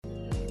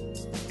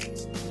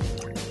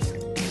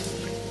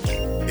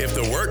If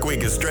the work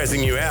week is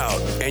stressing you out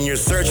and you're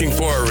searching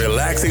for a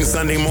relaxing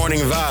Sunday morning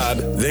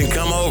vibe, then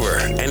come over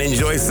and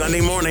enjoy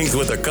Sunday mornings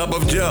with a cup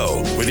of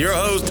Joe with your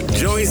host,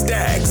 Joey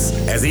Stacks,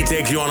 as he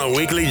takes you on a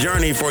weekly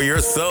journey for your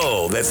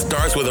soul that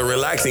starts with a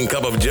relaxing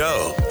cup of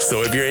Joe.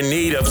 So if you're in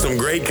need of some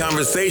great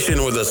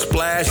conversation with a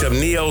splash of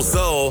neo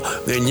soul,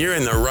 then you're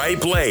in the right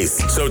place.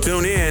 So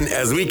tune in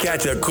as we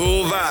catch a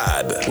cool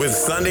vibe with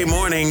Sunday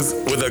mornings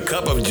with a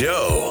cup of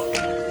Joe.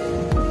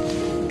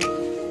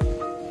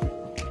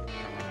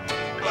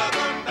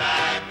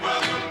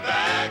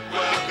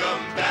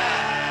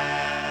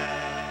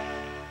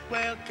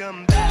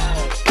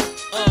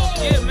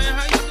 Yeah, man,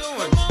 how you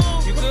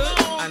doing? You good?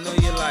 I know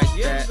you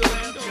like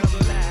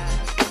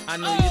that. I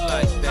know you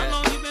like that.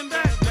 How long you been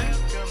back, man?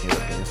 Hit up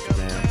on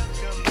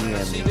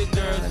Instagram, See DM the me,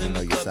 girls let me in know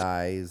the your club.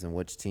 size and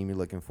which team you're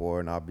looking for,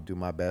 and I'll do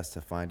my best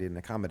to find it and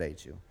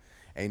accommodate you.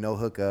 Ain't no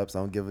hookups. I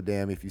don't give a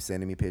damn if you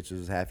sending me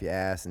pictures, half your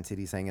ass and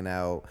titties hanging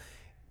out.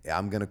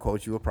 I'm going to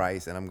quote you a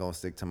price, and I'm going to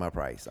stick to my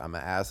price. I'm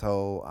an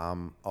asshole.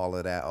 I'm all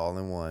of that all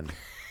in one.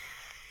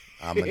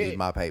 I'm going to need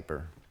my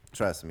paper.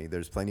 Trust me,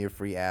 there's plenty of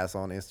free ass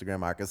on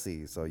Instagram I can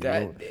see. So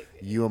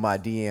you and my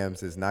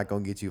DMs is not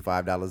going to get you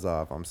 $5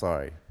 off. I'm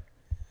sorry.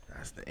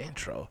 That's the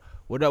intro.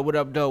 What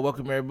up, though?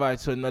 Welcome, everybody,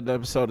 to another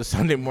episode of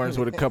Sunday Mornings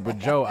with a Cup of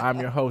Joe. I'm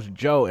your host,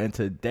 Joe, and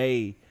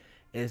today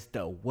is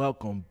the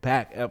welcome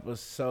back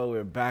episode.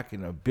 We're back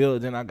in the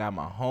building. I got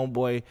my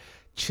homeboy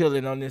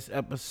chilling on this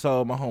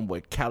episode. My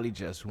homeboy Cali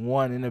just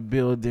won in the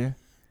building.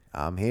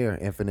 I'm here.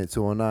 Infinite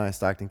 209,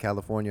 Stockton,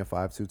 California,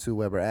 522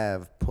 Weber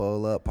Ave.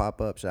 Pull up,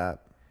 pop up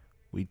shop.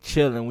 We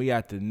chilling. We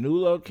at the new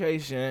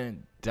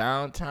location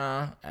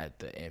downtown at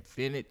the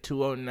Infinite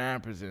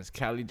 209 presents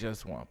Cali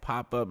Just One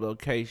pop-up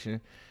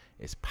location.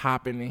 It's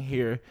popping in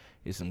here.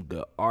 There's some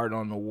good art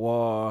on the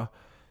wall.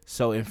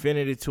 So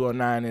Infinity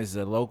 209 is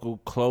a local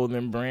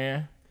clothing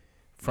brand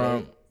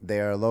from They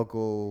are a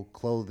local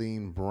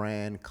clothing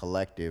brand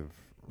collective.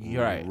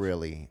 You're right.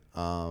 Really.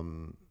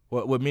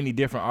 with many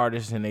different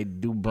artists, and they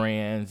do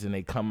brands, and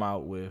they come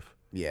out with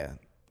Yeah.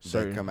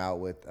 Certain- They come out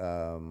with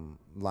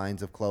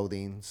lines of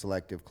clothing,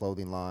 selective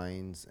clothing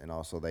lines, and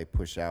also they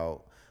push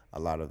out a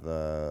lot of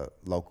the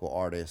local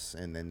artists,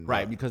 and then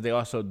because they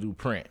also do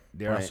print.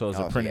 They're also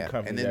a printing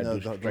company. And then that the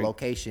do straight-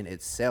 location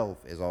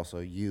itself is also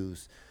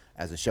used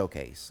as a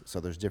showcase. So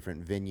there's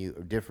different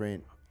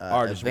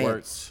artist events.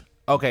 works.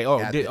 Okay. Oh,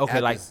 at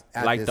like this-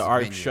 at like this the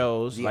art venue.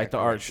 shows, Yeah, like the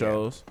art correct, yeah.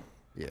 shows,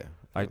 Yeah.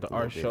 like the Little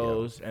art video.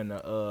 shows and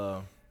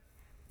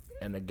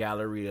the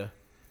Galleria.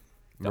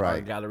 The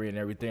art gallery and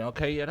everything.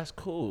 Okay, yeah, that's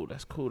cool.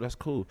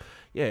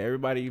 Yeah,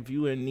 everybody, if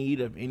you in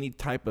need of any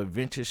type of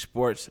vintage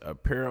sports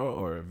apparel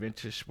or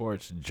vintage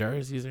sports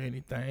jerseys or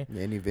anything,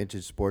 Any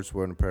vintage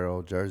sportswear and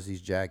apparel,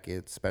 jerseys,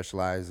 jackets,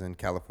 specialize in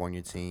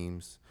California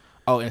teams.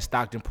 oh, and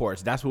Stockton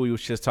Ports. That's what we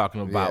was just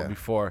talking about Yeah.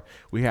 before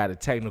we had a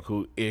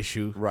technical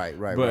issue. Right.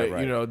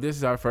 But you know, this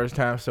is our first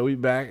time, so we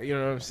back. You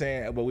know what I'm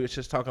saying? But we was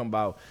just talking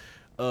about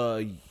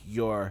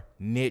your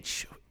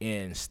niche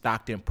in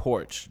Stockton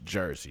Ports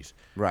jerseys.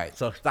 Right.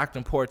 So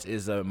Stockton Ports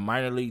is a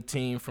minor league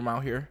team from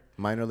out here,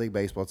 Minor league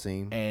baseball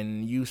team.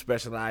 and you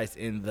specialize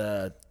in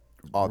the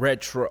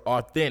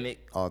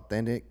authentic.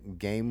 Authentic,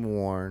 game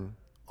worn,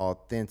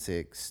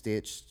 authentic,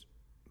 stitched,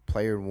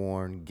 player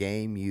worn,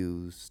 game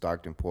used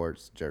Stockton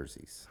Ports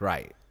jerseys.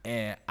 Right.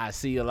 And I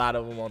see a lot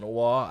of them on the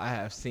wall. I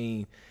have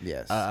seen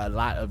Yes. a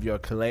lot of your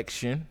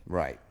collection.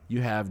 Right.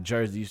 You have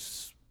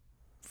jerseys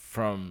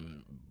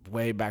from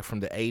way back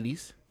from the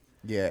 80s.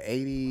 Yeah,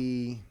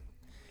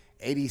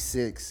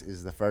 86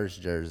 is the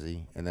first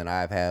jersey, and then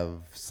I have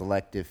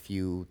selective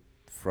few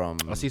from.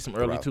 I see some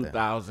early throughout there.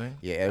 2000.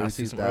 Yeah, early I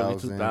see some early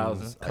 2000s.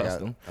 2000s I got,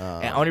 custom.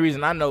 And only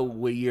reason I know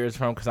what year it's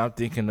from because I'm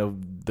thinking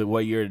of the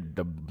what year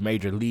the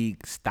major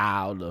league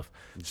style of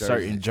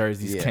certain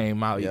jerseys Yeah.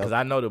 came out. Yep. Because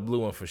I know the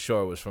blue one for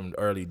sure was from the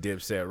early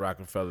Dipset,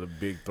 Rockefeller,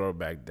 big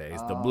throwback days.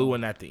 The blue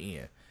one at the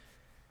end.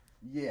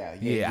 Yeah,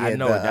 I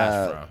know what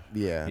that's from.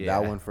 Yeah, Yeah.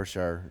 that one for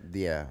sure.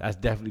 Yeah. That's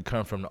definitely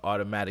come from the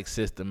automatic,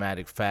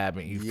 systematic Fab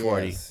and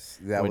E40 Yes,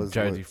 that when was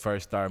Jersey what-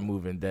 first started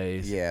moving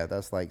days. Yeah,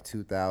 that's like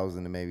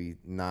 2000 to maybe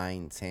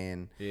 9,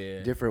 10.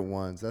 Yeah. Different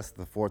ones. That's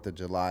the 4th of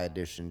July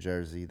edition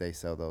jersey. They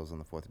sell those on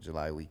the 4th of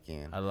July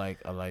weekend. I like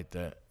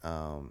that.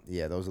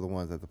 Yeah, those are the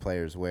ones that the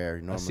players wear.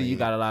 Normally, I see you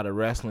got a lot of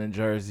wrestling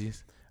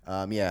jerseys.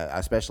 Yeah,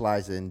 I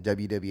specialize in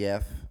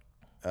WWF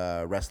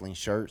wrestling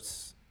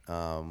shirts.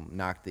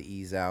 Knock the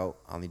E's out.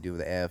 Only do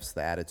the F's,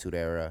 the Attitude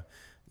Era.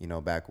 You know,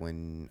 back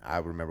when I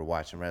remember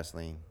watching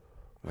wrestling,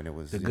 when it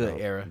was The you good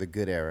know, era. The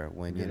good era.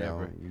 When you Good know,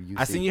 ever. you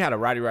I see- seen you had a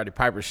Roddy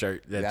Piper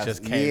shirt that That's-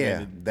 just came yeah,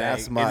 in.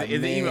 that's my.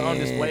 Is it even on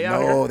display out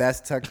No, here?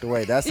 that's tucked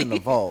away. That's in the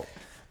vault.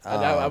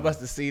 I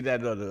must have seen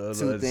that on the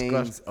Two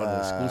things.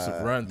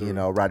 exclusive run through. You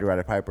know,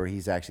 Roddy Piper.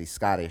 He's actually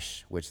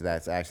Scottish, which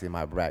that's actually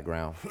my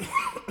background.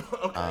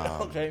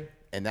 okay.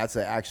 And that's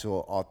an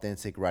actual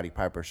authentic Roddy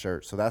Piper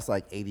shirt. So that's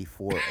like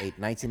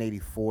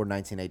 1984,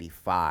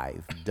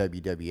 1985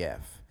 WWF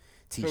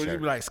So would you t-shirt.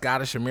 be like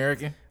Scottish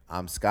American?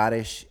 I'm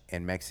Scottish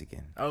and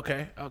Mexican.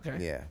 Okay.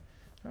 Yeah.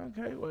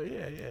 Okay. Well,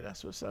 yeah.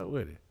 That's what's up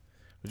with it.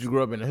 But you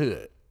grew up in the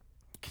hood.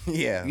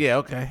 Yeah. Yeah,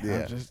 okay.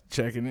 Yeah. I'm just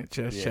checking it,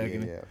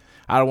 checking yeah. it.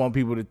 I don't want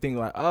people to think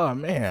like, oh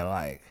man,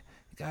 like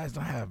you guys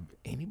don't have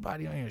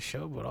anybody on your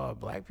show but all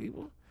black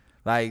people.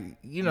 Like,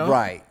 you know,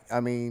 Right. I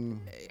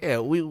mean, yeah,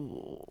 we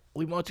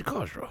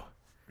multicultural.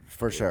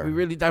 for sure. We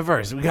really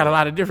diverse. We got a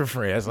lot of different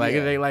friends. Like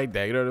Yeah. it ain't like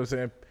that. You know what I'm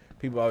saying?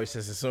 People always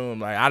just assume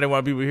like I didn't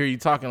want people to hear you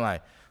talking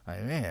like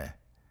man.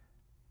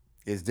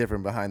 It's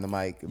different behind the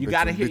mic. You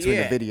gotta hear between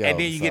yeah. the video. And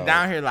then you get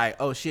down here like,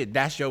 oh shit,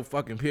 that's your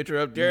fucking picture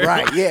up there.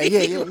 Right. Yeah.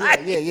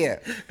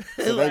 Like-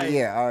 So like-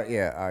 I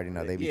already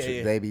know they be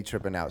Yeah. they be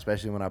tripping out,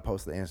 especially when I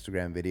post the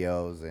Instagram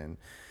videos and.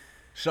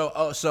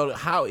 So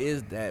how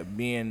is that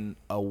being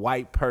a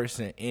white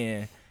person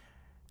in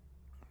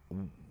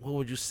what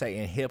would you say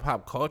in hip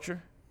hop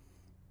culture?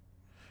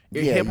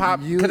 In Yeah, hip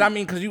hop, you-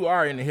 because you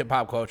are in the hip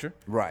hop culture,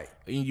 Right.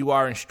 and you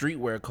are in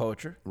streetwear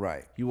culture,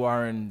 Right. you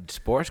are in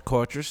sports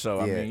culture. So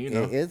Yeah. I mean, you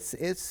know, It's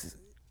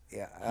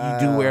yeah.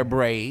 you do wear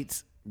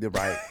braids. You're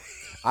right.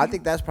 I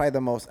think that's probably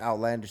the most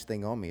outlandish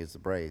thing on me is the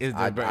braids. Is the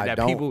I braid- that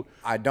don't. people-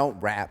 I don't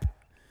rap.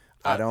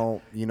 I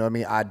don't. You know what I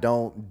mean? I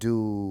don't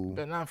do.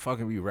 But not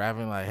fucking be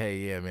rapping like, hey,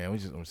 yeah, man, I'm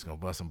just gonna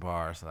bust some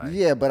bars. Like,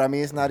 Yeah, but I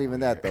mean, it's not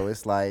even that though.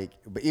 It's like,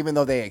 but even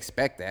though they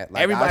expect that,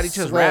 like, Everybody I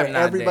just swear, rap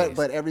everybody, nowadays.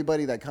 but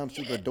everybody that comes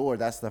through the door,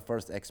 that's the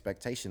first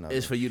expectation of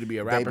It's it. for you to be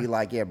a They rapper. be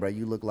like, yeah, bro,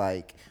 you look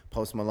like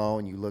Post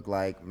Malone, you look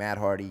like Matt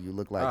Hardy, you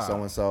look like so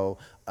and so.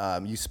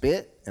 You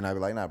spit, and I'd be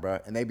like, nah, bro,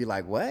 and they'd be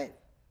like, what?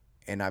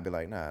 And I'd be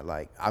like, nah,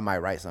 like I might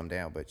write something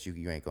down, but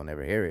you ain't gonna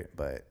never hear it.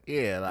 But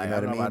Yeah, like, you know I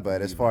what I know mean. about But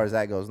the as beat, far as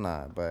that goes,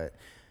 nah. But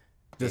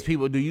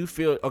do you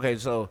feel okay?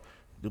 So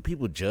do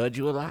people judge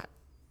you a lot?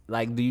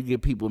 Like, do you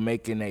get people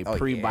making a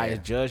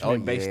pre-biased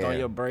judgment based on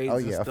your braids? Oh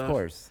and yeah, stuff? of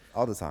course,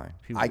 all the time.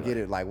 People I be get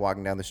it like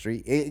walking down the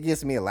street. It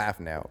gives me a laugh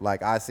now.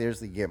 Like I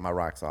seriously get my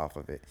rocks off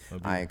of it.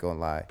 I ain't gonna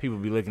lie. People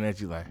be looking at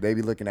you like, They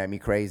be looking at me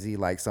crazy.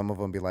 Like some of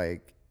them be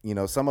like, you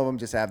know, some of them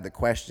just have the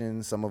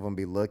questions. Some of them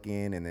be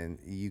looking, and then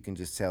you can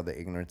just tell the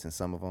ignorance in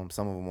some of them.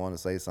 Some of them want to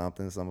say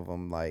something. Some of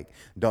them like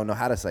don't know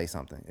how to say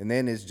something. And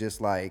then it's just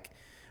like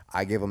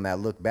I give them that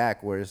look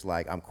back where it's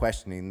like I'm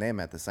questioning them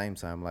at the same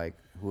time. Like,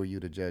 who are you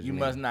to judge you me?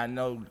 must not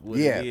know what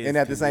Yeah, it is. and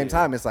at the same yeah.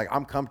 time, it's like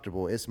I'm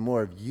comfortable. It's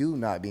more of you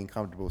not being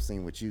comfortable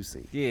seeing what you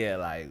see. Yeah,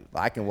 like,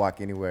 I can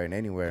walk anywhere and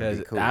anywhere and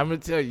be cool. I'm gonna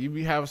tell you, you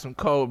be having some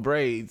cold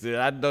braids, and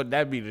I know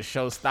that be the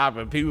show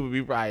stopper. People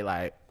be probably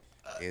like,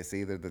 It's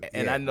either the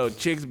and yeah. I know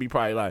chicks be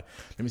probably like,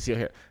 let me see your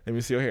hair, let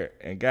me see your hair,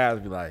 and guys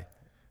be like,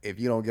 If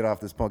you don't get off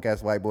this punk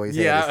ass white boy's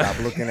Yeah. head and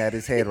stop looking at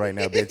his head right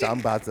now, bitch,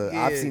 I'm about to.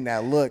 I've seen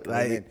that look,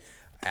 Like-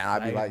 and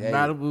I'd be like, hey,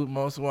 Malibu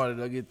most wanted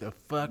to get the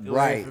fuck away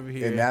right, from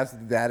here. and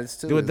that is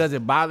too. Does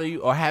it bother you,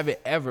 or have it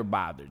ever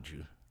bothered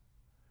you?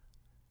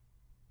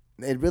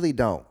 It really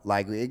don't.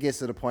 Like it gets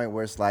to the point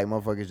where it's like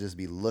motherfuckers just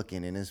be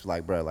looking, and it's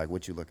like, bro, like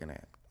what you looking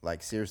at?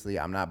 Like seriously,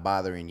 I'm not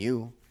bothering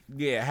you.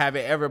 Yeah, have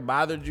it ever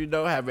bothered you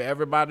though? Have it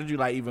ever bothered you?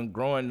 Like even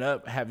growing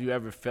up, have you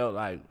ever felt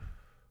like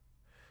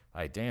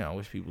damn, I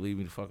wish people leave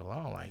me the fuck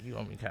alone? Like you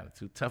want me kind of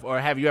too tough, or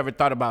have you ever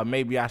thought about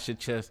maybe I should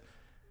just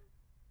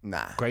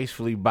Nah.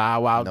 gracefully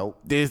bow out Nope.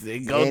 this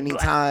and go?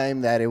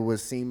 Anytime that it would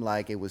seem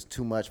like it was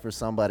too much for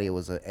somebody, it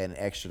was an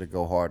extra to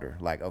go harder.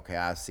 Like, okay,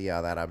 I see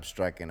how that I'm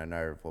striking a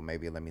nerve. Well,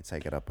 maybe let me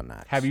take it up a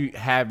notch.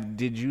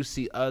 Did you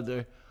see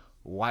other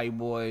white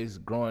boys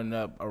growing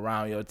up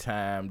around your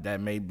time that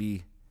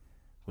maybe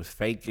was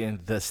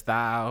faking the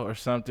style or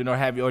something,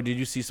 or did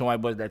you see some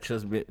white boys that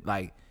just been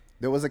like,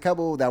 There was a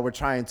couple that were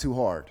trying too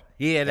hard.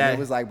 Yeah, And that- it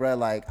was like, bro,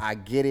 like I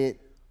get it,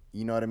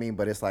 you know what I mean,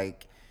 but it's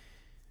like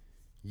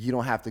you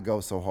don't have to go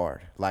so hard.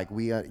 Like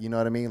you know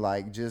what I mean?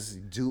 Like just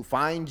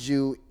find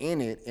you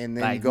in it and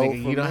then like go nigga,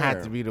 from you don't have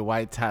there. to be the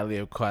white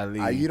Talib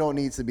Kweli. You don't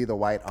need to be the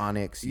white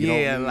Onyx. You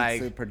Yeah, don't need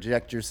like- to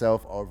project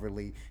yourself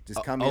overly.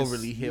 Just come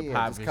overly in,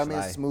 hip-hop just is come in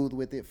like- smooth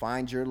with it.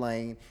 Find your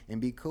lane and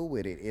be cool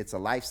with it. It's a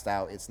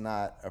lifestyle. It's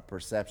not a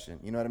perception.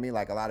 You know what I mean?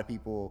 Like a lot of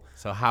people.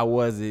 So how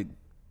was it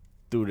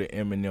through the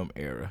Eminem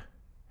era?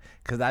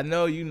 Cause I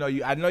know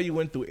you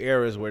went through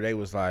eras where they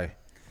was like,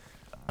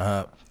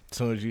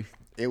 soon as you.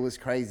 It was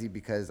crazy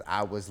because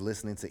I was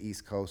listening to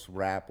East Coast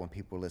rap when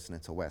people were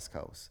listening to West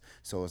Coast.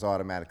 So it was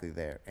automatically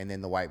there. And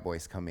then the white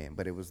boys come in.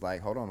 But it was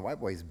like, hold on, the white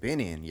boys been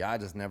in. Y'all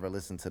just never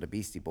listened to the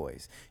Beastie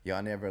Boys.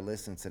 Y'all never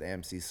listened to the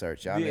MC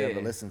Search. Y'all Yeah.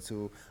 never listened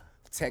to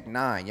Tech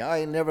Nine. Y'all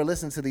ain't never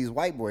listened to these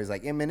white boys.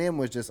 Like Eminem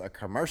was just a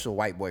commercial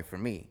white boy for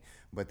me.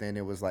 But then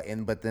it was like,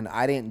 but then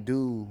I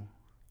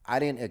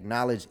didn't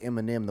acknowledge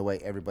Eminem the way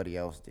everybody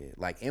else did.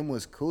 Like, M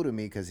was cool to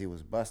me because he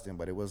was busting,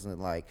 but it wasn't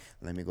like,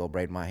 let me go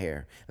braid my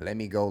hair. Let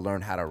me go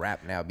learn how to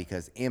rap now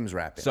because M's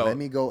rapping. So- Let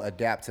me go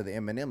adapt to the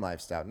Eminem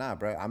lifestyle. Nah,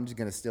 bro, I'm just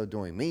going to still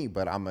doing me,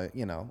 but I'm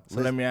So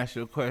let me ask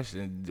you a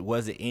question.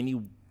 Was it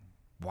any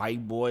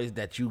white boys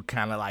that you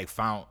kind of like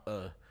found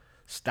a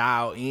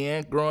style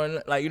in growing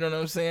up? Like, you know what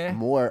I'm saying?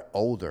 more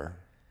older.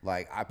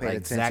 Like, I paid Like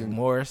attention. Zach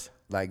Morris?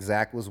 Like,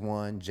 Zach was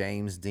one,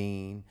 James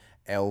Dean,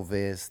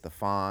 Elvis, the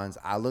Fonz.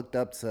 I looked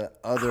up to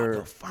other...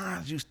 The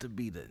Fonz used to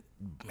be the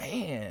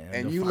man.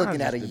 And The you Fonz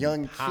looking at a used to be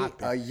young kid,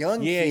 popping. Yeah,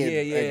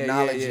 kid yeah,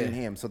 acknowledging yeah.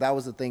 him. So that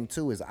was the thing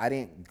too, is I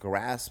didn't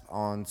grasp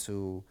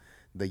onto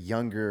the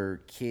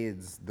younger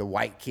kids, the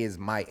white kids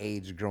my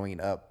age growing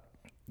up.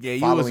 Yeah,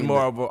 you was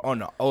more on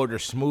the older,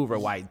 smoother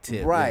white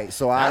tip. Right. Yeah.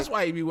 So that's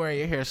why you be wearing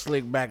your hair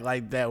slicked back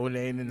like that when it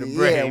ain't in the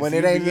braids. Yeah, when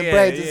it ain't in the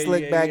braids, it's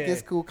slicked back.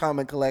 It's cool, calm,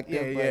 and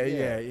collective.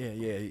 Yeah.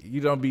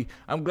 You don't be.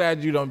 I'm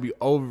glad you don't be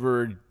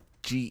over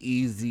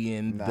G-Eazy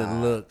and the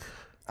look.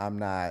 I'm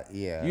not.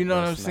 Yeah. You know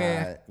what I'm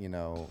saying? You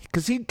know,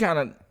 because he kind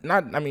of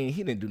not. I mean,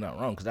 he didn't do nothing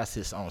wrong because that's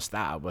his own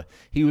style. But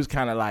he was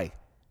kind of like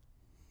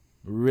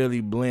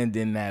really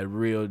blending that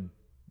real.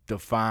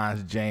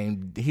 Defines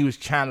James. He was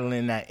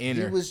channeling that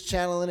inner. He was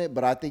channeling it,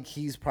 but I think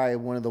he's probably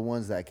one of the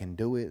ones that can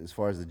do it as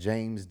far as the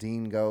James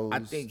Dean goes. I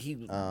think he,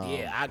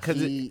 because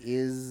he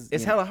is.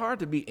 It's hella hard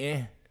to be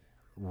in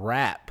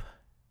rap.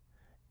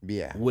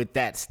 Yeah. With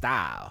that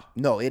style.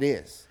 No, it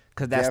is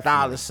because that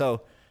style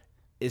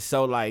is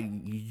so like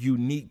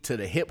unique to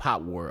the hip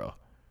hop world.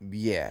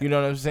 Yeah. You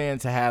know what I'm saying?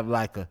 To have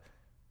like a.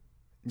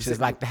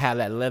 Just like to have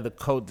that leather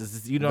coat,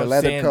 you know the what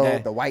I'm saying? The leather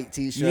coat, the white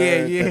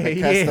T-shirt,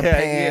 the custom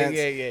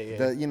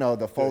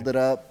pants, the folded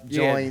up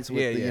joints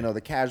with the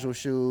the casual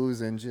shoes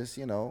and just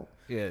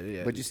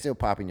But you still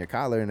popping your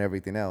collar and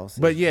everything else.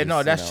 But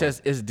that's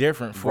just it's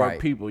different for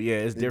people. Yeah,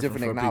 it's different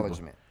for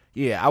acknowledgement.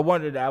 People. Yeah,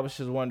 I was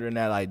just wondering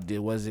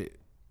that was it.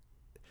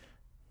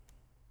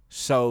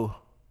 So,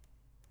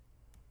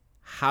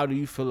 how do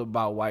you feel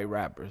about white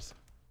rappers?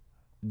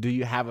 Do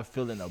you have a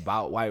feeling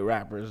about white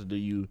rappers? Do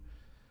you?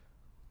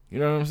 You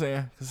know what I'm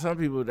saying? Because some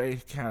people, they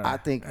kind of... I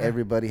think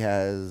everybody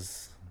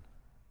has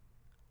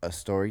a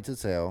story to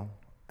tell.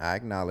 I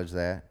acknowledge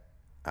that.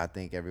 I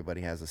think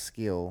everybody has a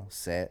skill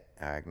set.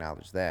 I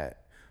acknowledge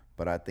that.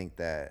 But I think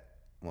that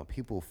when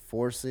people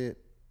force it,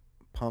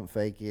 pump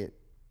fake it,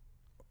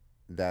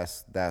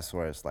 that's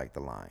where it's like the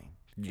line.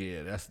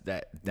 Yeah, that's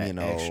that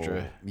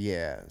extra.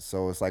 Yeah,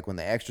 so it's like when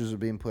the extras are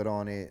being put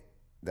on it,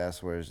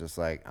 that's where it's just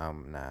like,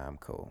 I'm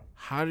cool.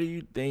 How do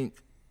you think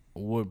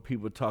when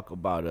people talk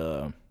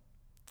about...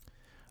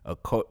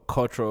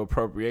 cultural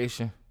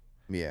appropriation.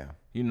 Yeah.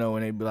 You know,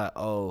 when they be like,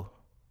 oh,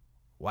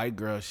 white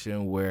girls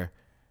shouldn't wear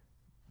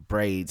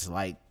braids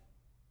like,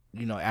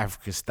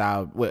 African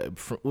style.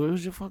 What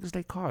was your fuckers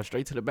they called?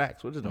 Straight to the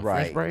backs. What is it,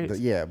 French braids?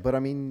 Yeah, but I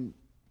mean,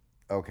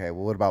 okay,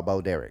 well, what about Bo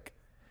Derek?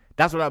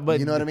 That's what but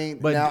you know what I mean?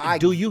 But now,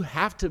 do you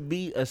have to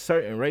be a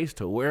certain race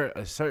to wear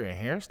a certain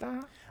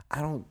hairstyle?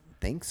 I don't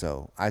think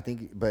so. I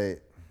think,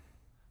 but...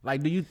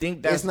 Like, do you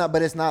think that's...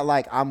 It's not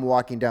like I'm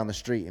walking down the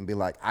street and be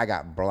like, I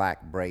got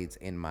black braids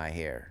in my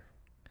hair.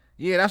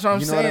 Yeah, that's what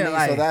I'm saying. You know what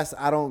I mean? Like, so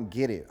I don't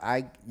get it.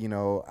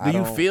 Do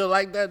you feel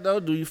like that,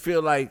 though? Do you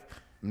feel like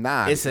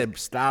it's a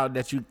style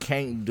that you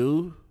can't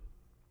do?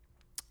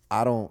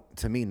 To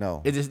me,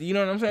 no. It's just, you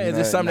know what I'm saying? Is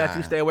this something that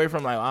you stay away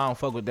from? Like, I don't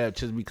fuck with that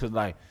just because,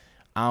 like,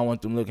 I don't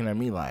want them looking at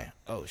me like,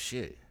 oh,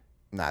 shit.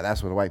 Nah,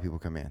 that's where the white people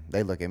come in.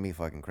 They look at me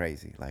fucking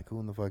crazy. Like, who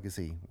in the fuck is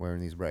he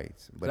wearing these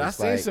braids? But I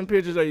seen some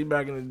pictures of you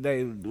back in the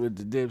day with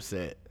the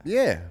Dipset.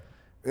 Yeah.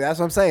 That's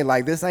what I'm saying.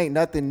 Like, this ain't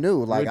nothing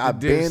new. Like, I've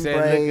been braids.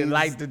 Looking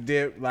like the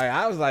dip. Like,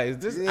 I was like, is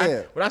this?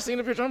 Yeah. When I seen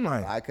the picture, I'm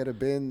like. I could have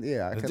been,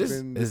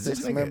 the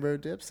six-member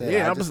Dipset.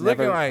 Yeah, I was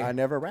looking like. I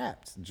never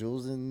rapped.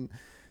 Jules and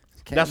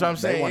Cam, that's what I'm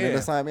saying. They wanted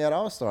to sign me at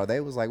All-Star. They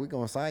was like, we're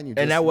going to sign you.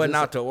 And that wasn't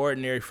out the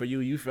ordinary for you.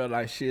 You felt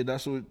like, shit,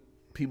 that's what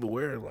people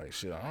wear. Like,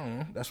 shit, I don't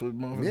know. That's what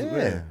motherfuckers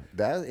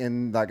wear.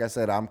 And like I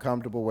said, I'm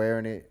comfortable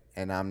wearing it.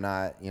 And I'm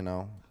not,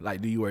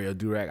 Like, do you wear your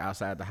do-rag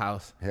outside the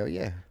house? Hell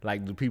yeah.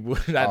 Like, do people...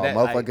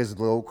 motherfuckers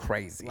go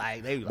crazy.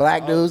 Like, they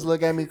Black dudes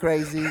look at me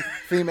crazy.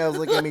 Females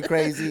look at me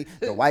crazy.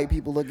 The white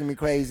people look at me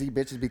crazy.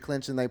 Bitches be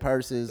clenching their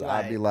purses.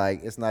 I'd be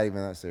like, it's not even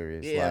that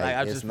serious. Yeah, like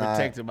I'm just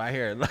protecting my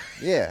hair.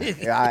 Yeah.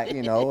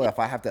 If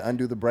I have to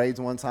undo the braids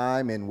one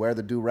time and wear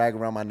the do-rag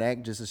around my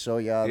neck just to show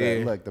y'all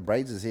that, look, the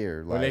braids is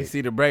here. When they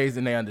see the braids,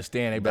 then they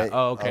understand. They be like,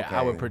 oh, okay,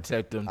 I would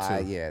protect them,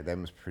 too. Yeah,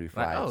 them is pretty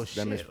fine. Like,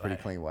 them is pretty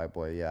clean white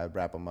boy. Yeah, I'd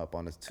wrap them up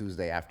on a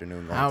Tuesday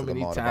afternoon. How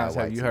many times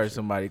have you heard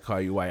somebody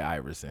call you White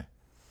Iverson?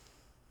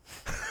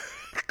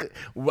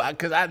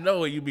 Because I know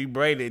when you be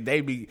braided,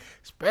 they be,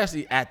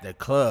 especially at the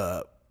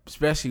club,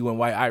 especially when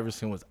White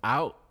Iverson was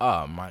out.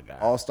 Oh, my God.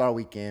 All-Star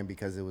Weekend,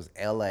 because it was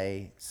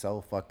L.A.,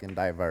 so fucking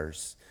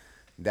diverse.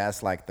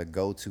 That's like the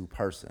go-to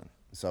person.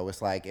 So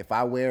it's like if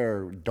I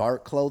wear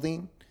dark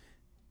clothing,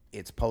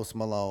 it's Post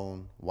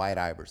Malone, White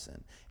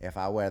Iverson. If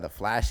I wear the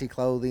flashy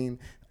clothing,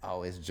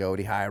 it's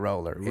Jody High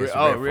Roller. It's Riff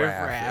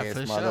Raff.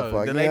 It's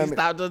sure. The lady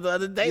stopped us the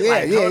other day.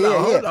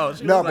 Hold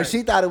on. No, but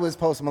she thought it was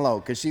Post Malone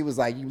because she was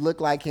like, "You look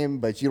like him,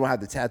 but you don't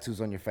have the tattoos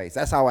on your face."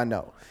 That's how I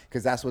know,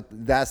 because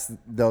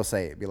they'll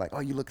say it. Be like, "Oh,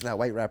 you look like that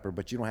white rapper,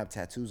 but you don't have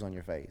tattoos on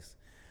your face."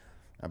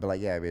 I'd be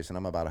like, "Yeah, bitch," and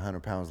I'm about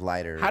 100 pounds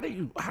lighter. How do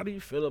you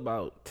feel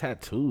about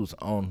tattoos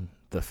on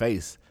the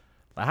face?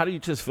 Like, how do you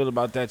just feel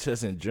about that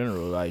just in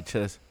general? Like,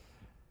 just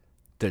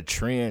the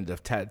trend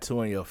of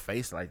tattooing your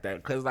face like that,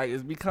 because like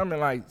it's becoming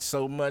like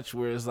so much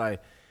where it's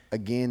like,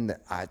 again,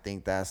 I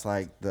think that's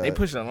like they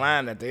push a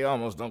line that they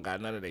almost don't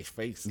got none of their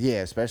face.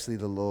 Yeah, especially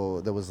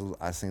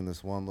I seen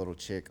this one little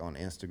chick on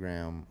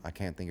Instagram. I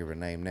can't think of her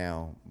name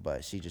now,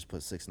 but she just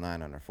put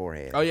 6ix9ine on her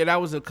forehead. Oh yeah, that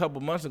was a couple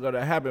months ago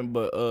that happened.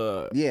 But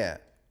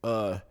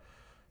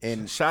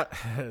And shout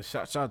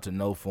out to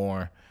No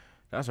Foreign.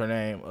 That's her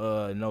name.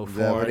 No Is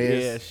that what Foreign. it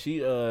is?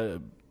 Yeah, she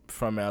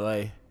from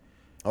LA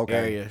okay,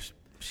 area.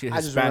 She a I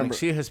just Hispanic. remember-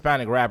 She a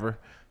Hispanic rapper.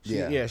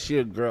 Yeah. She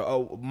a girl.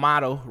 Oh,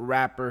 model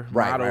rapper,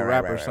 Right, model right,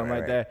 rapper, right, something right,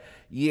 like right. that.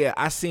 Yeah,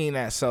 I seen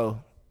that. So,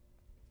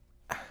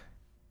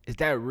 is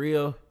that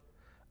real?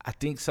 I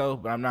think so,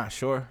 but I'm not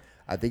sure.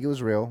 I think it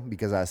was real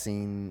because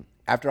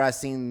after I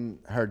seen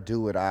her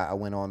do it, I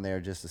went on there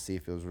just to see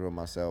if it was real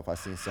myself. I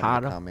seen some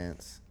of the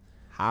comments.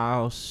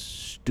 How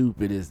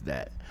stupid is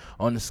that?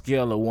 On the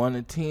scale of 1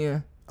 to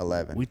 10,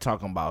 11. we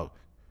talking about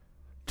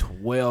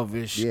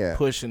 12-ish, Yeah.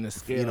 pushing the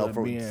scale of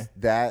for being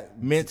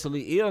that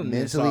mentally ill.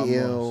 mentally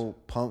ill,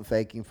 pump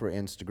faking for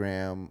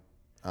Instagram.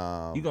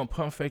 You gonna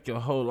pump fake your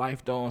whole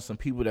life though on some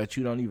people that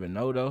you don't even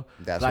know though.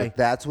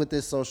 That's what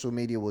this social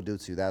media will do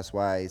to you. That's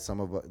why some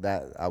of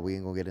that we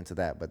ain't gonna get into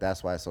that, but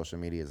that's why social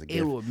media is a gift.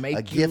 It will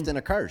make gift and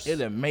a curse.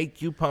 It'll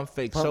make you pump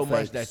fake so Pump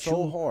much fake that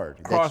so you hard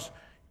that cross.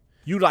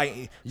 You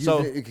like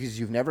so. because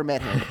you've never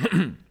met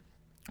him.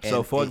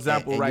 So, for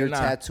example, and right you're now-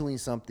 tattooing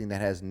something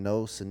that has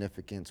no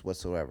significance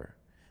whatsoever.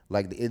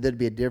 Like there'd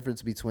be a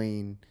difference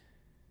between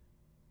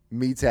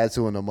me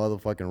tattooing a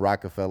motherfucking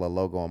Rockefeller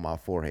logo on my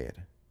forehead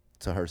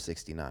to her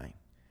 69.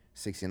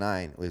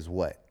 69 is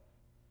what?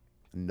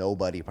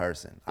 Nobody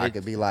person. I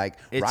could be like,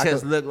 It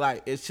just look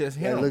like it's just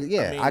him.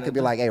 I could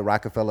be like, hey,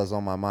 Rockefeller's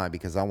on my mind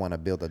because I want to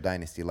build a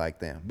dynasty like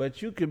them.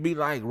 But you could be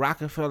like,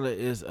 Rockefeller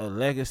is a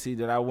legacy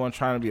that I wasn't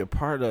trying to be a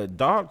part of.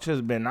 Dog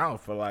just been out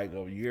for like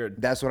a year.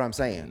 That's what I'm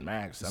saying.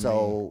 Max.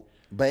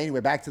 But anyway,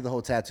 back to the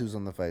whole tattoos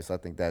on the face. I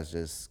think that's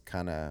just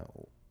kind of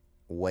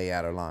way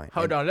out of line.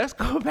 Hold on, let's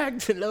go back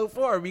to No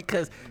 4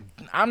 because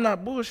I'm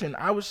not bullshitting.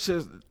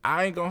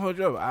 I ain't gonna hold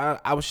you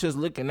up. I was just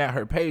looking at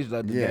her page the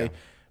other day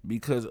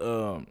because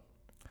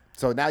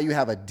So now you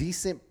have a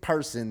decent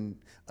person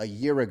a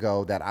year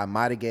ago that I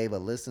might have gave a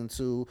listen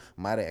to,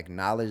 might have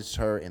acknowledged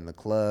her in the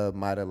club,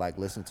 might have like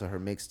listened to her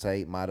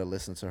mixtape, might have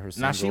listened to her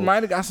single. now she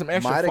might have got some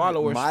extra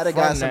followers. Might have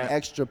from got some that.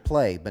 extra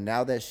play. But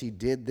now that she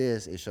did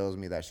this, it shows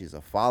me that she's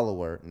a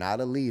follower, not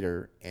a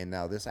leader. And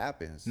now this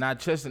happens.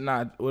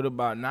 What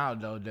about now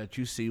though that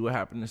you see what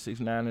happened to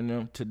 6ix9ine and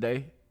them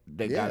today?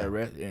 They got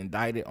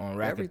indicted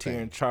on Everything.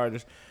 racketeering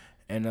charges,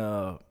 and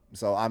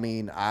So I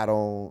mean, I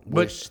don't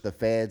wish the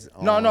feds.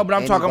 No, but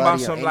I'm talking about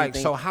anybody or some, like,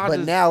 anything. so how But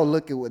does- now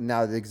look at what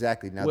now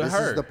exactly. Now With this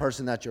her. is the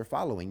person that you're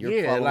following. You're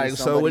yeah, following like so.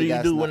 somebody What do you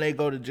that's do not- when they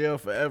go to jail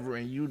forever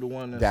and you the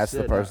one That's the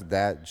said person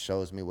that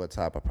shows me what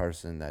type of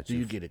person that Do you.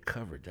 you get it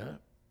covered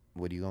up?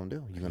 What are you gonna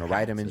do? You gonna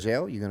write him in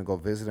jail? You gonna go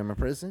visit him in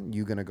prison?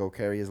 You gonna go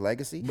carry his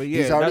legacy? But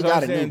yeah, he's already that's what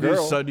got I'm a saying, new dude.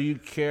 girl. So do you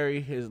carry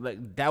his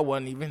that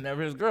wasn't even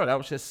never his girl. That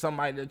was just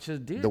somebody that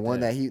just did The one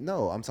that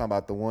I'm talking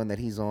about the one that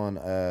he's on.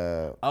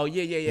 Oh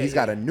yeah. He's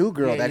got a new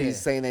girl that Yeah. he's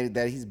saying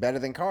that he's better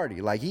than Cardi.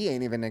 Like he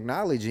ain't even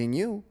acknowledging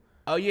you.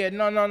 Oh yeah,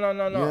 no. know what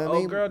I Oh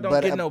mean? girl, don't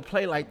But, get no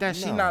play like that.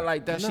 She no, not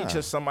like that. She no.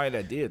 just somebody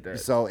that did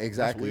that. So That's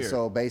exactly. weird.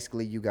 So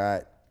basically, you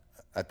got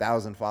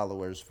 1,000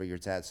 followers for your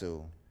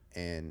tattoo,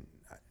 and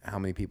how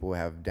many people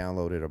have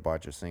downloaded or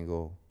bought your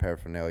single,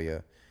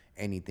 paraphernalia,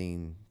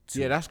 anything?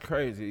 Yeah, that's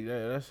crazy.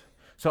 Yeah, that's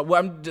so.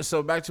 Well,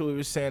 so back to what we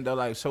were saying though.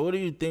 Like, so what do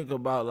you think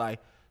about like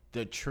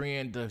the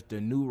trend of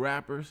the new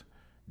rappers?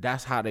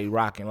 That's how they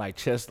rocking. Like,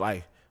 just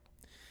like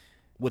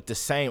with the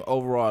same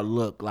overall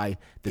look. Like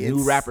the new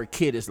It's- rapper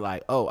kid is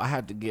like, oh, I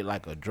have to get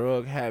like a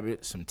drug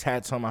habit, some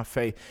tats on my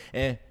face,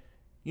 and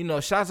you know,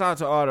 shouts out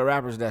to all the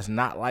rappers that's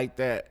not like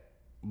that.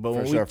 But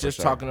when we just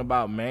talking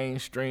about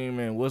mainstream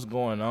and what's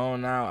going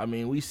on now, I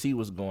mean, we see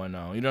what's going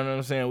on. You know what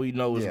I'm saying? We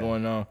know what's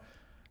going on.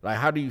 Like,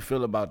 how do you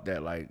feel about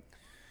that? Like,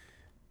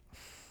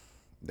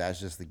 That's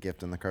just the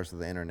gift and the curse of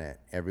the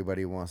internet.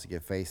 Everybody wants to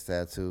get face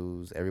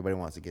tattoos. Everybody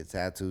wants to get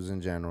tattoos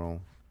in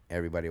general.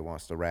 Everybody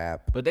wants to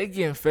rap. but they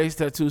getting face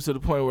tattoos to the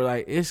point where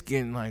like it's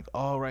getting like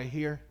all right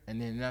here,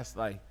 and then that's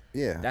like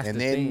that's and the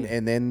then thing.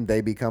 and then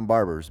they become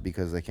barbers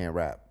because they can't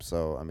rap.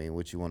 So I mean,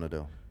 what you want to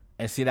do?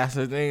 And see, that's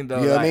the thing though.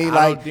 You know what I mean? don't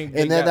Like, think and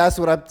they then got- that's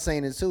what I'm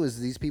saying is too, is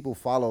these people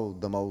follow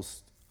the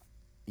most,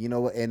 you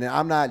know, and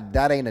I'm not,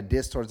 that ain't a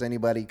diss towards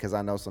anybody because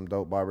I know some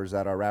dope barbers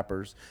that are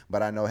rappers,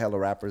 but I know hella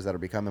rappers that are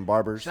becoming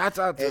barbers. Shouts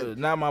out to And-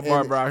 not my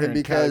barber out here and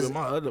in Cali, because, but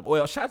my other.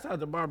 Well, shouts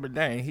out to Barber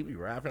Dang. He be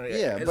rapping.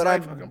 yeah, It's but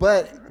like fucking-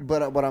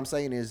 but what I'm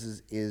saying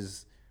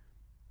is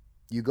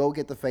you go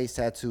get the face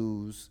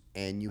tattoos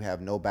and you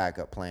have no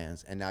backup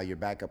plans, and now your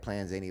backup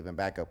plans ain't even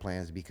backup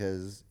plans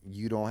because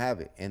you don't have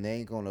it, and they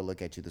ain't going to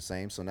look at you the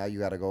same. So now you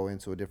got to go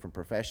into a different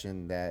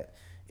profession that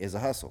is a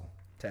hustle.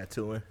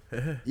 tattooing.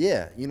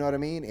 Yeah, you know what I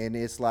mean? And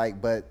it's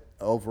like, but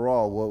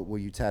overall, what were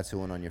you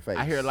tattooing on your face?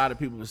 I hear a lot of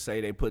people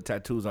say they put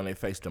tattoos on their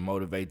face to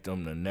motivate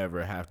them to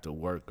never have to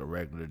work a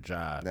regular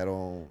job. That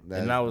don't.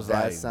 That, And I was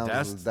that like,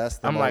 sounds, that's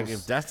the I'm like, most-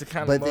 if that's the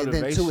kind but of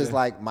motivation. then too is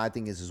like, my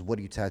thing is what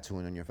are you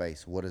tattooing on your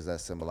face? What does that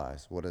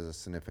symbolize? What does it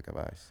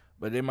signifies?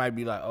 But they might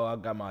be like, oh, I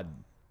got my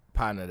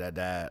partner that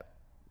died.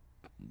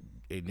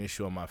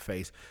 Initial on my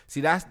face.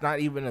 See, that's not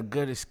even a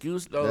good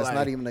excuse though. That's like,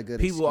 not even a good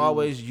People excuse.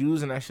 always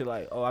using that shit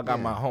like, oh, I got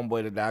Yeah. my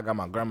homeboy that died. I got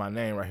my grandma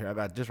name right here. I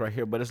got this right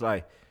here. But it's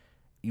like,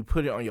 you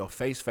put it on your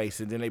face,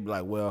 and then they be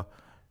like, well,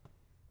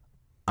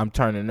 I'm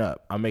turning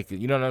up. I'm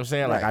making, you know what I'm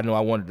saying? Like Right. I know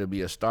I wanted to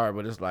be a star,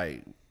 but it's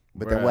like,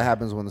 But bruh, then what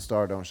happens when the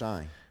star don't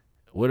shine?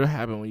 what'll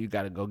happen when you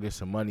got to go get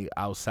some money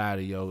outside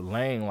of your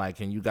lane? Like,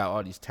 and you got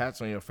all these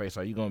tats on your face.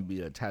 Are you gonna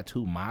be a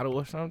tattoo model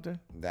or something?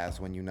 That's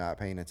when you're not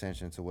paying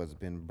attention to what's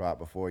been brought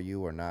before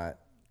you, or not.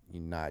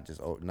 You're not just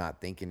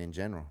not thinking in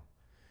general.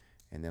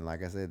 And then,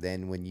 like I said,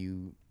 then when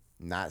you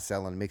not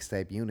selling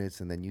mixtape units,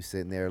 and then you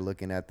sitting there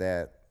looking at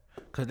that.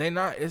 Cause they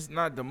not. It's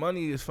not the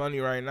money is funny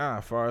right now.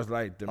 As far as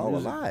like the Oh,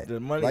 music, a lot. the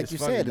money Like is you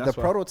funny. said, the That's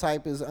why-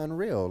 prototype is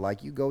unreal.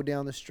 Like you go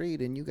down the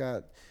street and you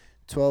got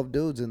 12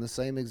 dudes in the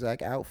same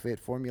exact outfit,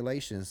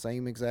 formulation,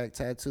 same exact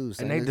tattoos,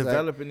 and same they exact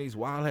developing these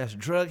wild ass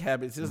drug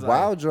habits. It's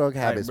wild like, drug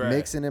habits, bruh,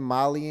 mixing and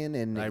mollying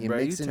and, Like, and bruh,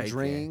 you mixing taking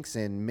drinks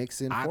and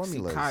mixing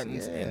formulas.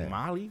 Oxycontins Yeah. and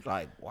Molly.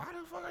 Like, why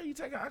the fuck are you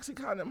taking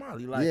Oxycontin and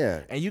Molly? Like,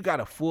 Yeah. and you got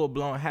a full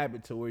blown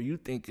habit to where you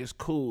think it's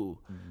cool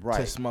to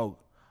Right. smoke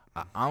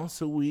an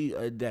ounce of weed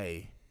a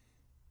day,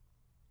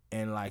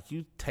 and like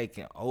you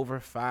taking over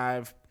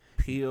 5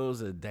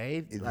 pills a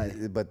day.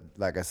 But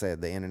like I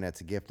said, the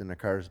internet's a gift and a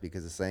curse,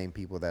 because the same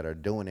people that are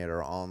doing it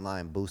are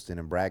online boosting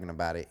and bragging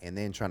about it, and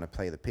then trying to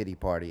play the pity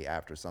party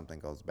after something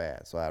goes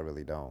bad. So I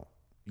really don't.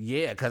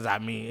 Yeah, because I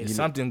mean, it's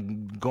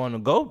something going to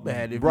go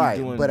bad if you're Right,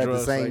 doing but at the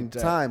drugs same like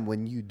that. time,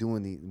 when you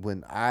doing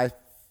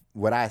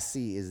what I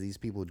see is these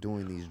people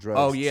doing these drugs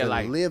Oh, yeah, to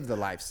like- live the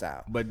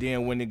lifestyle. But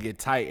then when it get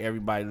tight,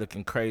 everybody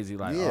looking crazy.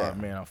 Like, Yeah. oh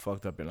man, I'm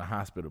fucked up in the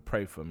hospital.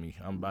 Pray for me.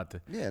 I'm about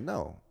to. Yeah,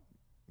 no.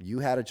 You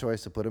had a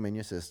choice to put them in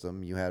your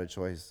system. You had a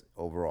choice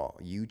overall.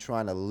 You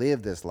trying to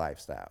live this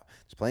lifestyle.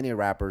 There's plenty of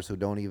rappers who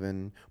don't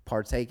even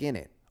partake in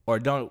it, Or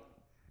don't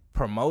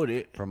promote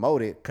it.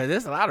 promote it. Cause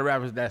there's a lot of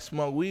rappers that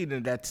smoke weed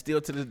and that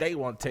still to this day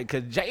won't take.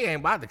 Cause Jay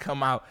ain't about to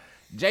come out.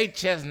 Jay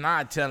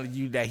Chestnut telling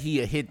you that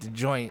he'll hit the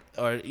joint,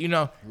 or you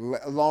know,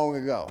 Long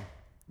ago.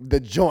 The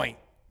joint.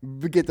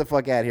 Get the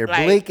fuck out of here.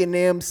 Like- Blake and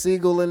them,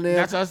 Siegel and them.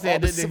 That's what I said, all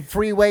the didn't they?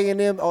 Freeway and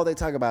them. All they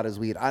talk about is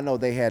weed. I know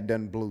they had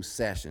done blue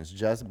sessions.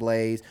 Just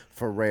Blaze,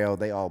 Pharrell,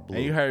 they all blew.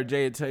 and you heard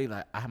Jay tell you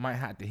like, I might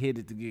have to hit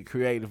it to get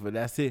creative, but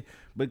that's it.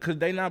 Because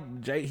they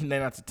not Jay, he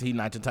not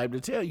the type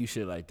to tell you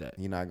shit like that.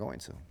 You're not going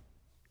to.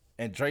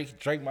 And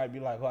Drake might be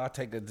like, well, I'll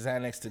take a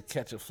Xanax to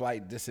catch a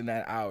flight this and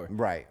that hour.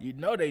 Right. You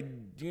know they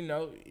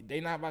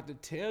not about to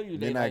tell you.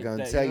 They're they not like going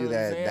to that, tell know you what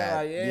I'm that. saying? That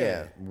Like,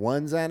 yeah.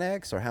 One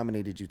Xanax, or how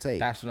many did you take?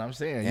 That's what I'm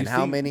saying. And you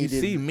how see, many you did-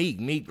 see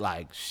Meek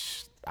like,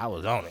 shh, I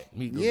was on it.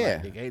 Meek was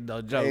Yeah. like, ain't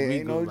no joke. It Meek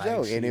ain't no was like,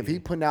 joke. And if shit. he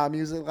putting out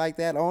music like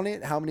that on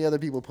it, how many other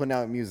people putting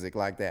out music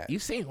like that? You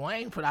seen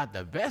Wayne put out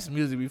the best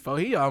music before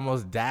he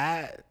almost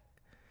died.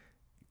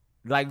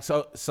 Like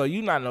so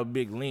you not no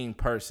big lean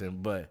person,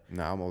 but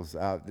No, almost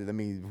out. I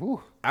mean,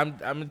 whew. I'm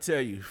gonna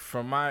tell you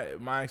from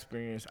my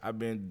experience. I'm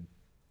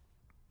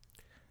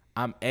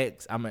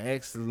an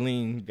ex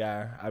lean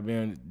guy. I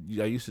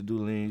used to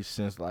do lean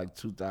since like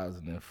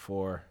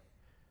 2004.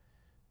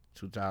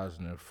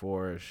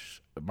 2004ish.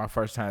 My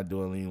first time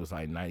doing lean was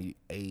like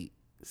 98,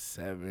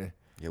 7.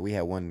 Yeah, we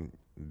had one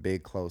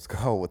big close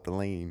call with the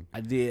lean.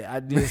 I did. I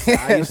used to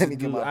Let me get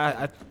do.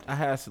 my- I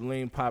had some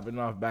lean popping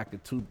off back in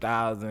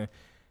 2000,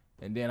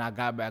 and then I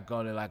got back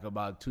on it like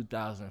about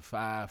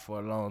 2005 for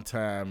a long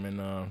time.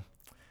 And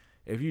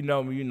if you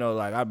know me, you know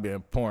like I've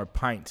been pouring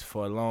pints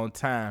for a long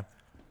time.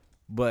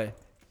 But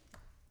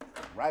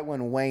Right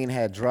when Wayne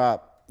had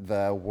dropped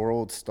the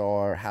World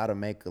Star How to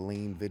Make a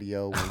Lean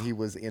video, when he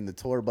was in the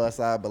tour bus,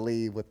 I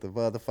believe, with the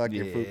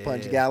motherfucking fruit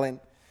punch Yeah. gallon,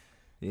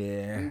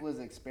 yeah, we was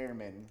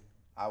experimenting.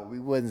 We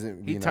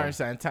wasn't. he You turned know,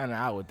 Santana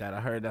out with that.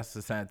 I heard that's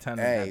the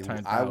Santana Hey, that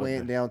turned I out. with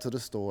went that. down to the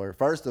store.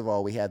 First of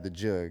all, we had the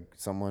jug.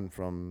 Someone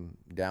from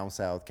down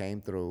south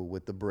came through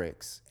with the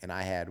bricks, and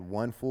I had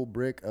one full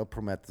brick of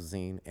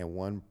promethazine and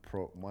one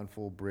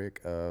full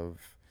brick of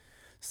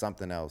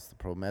something else. The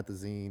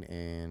promethazine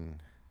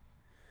and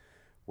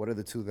what are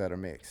the two that are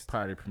mixed?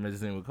 Probably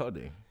promethazine with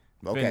codeine.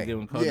 Okay, Finna give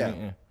him codeine,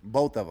 yeah,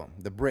 both of them.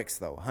 The bricks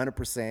though,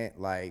 100%.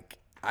 Like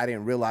I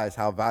didn't realize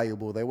how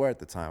valuable they were at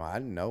the time. I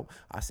didn't know.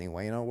 I seen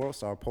Wayne on World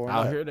Star pouring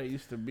Out up. here, they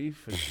used to be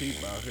for cheap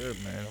out here,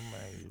 man. I'm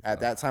like, At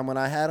that time when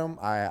I had them,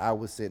 I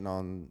was sitting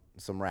on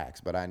some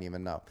racks, but I didn't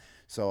even know.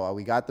 So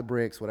we got the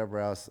bricks, whatever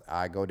else.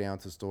 I go down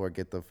to the store,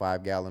 get the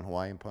 5-gallon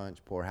Hawaiian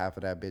Punch, pour half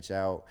of that bitch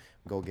out,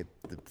 go get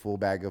the full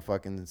bag of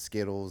fucking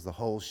Skittles, the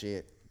whole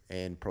shit,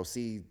 and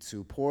proceed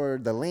to pour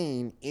the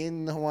lean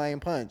in the Hawaiian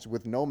Punch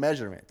with no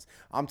measurements.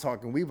 I'm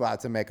talking, we about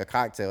to make a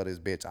cocktail of this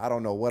bitch. I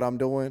don't know what I'm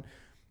doing.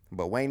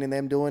 But Wayne and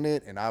them doing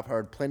it, and I've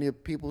heard plenty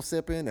of people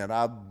sipping, and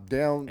I'm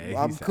down. Hey, he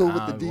I'm said, cool with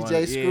 "I'm the DJ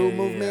gonna- Screw yeah,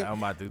 movement I'm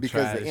about to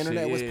because try the this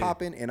internet shit, was yeah.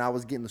 popping, and I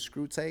was getting the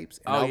screw tapes,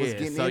 and Oh, I was yeah.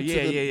 getting So, into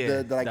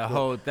yeah. the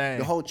whole thing.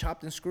 the whole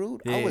chopped and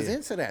screwed. I was Yeah.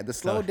 into that. The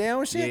slow So,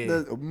 down shit. yeah.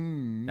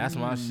 The, That's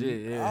my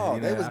shit. Yeah, Oh,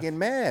 you they know, was getting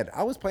mad.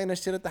 I was playing that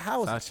shit at the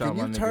house. I saw Can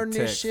my you nigga turn this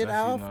text. shit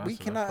That's, you off? know, We that's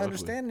what I cannot fuck with.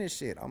 understand this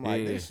shit. I'm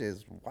like, Yeah. this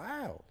is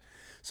wild.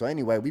 So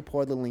anyway, we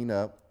poured the lean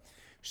up,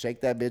 shake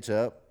that bitch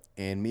up,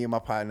 and me and my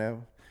partner,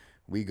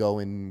 we go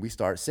and we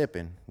start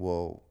sipping.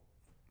 Well,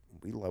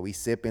 we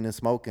sipping and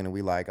smoking, and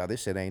we like, oh,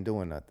 this shit ain't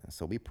doing nothing.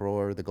 So we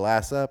pour the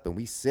glass up, and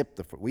we sip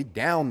we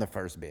down the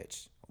first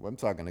bitch. I'm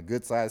talking a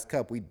good sized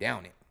cup. We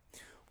down it.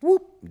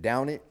 whoop,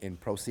 down it, and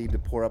proceed to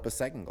pour up a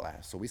second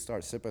glass. So we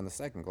start sipping the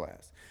second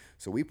glass.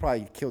 So we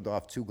probably killed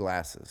off 2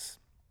 glasses.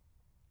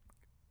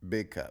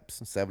 Big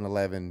cups,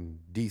 7-Eleven,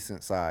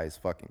 decent size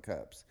fucking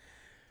cups.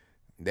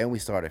 Then we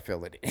started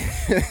filling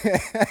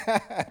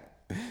it.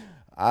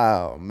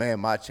 Oh man,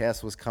 my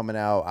chest was coming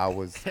out. I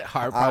was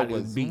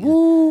beating.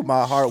 Woo,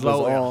 my heart Slow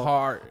was and on.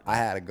 hard. I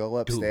had to go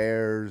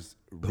upstairs,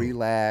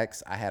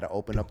 relax. I had to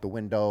open up the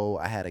window.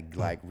 I had to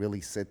like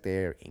really sit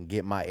there and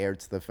get my air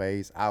to the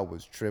face. I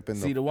was tripping.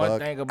 See, the one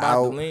thing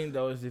about the lean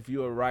though is if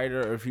you're a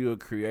writer, or if you're a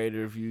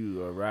creator, if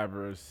you're a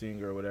rapper, a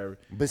singer, or whatever.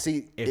 But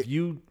see, if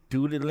you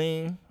do the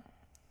lean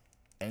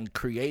and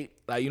create,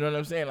 like, you know what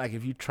I'm saying? Like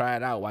if you try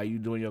it out while you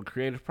doing your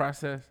creative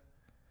process,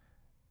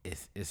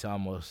 it's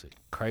almost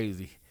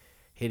crazy.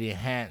 It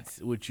enhance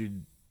what you.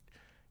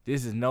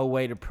 This is no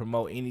way to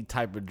promote any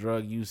type of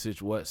drug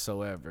usage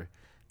whatsoever.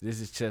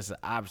 This is just an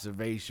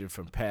observation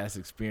from past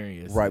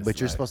experience. Right, but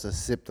you're supposed to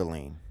sip the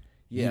lean.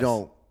 Yes. You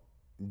don't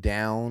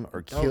down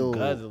or kill. Don't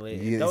guzzle it.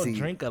 And don't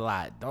drink a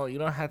lot. You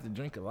don't have to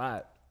drink a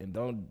lot, and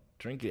don't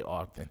drink it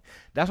often.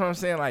 That's what I'm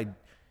saying. Like,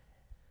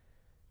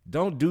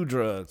 don't do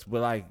drugs,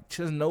 but like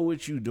just know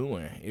what you're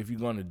doing if you're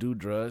gonna do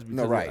drugs.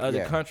 Because in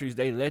other countries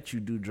they let you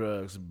do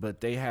drugs,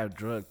 but they have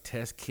drug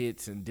test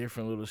kits and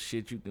different little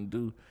shit you can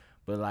do.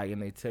 But like,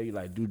 and they tell you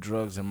like do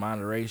drugs in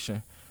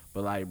moderation.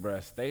 But like,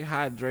 bruh, stay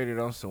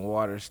hydrated on some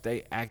water,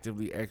 stay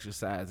actively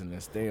exercising,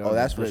 and stay on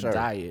a good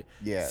diet.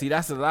 Yeah. See,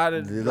 that's a lot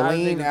of the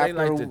lean. They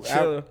like to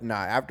chill.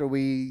 After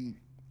we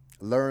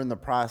learned the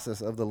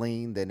process of the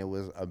lean, then it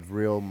was a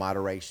real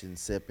moderation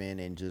sipping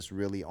and just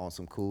really on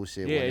some cool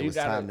shit. Yeah, when it was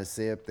time to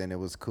sip, then it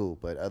was cool.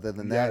 But other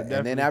than that, definitely.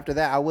 And then after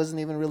that, I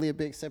wasn't even really a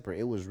big sipper.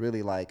 It was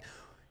really like.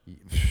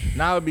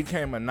 Now it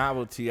became a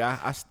novelty.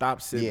 I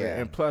stopped sipping,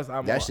 and plus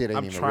I'm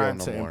trying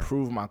to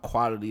improve my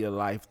quality of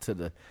life to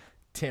the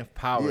 10th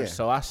power.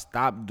 So I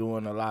stopped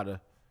doing a lot of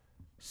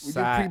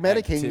side You're premedicating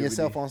activity.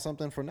 yourself on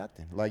something for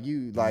nothing. Like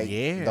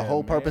the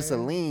whole purpose of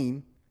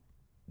lean.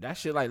 That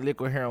shit like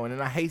liquid heroin,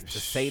 and I hate to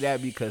say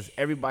that because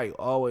everybody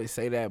always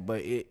say that,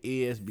 but it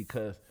is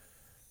because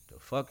the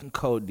fucking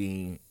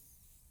codeine,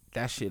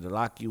 that shit will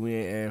lock you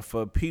in. And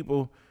for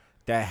people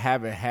that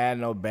haven't had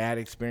no bad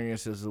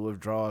experiences or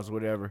withdrawals,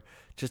 whatever,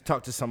 just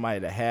talk to somebody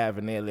that have,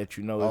 and they'll let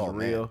you know it's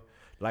real. Man.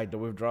 Like the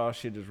withdrawal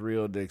shit is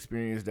real. The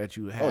experience that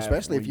you have. Oh,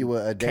 especially if you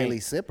were a daily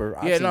sipper.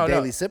 I've seen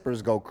daily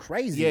sippers go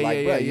crazy.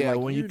 Yeah.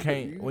 When you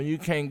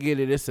can't get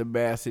it, it's a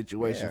bad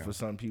situation for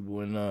some people,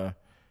 and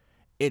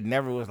it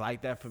never was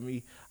like that for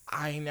me.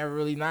 I ain't never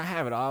really not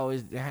have it. I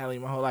always had it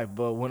my whole life.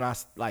 But when I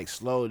like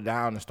slowed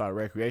down and started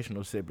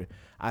recreational sipping,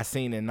 I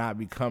seen it not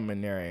be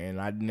coming there, and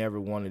I never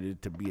wanted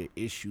it to be an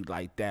issue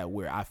like that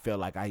where I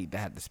felt like I either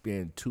had to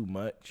spend too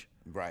much,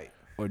 right,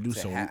 or do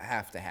some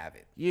have to have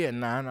it. Yeah,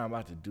 nah, I'm not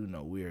about to do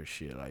no weird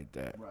shit like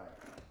that. Right,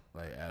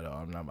 like at all.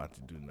 I'm not about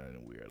to do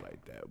nothing weird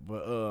like that.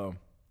 But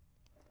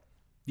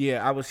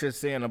yeah, I was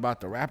just saying about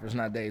the rappers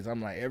nowadays.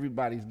 I'm like,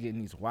 everybody's getting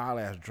these wild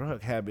ass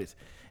drug habits,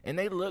 and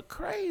they look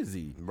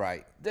crazy.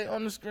 Right. They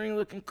on the screen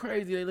looking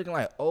crazy. They looking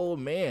like old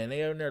man.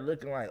 They in there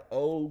looking like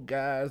old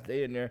guys.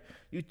 They in there.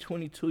 You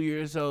 22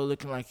 years old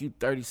looking like you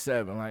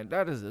 37. Like,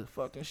 that is a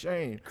fucking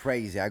shame.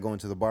 Crazy. I go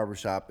into the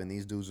barbershop, and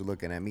these dudes are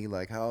looking at me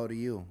like, how old are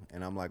you?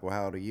 And I'm like, well,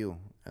 how old are you?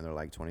 And they're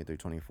like 23,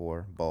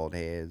 24, bald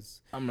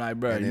heads. I'm like,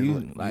 bro,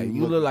 you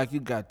look like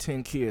you got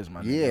 10 kids,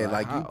 my nigga. Yeah,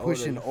 like you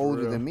pushing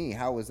older than me.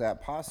 How is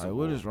that possible? Like,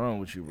 what is wrong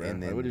with you, bro?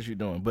 Like, what is you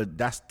doing? But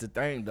that's the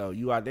thing, though.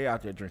 They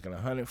out there drinking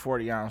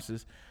 140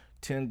 ounces,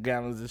 10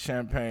 gallons of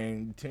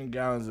champagne, 10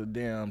 gallons of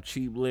damn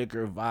cheap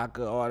liquor,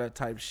 vodka, all that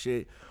type of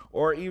shit.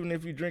 Or even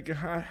if you're drinking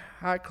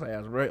high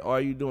class, right? All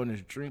you doing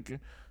is drinking,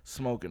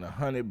 smoking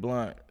 100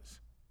 blunts.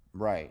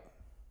 Right.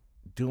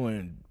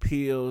 Doing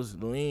pills,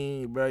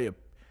 lean, bro.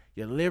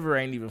 Your liver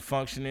ain't even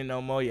functioning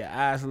no more. Your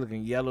eyes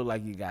looking yellow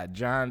like you got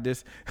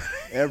jaundice.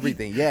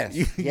 Everything, yes.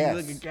 You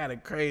looking kind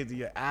of crazy.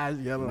 Your eyes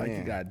yellow like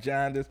you got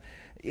jaundice.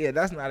 Yeah,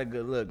 that's not a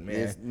good look,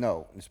 man.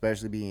 No,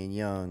 especially being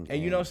young.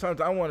 And you know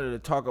something? I wanted to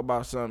talk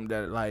about something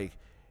that, like,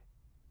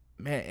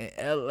 man, in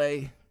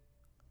L.A.,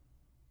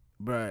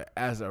 bro,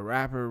 as a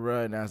rapper,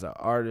 bro, and as an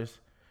artist,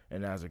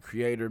 and as a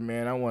creator,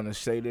 man, I want to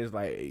say this.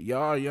 Like,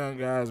 y'all young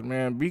guys,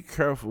 man, be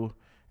careful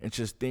and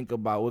just think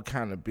about what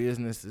kind of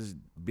business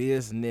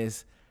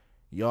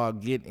y'all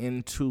get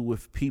into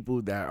with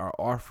people that are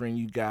offering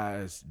you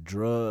guys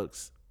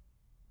drugs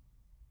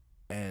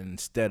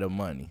instead of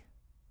money.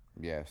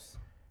 Yes.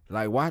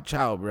 Like, watch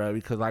out, bro,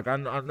 because like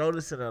I'm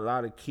noticing a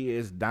lot of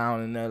kids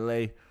down in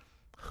LA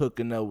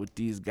hooking up with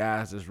these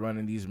guys that's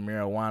running these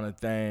marijuana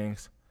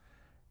things,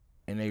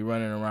 and they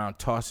running around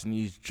tossing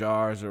these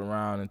jars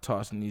around and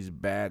tossing these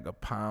bag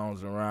of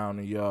pounds around,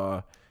 and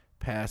y'all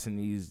passing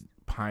these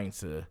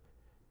pints of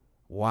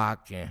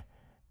walking.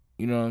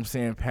 You know what I'm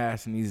saying?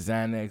 Passing these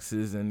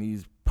Xanaxes and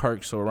these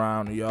perks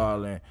around to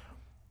y'all. And,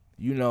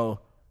 you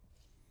know,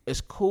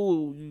 it's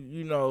cool,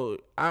 you know.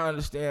 I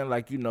understand,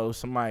 like, you know,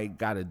 somebody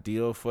got a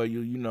deal for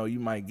you. You know, you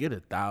might get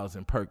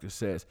 1,000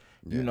 Percocets.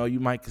 Yeah. You know, you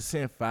might could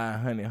send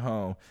 500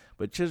 home.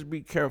 But just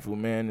be careful,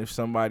 man. If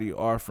somebody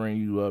offering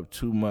you up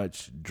too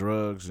much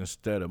drugs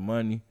instead of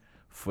money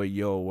for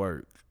your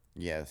work,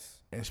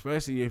 Yes.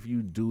 especially if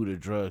you do the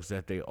drugs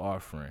that they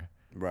offering.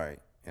 Right.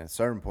 At a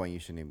certain point, you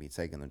shouldn't even be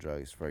taking the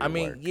drugs for your I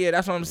mean, work. yeah,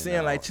 that's what I'm saying.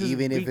 know? Like, just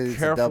even be if it's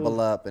careful. a double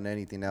up and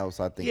anything else,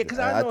 I think. Yeah, because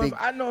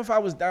I know if I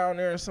was down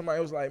there and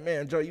somebody was like,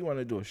 "Man, Joe, you want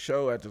to do a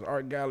show at this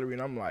art gallery?"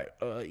 and I'm like,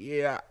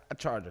 yeah, I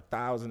charge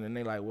 1,000," and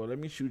they like, "Well, let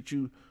me shoot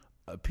you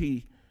a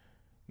P."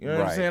 You know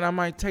what I'm Right. saying? I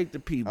might take the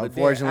P. But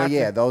Unfortunately,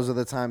 then after, those are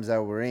the times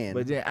that we're in.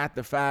 But then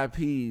after 5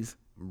 Ps.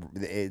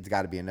 It's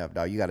got to be enough,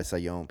 dog. You got to sell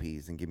your own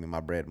P's and give me my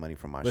bread money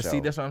from my But show. see,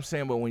 that's what I'm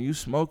saying. But when you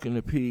smoking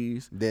the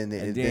P's, then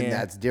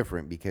that's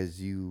different because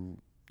you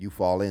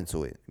fall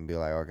into it and be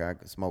like, okay, I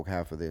can smoke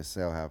half of this,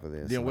 sell half of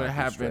this. then and what I'll be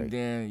happened? straight.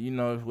 Then you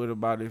know, what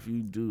about if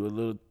you do a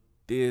little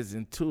Thiz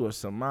and two or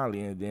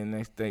Somali, and then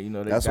next thing you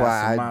know, they That's got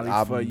why Somali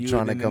I'm for you.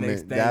 trying to and then come the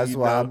next in. thing That's you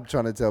why know, I'm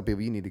trying to tell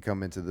people you need to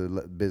come into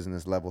the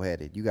business level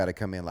headed. You got to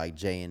come in like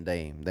Jay and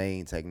Dame. They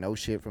ain't take no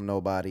shit from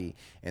nobody,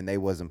 and they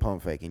wasn't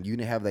pump faking. You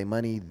didn't have their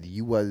money.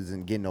 You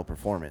wasn't getting no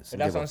performance.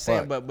 And that's Give a what I'm saying.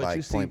 fuck, But like,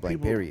 you see point blank,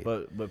 people, period.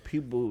 but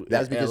people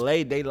That's in because-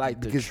 LA, they like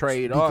to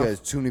trade off because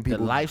too many people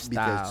the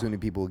lifestyle. because too many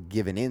people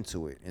giving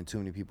into it, and too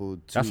many people.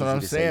 That's what easy I'm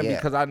to say, saying, yeah.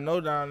 because I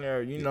know down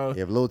there, you know,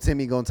 If little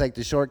Timmy gonna take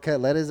the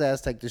shortcut, let his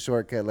ass take the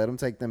shortcut. Let him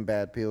take them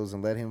bad pills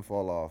and let him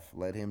fall off.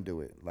 Let him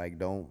do it. Like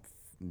don't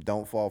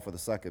fall for the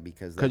sucker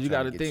because you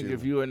got to think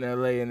if you in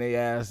LA and they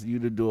ask you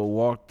to do a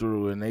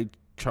walkthrough and they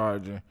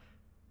charging,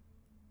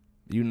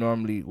 you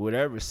normally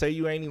whatever. Say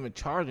you ain't even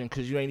charging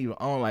because you ain't even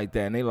on like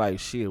that, and they like,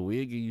 shit,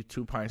 we'll give you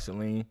 2 pints of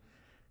lean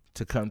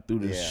to come through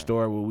the Yeah.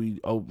 store where we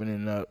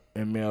opening up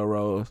in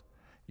Melrose.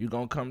 You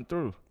gonna come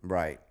through.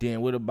 right.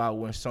 Then what about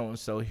when so and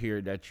so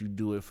hear that you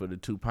do it for the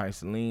 2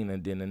 pints of lean,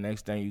 and then the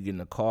next thing you get in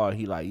the car,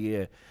 he like,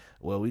 yeah,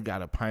 well, we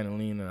got a pint of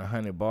lean and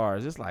 100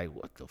 bars. It's like,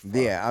 what the fuck?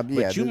 Yeah,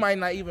 But you might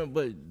not even.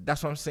 But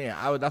that's what I'm saying.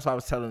 That's why I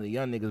was telling the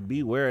young niggas,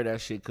 beware of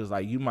that shit, because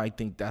like you might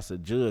think that's a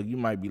jug. You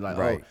might be like,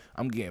 Right. oh,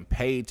 I'm getting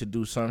paid to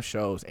do some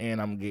shows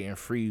and I'm getting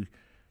free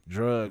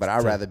drugs. But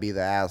I'd to- rather be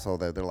the asshole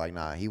that they're like,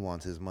 nah, he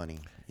wants his money.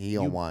 He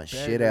don't want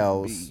shit better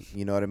else. be.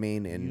 You know what I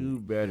mean? And You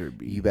better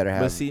be. you better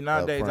have But see,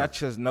 nowadays I upfront.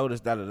 just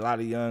noticed that a lot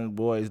of young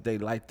boys, they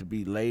like to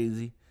be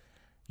lazy.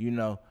 You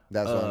know,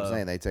 that's what I'm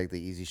saying. They take the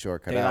easy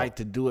shortcut they out, like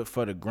to do it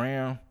for the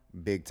gram.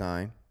 big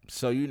time.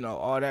 So you know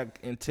all that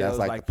entails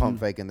That's like the pump you,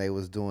 faking they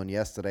was doing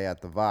yesterday at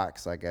the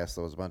Vox. I guess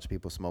there was a bunch of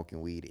people smoking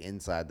weed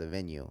inside the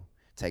venue,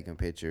 taking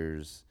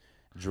pictures,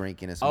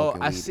 drinking and Oh,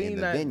 smoking I weed in seen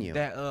the that venue.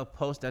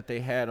 post that they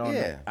had on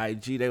Yeah. the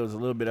IG. They was a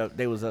little bit up.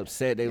 They was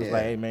upset. They was Yeah.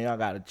 like, "Hey man, y'all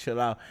gotta chill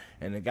out."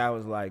 And the guy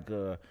was like,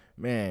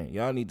 "Man,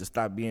 y'all need to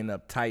stop being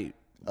uptight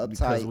because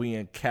Uptight, we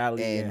in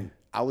Cali." And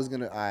I was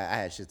gonna. I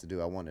had shit to do.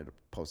 I wanted to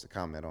post a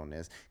comment on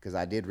this because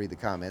I did read the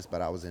comments,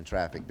 but I was in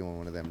traffic doing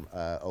one of them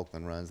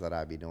Oakland runs that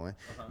I'd be doing.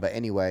 But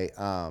anyway,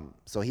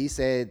 so he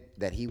said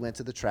that he went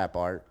to the Trap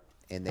Art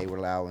and they were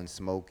allowing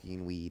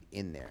smoking weed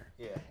in there.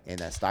 Yeah. And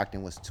that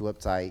Stockton was too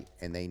uptight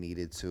and they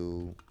needed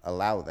to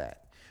allow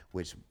that.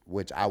 Which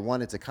I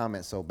wanted to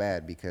comment so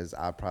bad because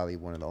I'm probably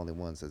one of the only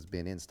ones that's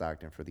been in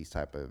Stockton for these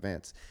type of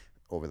events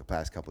over the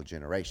past couple of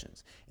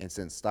generations. And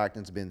since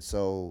Stockton's been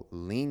so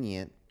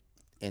lenient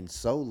and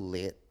so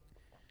lit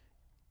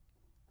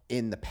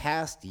in the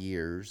past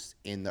years,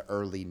 in the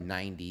early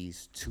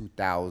 90s,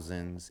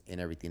 2000s, and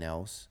everything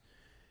else,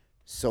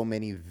 so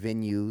many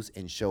venues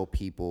and show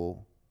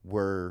people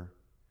were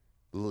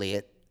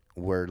lit,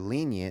 were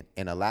lenient,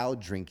 and allowed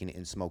drinking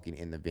and smoking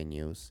in the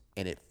venues,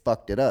 and it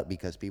fucked it up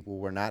because people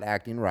were not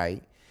acting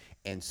right,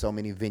 and so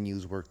many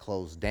venues were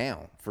closed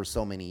down for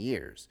so many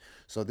years.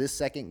 So this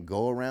second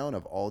go around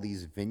of all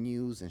these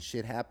venues and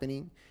shit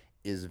happening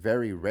is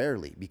very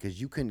rarely, because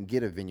you couldn't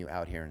get a venue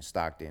out here in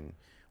Stockton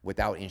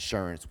without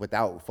insurance,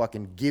 without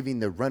fucking giving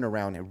the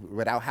runaround, and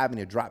without having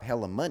to drop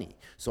hella money.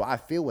 So I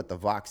feel what the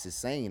Vox is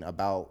saying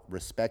about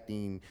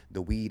respecting the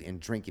weed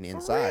and drinking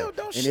inside. real,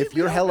 don't And shit if me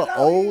you're up hella out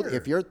old, here.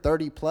 if you're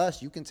 30 plus,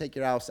 you can take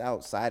your ass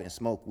outside and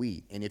smoke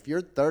weed. And if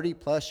you're 30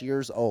 plus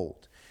years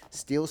old,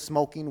 still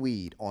smoking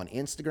weed on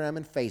Instagram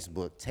and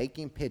Facebook,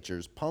 taking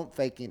pictures, pump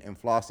faking and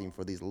flossing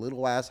for these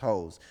little ass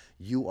hoes,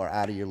 you are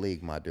out of your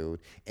league, my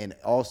dude. And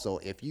also,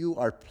 if you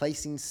are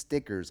placing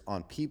stickers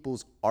on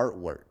people's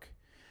artwork,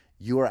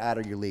 you are out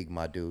of your league,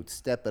 my dude.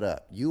 Step it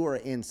up. You are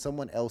in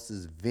someone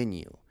else's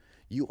venue.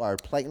 You are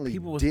blatantly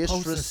people was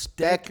posting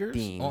stickers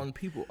disrespecting. on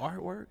people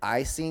artwork.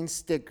 I seen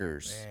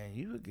stickers Man,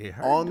 you would get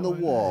hurt on the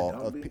doing wall. that,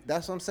 don't be-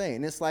 That's what I'm saying.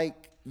 And it's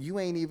like you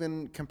ain't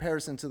even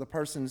comparison to the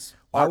person's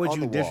Why art would on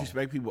you the wall.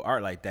 disrespect people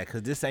art like that?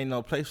 Because this ain't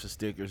no place for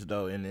stickers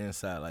though in the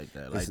inside like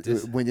that. Like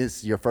It's- this. when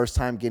it's your first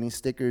time getting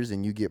stickers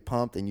and you get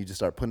pumped and you just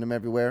start putting them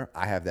everywhere.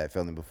 I have that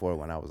feeling before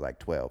when I was like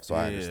 12, so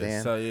I Yeah,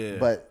 understand. so yeah.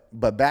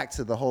 But back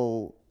to the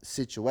whole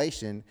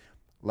situation,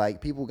 like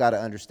people got to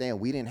understand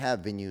we didn't have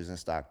venues in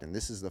Stockton.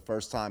 This is the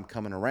first time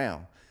coming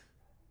around.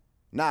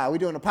 Nah, we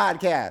doing a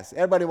podcast.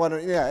 Everybody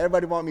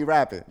want me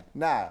rapping.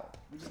 Nah,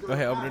 Go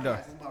ahead, open the door.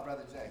 This is my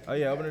brother Jay. Oh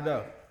yeah, open the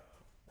door.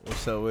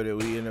 What's up with it?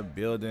 We in the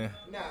building.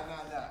 Nah.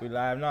 We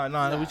live?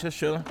 No, we just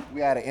chilling.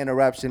 We had an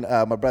interruption.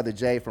 My brother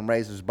Jay from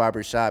Razor's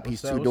Barber Shop.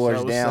 He's two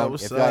doors down.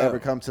 If y'all ever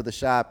come to the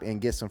shop and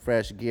get some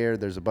fresh gear,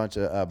 there's a bunch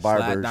of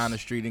barbers. Slide down the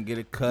street and get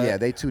it cut. Yeah,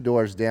 they 2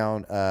 doors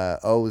down.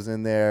 O's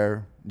in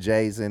there.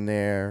 Jay's in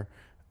there.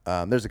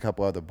 There's a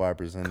couple other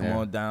barbers in there. Come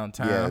on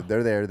downtown. Yeah,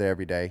 they're there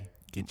every day.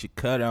 Get your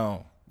cut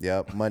on.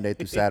 Yep, Monday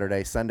through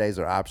Saturday. Sundays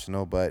are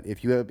optional, but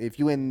if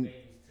you in,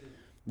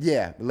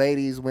 yeah,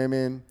 ladies,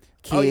 women,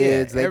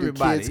 kids, they do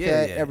kids cut,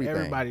 everything.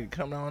 Everybody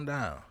come on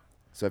down.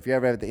 So if you're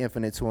ever at the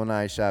Infinite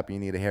 209 shop and you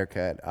need a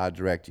haircut, I'll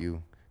direct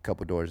you a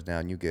couple doors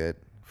down. You good.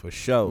 For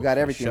sure. We got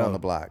everything on the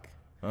block.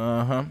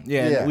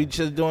 Yeah, we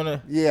just doing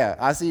a. Yeah,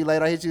 I see you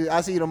later.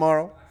 I'll see you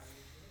tomorrow.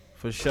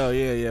 For sure.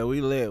 Yeah,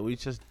 we lit. We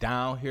just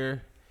down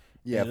here.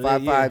 Yeah,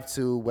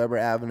 552 Weber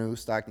Avenue,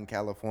 Stockton,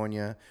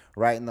 California,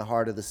 right in the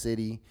heart of the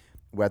city.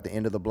 We're at the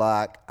end of the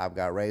block. I've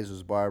got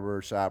Razor's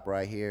Barber Shop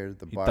right here.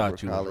 The Barber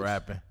thought you College. was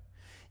rapping.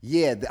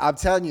 Yeah, I'm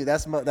telling you, they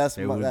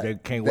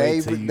can't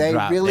wait till you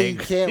drop. Really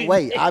can't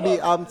wait. I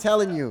mean, I'm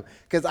telling you,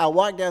 because I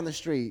walk down the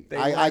street.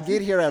 I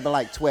get here at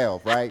like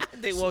 12, right?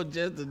 They want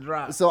just to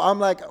drop. So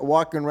I'm like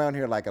walking around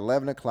here like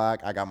 11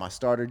 o'clock. I got my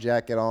starter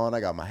jacket on. I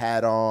got my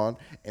hat on.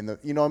 And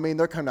you know what I mean?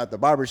 They're coming out the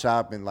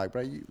barbershop and like, bro,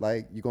 you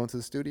going to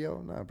the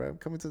studio? Nah, bro, I'm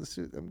coming to the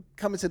studio. I'm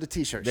coming to the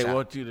T-shirt shop. They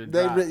want you to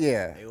drop.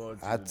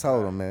 I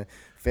told them, man.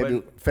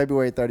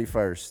 February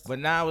 31st. But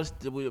now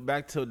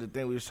back to the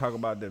thing we was talking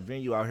about, the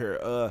venue out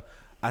here.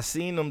 I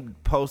seen them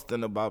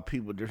posting about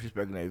people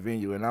disrespecting their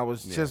venue, and I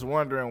was just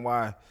wondering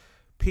why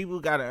people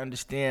got to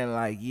understand,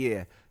 like,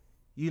 you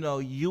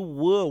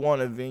would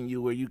want a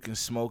venue where you can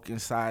smoke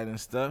inside and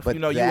stuff. But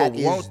you would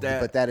want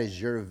that. But that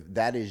is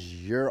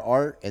your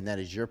art, and that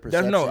is your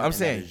perception. I'm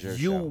saying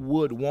you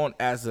would want,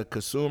 as a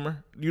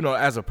consumer,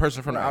 as a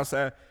person from the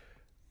outside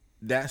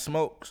that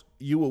smokes,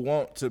 you would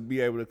want to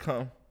be able to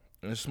come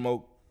and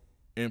smoke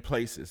in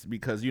places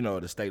because,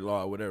 the state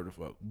law or whatever the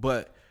fuck.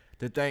 But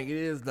the thing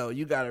is, though,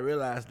 you got to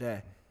realize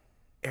that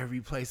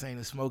every place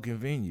ain't a smoking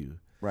venue.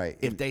 Right.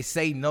 If they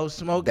say no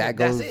smoking,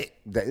 that's it.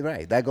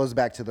 That goes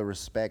back to the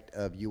respect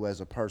of you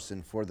as a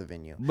person for the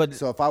venue.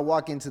 So if I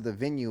walk into the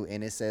venue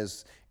and it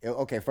says,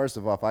 okay, first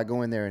of all, if I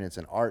go in there and it's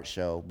an art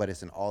show, but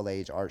it's an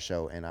all-age art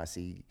show and I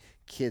see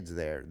kids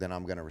there, then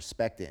I'm going to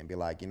respect it and be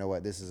like, you know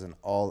what, this is an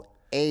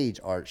all-age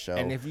art show.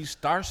 And if you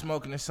start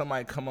smoking and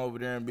somebody come over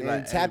there and be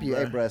like, tap you,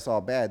 hey, bro, it's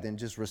all bad, then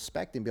just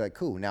respect and be like,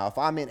 cool. Now, if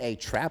I'm in a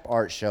trap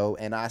art show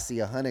and I see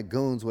 100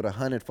 goons with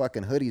 100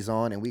 fucking hoodies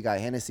on and we got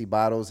Hennessy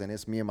bottles and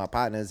it's me and my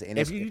partners and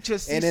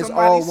it's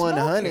all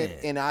 100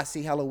 and I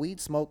see hella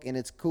weed smoke and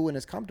it's cool and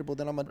it's comfortable,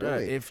 then I'm going to do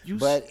it.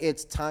 But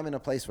it's time and a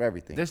place for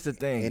everything. That's the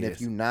thing. And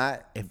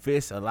if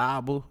it's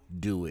allowable,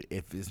 do it.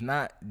 If it's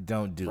not,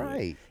 don't do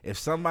it. If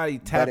somebody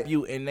tap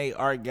you in their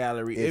art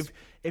gallery,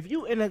 if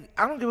you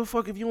I don't give a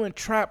fuck if you in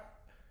trap.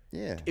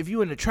 Yeah. If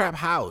you in the trap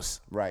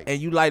house, right,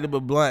 and you light up a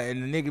blunt,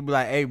 and the nigga be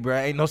like, "Hey, bro,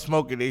 ain't no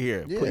smoking in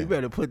here. You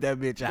better put that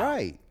bitch out."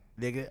 Right.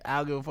 Nigga, I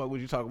don't give a fuck what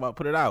you talk about.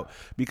 Put it out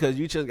because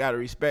you just gotta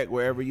respect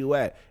wherever you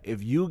at.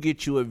 If you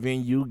get you a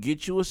venue,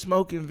 get you a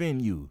smoking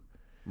venue.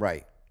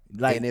 Right.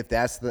 And if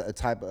that's the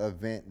type of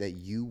event that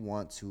you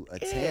want to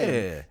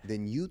attend,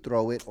 then you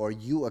throw it or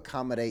you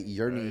accommodate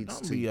your needs.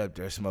 Don't be up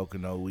there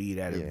smoking no weed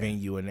at a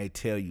venue and they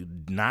tell you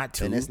not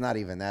to. And it's not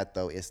even that,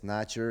 though. It's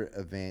not your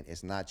event.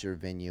 It's not your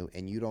venue.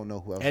 And you don't know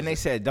who else. And they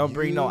said don't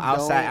bring no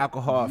outside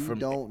alcohol. You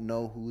don't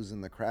know who's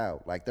in the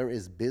crowd. Like, there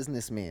is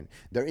businessmen.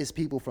 There is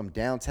people from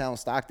downtown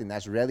Stockton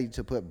that's ready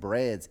to put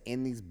breads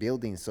in these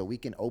buildings so we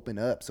can open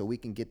up, so we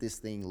can get this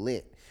thing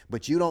lit.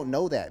 But you don't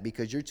know that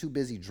because you're too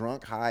busy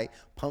drunk, high,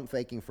 pump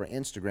faking for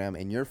Instagram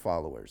and your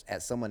followers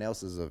at someone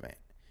else's event.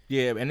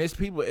 Yeah, and it's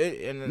people.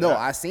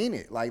 I seen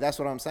it. Like, that's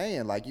what I'm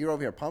saying. Like, you're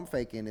over here pump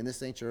faking, and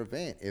this ain't your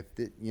event.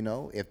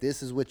 If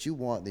this is what you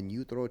want, then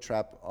you throw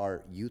trap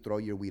art, you throw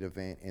your weed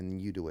event, and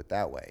you do it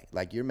that way.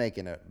 Like, you're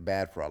making it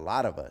bad for a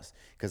lot of us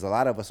because a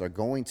lot of us are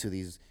going to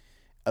these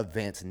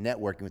events,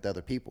 networking with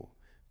other people.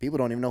 People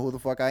don't even know who the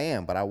fuck I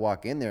am, but I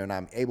walk in there and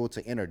I'm able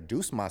to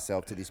introduce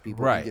myself to these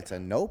people and get to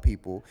know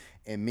people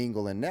and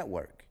mingle and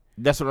network.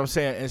 That's what I'm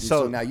saying. And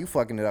so now you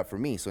fucking it up for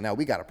me. So now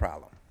we got a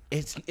problem.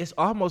 It's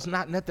almost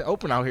not nothing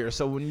open out here.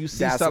 So when you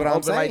see something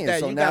open like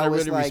that, you gotta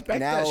really respect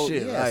that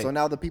shit. Yeah. So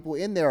now the people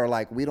in there are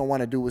like, we don't want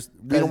to do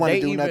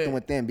nothing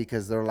with them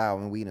because they're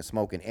allowing weed and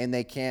smoking, and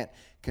they can't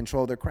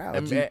control their crowd.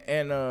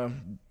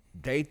 And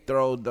they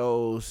throw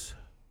those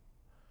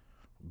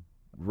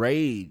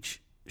rage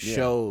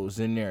shows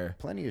in there.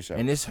 Plenty of shows.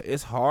 And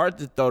it's hard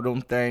to throw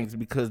them things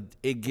because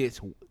it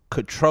gets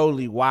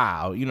controlly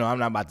wild. I'm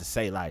not about to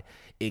say like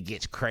it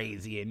gets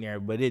crazy in there,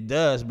 but it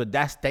does. But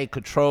that's their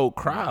controlled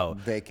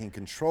crowd. They can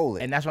control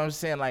it. And that's what I'm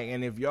saying. Like,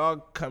 and if y'all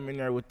come in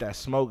there with that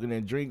smoking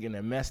and drinking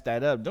and mess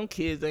that up, them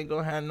kids ain't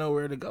gonna have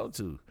nowhere to go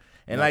to.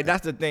 And like,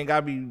 that's the thing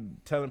I be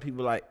telling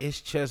people, like, it's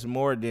just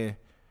more than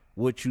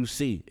what you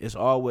see. It's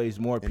always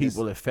more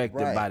people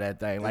affected right. by that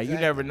thing. Like, you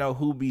Exactly. never know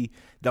who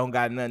don't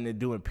got nothing to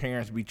do and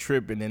parents be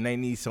tripping and they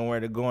need somewhere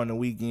to go on the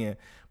weekend,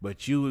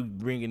 but you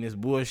bringing this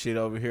bullshit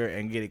over here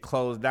and get it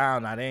closed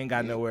down. Now they ain't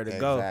got nowhere to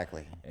go.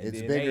 Exactly. And It's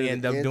then bigger. they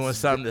end up doing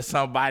something to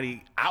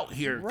somebody out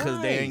here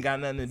because they ain't got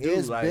nothing to do.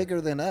 It's like, bigger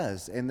than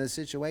us, and the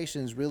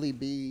situations really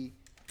be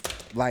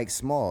like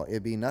small.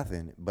 It'd be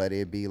nothing, but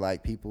it'd be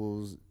like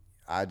people's.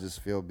 I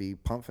just feel be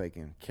pump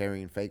faking,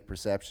 carrying fake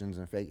perceptions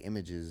and fake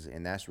images,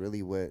 and that's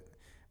really what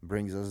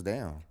brings us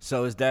down.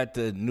 So is that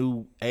the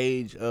new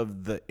age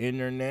of the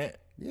internet?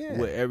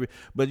 Yeah.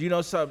 But you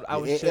know something?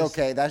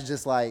 Okay, that's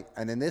just like,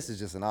 and then this is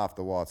just an off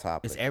the wall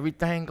topic. Is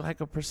everything like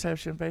a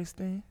perception based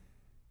thing?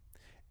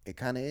 It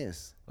kind of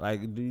is.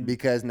 Like,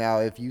 Because now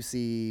if you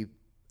see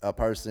a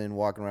person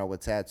walking around with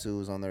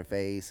tattoos on their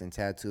face and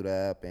tattooed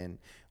up and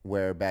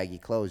wear baggy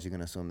clothes, you're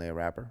gonna assume they're a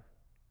rapper.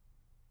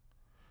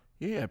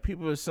 yeah,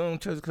 people assume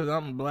just because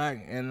I'm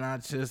black and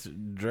not just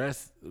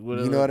dressed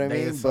with You know what I they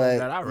mean? assume But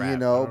that I rap. you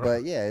know, I don't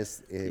but yeah,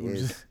 it's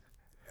just-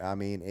 I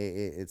mean,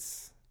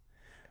 it's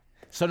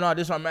So no,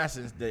 this is what I'm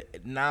asking. Is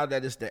now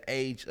that it's the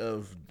age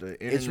of the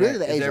internet, it's really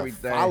the is age of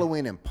everything-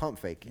 following and pump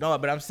faking. No,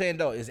 but I'm saying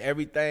though, is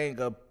everything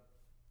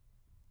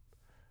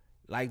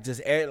like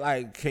just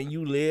like can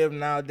you live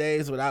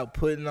nowadays without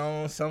putting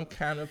on some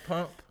kind of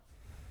pump?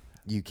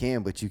 You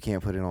can, but you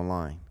can't put it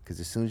online because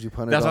as soon as you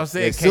put it, That's what I'm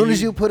saying. as Can soon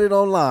as you- you put it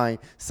online,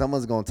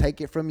 someone's gonna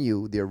take it from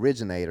you, the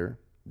originator,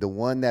 the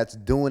one that's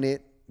doing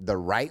it the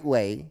right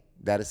way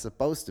that it's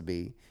supposed to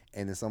be,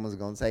 and then someone's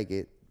gonna take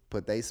it,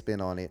 put their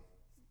spin on it,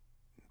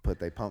 put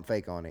their pump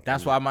fake on it.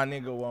 That's why my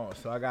nigga won't.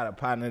 So I got a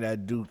partner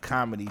that do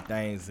comedy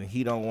things, and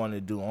he don't want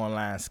to do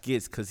online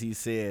skits because he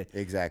said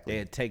Exactly.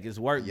 they'd take his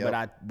work.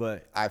 Yep.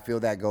 But I feel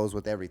that goes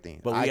with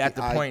everything. we at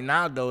the point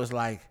now though. It's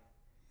like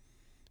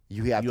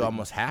you have you to,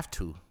 almost have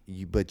to.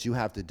 but you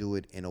have to do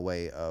it in a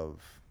way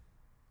of.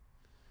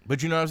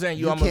 But you know what I'm saying?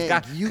 You almost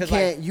got. You 'cause,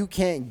 can't. like, You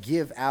can't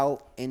give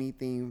out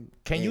anything.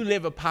 can you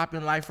live a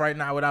popping life right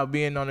now without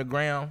being on the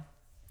ground?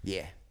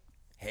 Yeah.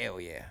 Hell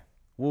yeah.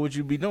 What would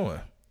you be doing?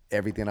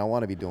 Everything I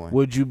want to be doing.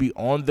 Would you be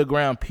on the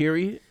ground?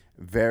 Period.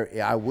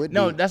 I would.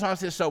 No, be. that's what I'm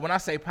saying. So when I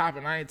say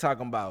popping, I ain't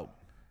talking about.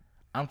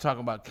 I'm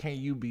talking about can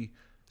you be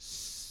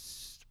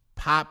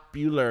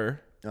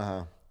popular?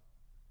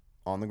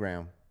 On the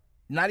ground.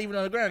 Not even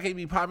on the ground. Can you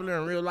be popular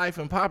in real life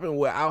and popping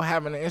without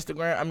having an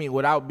Instagram? I mean,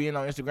 without being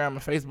on Instagram and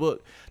Facebook,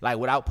 like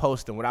without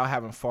posting, without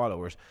having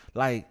followers.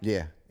 Like,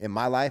 Yeah. In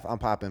my life, I'm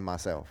popping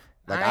myself.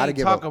 Like I ain't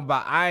talking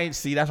about.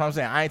 See, that's what I'm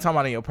saying. I ain't talking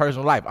about in your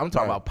personal life. I'm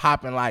talking about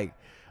popping. Like,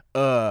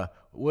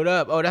 what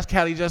up? Oh, that's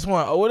Cali Just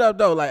Won. Oh, what up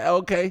though? Like,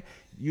 okay,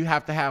 you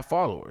have to have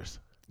followers.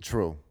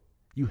 True.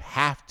 You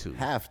have to.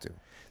 Have to.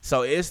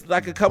 So it's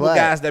like a couple But-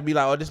 guys that be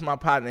like, oh, this is my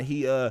partner.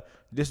 He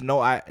this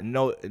no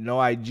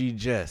IG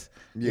just.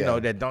 You Yeah. know,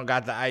 that don't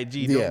got the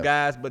IG. Yeah. Them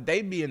guys, but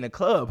they be in the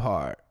club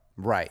hard.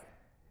 Right.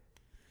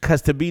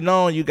 Cause to be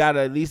known, you gotta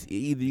at least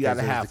either you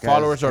gotta have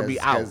followers or be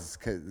out.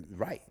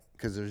 Right.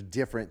 Because there's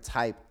different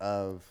type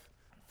of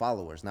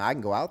followers. Now I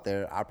can go out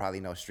there. I probably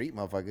know street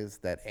motherfuckers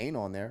that ain't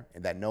on there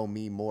and that know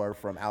me more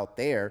from out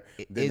there.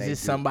 Than Is they it do.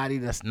 somebody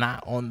that's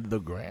not on the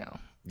ground?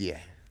 Yeah.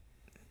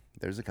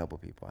 There's a couple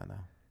people I know.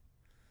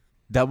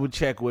 Double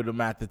check with them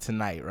after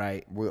tonight,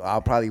 right? I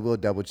probably will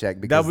double check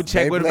because Double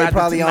check with them they after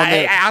probably tonight. on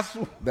there. Hey, I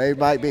swear. They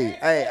might be.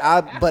 Hey,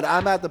 but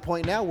I'm at the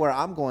point now where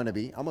I'm going to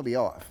be. I'm gonna be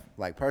off.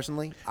 Like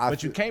personally,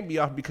 But you can't be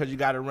off because you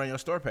got to run your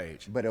store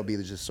page. But it'll be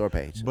just store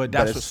page. But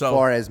that's as what- so-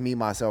 far as me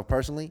myself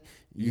personally,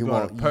 You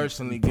won't gonna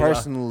personally,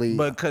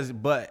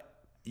 but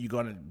you're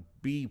gonna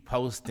be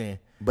posting.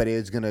 But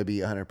it's gonna be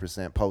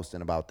 100%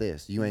 posting about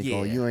this. You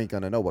ain't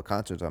gonna know what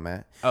concerts I'm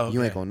at. Oh,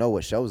 You ain't okay. gonna know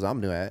what shows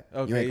I'm doing at. You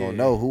Okay, ain't gonna yeah,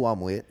 know who I'm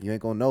with. You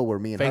ain't gonna know where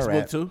me and her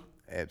Facebook at. too?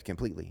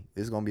 Completely.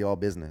 It's gonna be all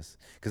business.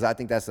 Because I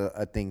think that's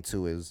a thing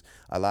too. Is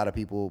a lot of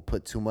people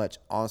put too much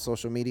on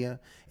social media,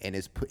 and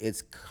it's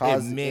It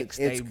causing mix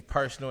it's they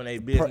personal and they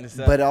business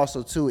up. but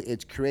also too,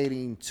 it's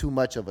creating too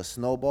much of a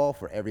snowball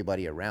for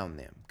everybody around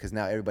them. Because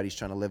now everybody's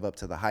trying to live up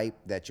to the hype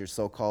that you're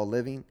so-called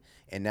living,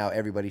 and now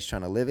everybody's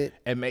trying to live it.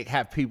 and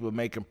have people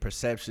making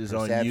perceptions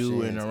on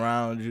you and Perceptions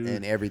around you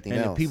and everything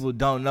and else. if people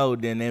don't know,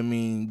 then I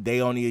mean they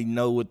only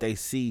know what they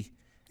see.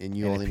 And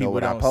you and only if know people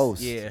what I don't-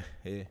 post. Yeah.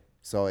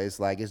 So it's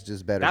like it's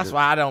just better. That's to,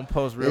 why I don't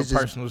post real it's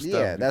just- personal stuff.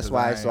 Yeah, that's because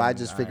why. So I ain't-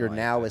 just ain't figured like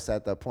now that. it's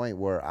at the point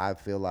where I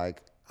feel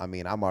like, I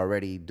mean, I'm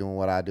already doing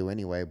what I do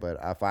anyway. But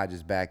if I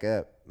just back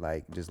up,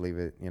 like just leave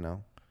it,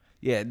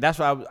 Yeah, that's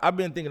why I've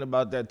been thinking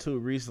about that too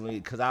recently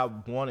because I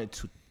wanted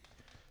to.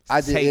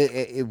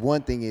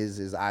 One thing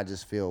is I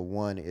just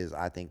feel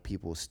I think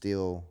people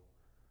steal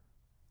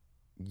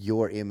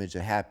your image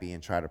of happy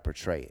and try to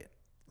portray it.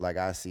 Like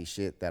I see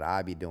shit that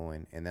I be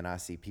doing, and then I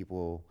see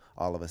people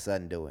all of a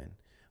sudden doing.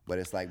 But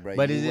it's like, bro.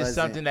 But is it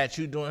something that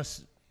you doing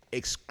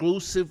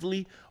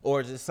exclusively,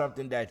 or is it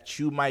something that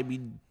you might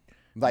be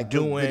like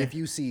doing? But if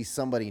you see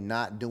somebody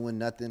not doing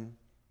nothing,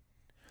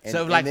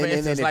 So like for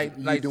instance, if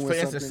you like doing for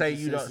instance, something say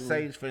you don't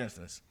consistently- say for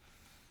instance,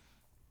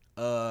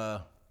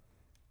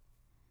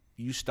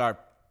 you start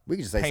We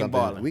could just say Paintballing.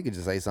 something. We could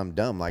just say something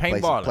dumb like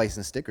Paintballing.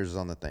 placing stickers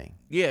on the thing.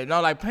 Yeah, no,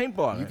 like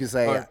paintballing. You could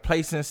say or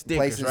placing stickers,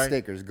 placing right?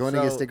 stickers, going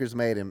to get stickers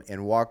made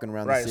and walking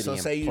around the Right. city So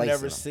and say you placing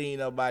never them. seen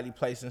nobody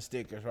placing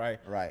stickers, right?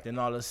 Right. Then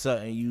all of a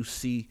sudden you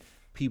see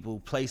people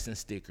placing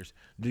stickers.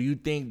 Do you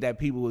think that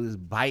people is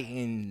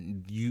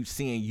biting you,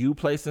 seeing you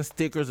placing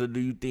stickers, or do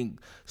you think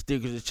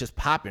stickers is just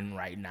popping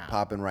right now?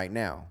 Popping right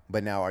now.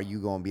 But now, are you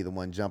going to be the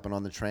one jumping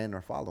on the trend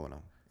or following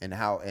them? And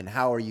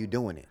how are you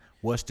doing it?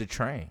 What's the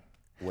trend?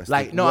 What's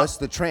the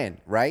the trend,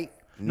 right?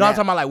 No, I'm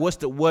talking about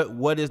like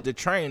what is the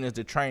trend? Is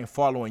the trend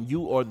following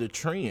you or the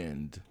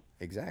trend?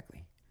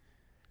 Exactly.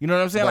 You know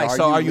what I'm saying? But Like,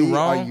 so are you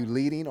wrong? Are you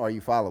leading or are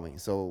you following?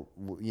 So,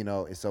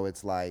 so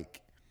it's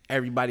like,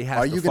 Everybody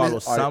has to follow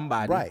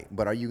somebody. Right.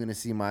 But are you going to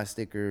see my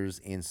stickers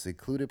in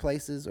secluded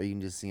places, or you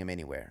can just see them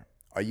anywhere?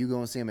 Are you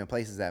going to see them in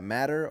places that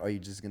matter, or are you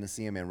just going to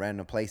see them in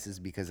random places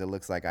because it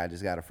looks like I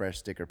just got a fresh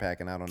sticker pack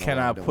and I don't know Can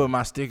what I I'm doing? put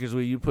my stickers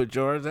where you put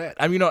yours at?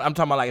 I mean, I'm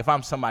talking about like if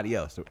I'm somebody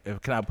else.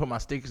 Can I put my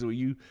stickers where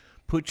you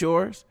put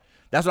yours?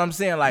 That's what I'm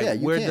saying. Like, Yeah,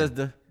 you where can. does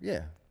the...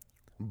 Yeah.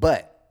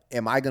 But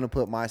am I going to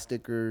put my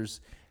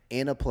stickers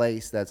in a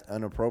place that's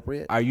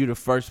inappropriate? Are you the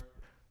first...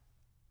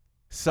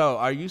 So,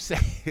 are you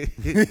saying...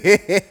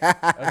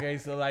 Okay,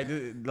 so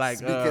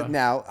Because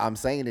now I'm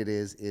saying it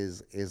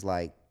is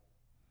like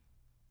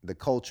the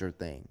culture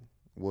thing.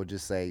 We'll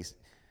just say,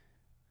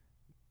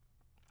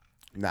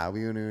 nah,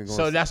 we ain't even going.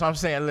 So that's what I'm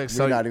saying. Look,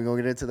 so we're not even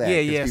gonna get into that. Yeah,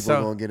 'cause yeah, People so-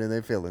 are gonna get in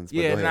their feelings. But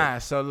yeah, go ahead. nah.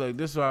 So look,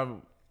 this is what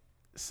I'm...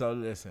 So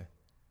listen,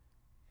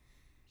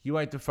 you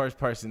ain't the first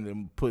person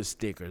to put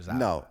stickers out.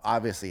 No,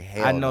 obviously,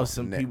 hell. I know no.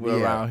 some Ne- people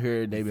yeah, around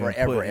here. They've been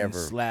forever, putting ever.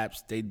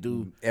 slaps. They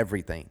do.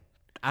 Everything.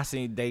 I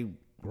seen they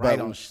write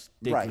on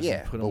stickers. Right, yeah.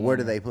 And put But them where on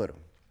do there. they put them?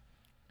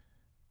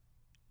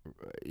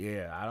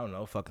 Yeah, I don't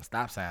know. Fucking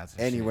stop signs.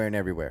 And Anywhere shit. and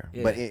everywhere.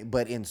 Yeah.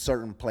 But in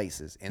certain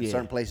places. In Yeah.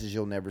 certain places,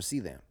 you'll never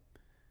see them.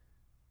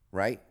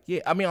 Right.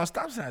 Yeah, I mean on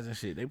stop signs and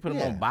shit. They put them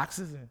Yeah. on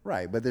boxes. And,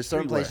 Right. But there's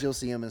certain Everywhere. places you'll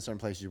see them, and certain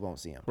places you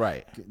won't see them.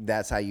 right.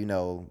 That's how you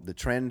know the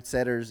trend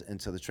setters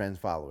into the trend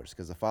followers,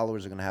 because the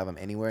followers are gonna have them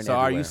anywhere and So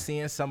everywhere. are you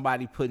seeing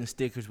somebody putting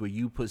stickers where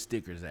you put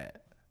stickers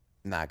at?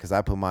 Nah, because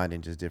I put mine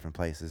in just different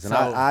places, and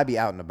So- I be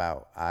out and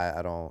about.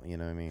 I don't, you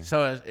know what I mean.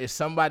 So is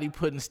somebody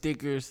putting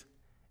stickers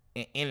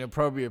in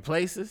inappropriate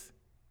places?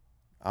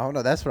 I don't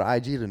know. That's for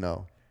IG to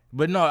know.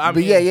 But no, I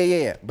But mean,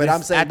 yeah. But I'm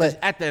it's saying,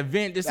 at the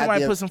event, did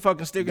somebody the- put some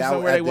fucking stickers that-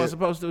 somewhere at they weren't the-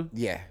 supposed to?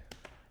 yeah.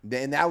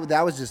 And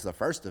that was just the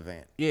first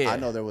event. Yeah. I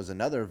know there was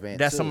another event.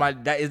 That's too. somebody.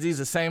 That is these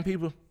the same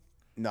people?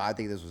 No, I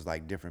think this was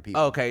like different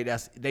people. Okay,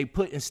 they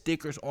putting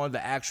stickers on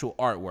the actual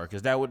artwork.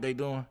 Is that what they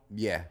doing?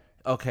 Yeah.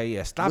 Okay,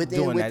 yeah. Stop Within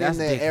doing that. That's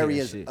the dickhead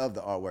areas shit. of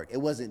the artwork. It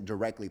wasn't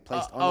directly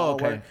placed on oh,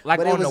 the okay. artwork. Like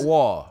but it on the was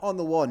wall. On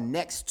the wall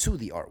next to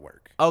the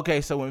artwork.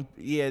 Okay, so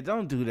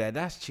don't do that.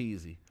 That's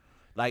cheesy.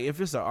 Like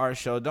if it's an art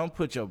show, don't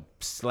put your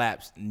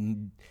slaps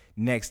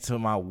next to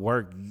my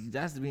work.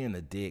 That's being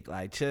a dick.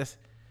 Like just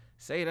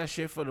say that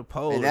shit for the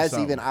poll. And or that's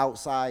something. even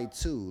outside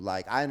too.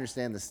 Like I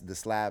understand the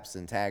slaps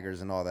and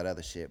taggers and all that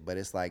other shit, but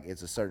it's like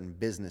it's a certain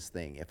business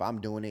thing. If I'm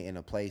doing it in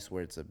a place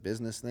where it's a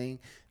business thing,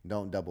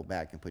 don't double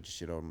back and put your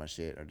shit over my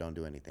shit, or don't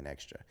do anything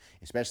extra.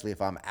 Especially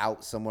if I'm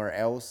out somewhere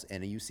else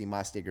and you see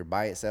my sticker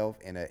by itself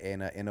in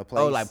a place.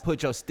 Oh, like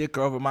put your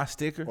sticker over my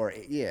sticker.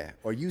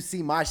 or you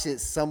see my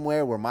shit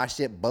somewhere where my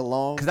shit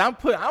belongs. Cause I'm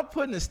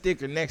putting a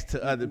sticker next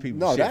to other people's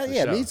No, shit. for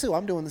sure. me too.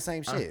 I'm doing the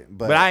same shit.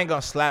 But I ain't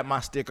gonna slap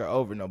my sticker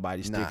over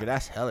nobody's Nah. sticker.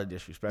 That's hella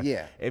disrespectful.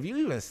 Yeah. If you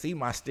even see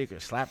my sticker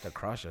slapped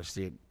across your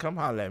shit, come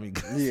holler at me.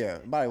 Yeah,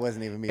 probably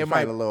wasn't even me. It It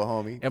might might- a little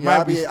homie. it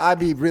might I'd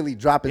be really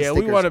dropping Yeah,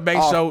 stickers we want to make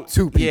off sure.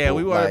 to people. Yeah,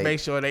 we want to like, make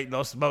sure it ain't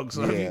no smoke.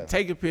 So if Yeah. you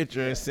take a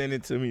picture and send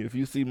it to me, if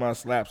you see my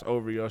slaps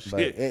over your But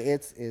shit,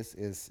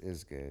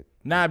 it's good.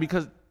 nah,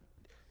 because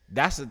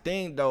that's the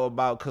thing though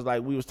about because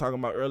like we was talking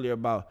about earlier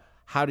about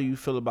how do you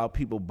feel about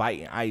people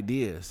biting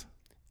ideas.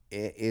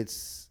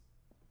 It's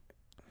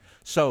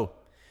So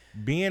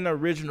being an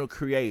original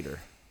creator.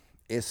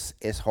 it's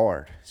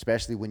hard,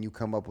 especially when you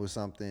come up with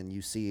something,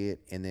 you see it,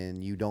 and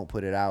then you don't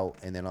put it out,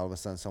 and then all of a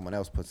sudden someone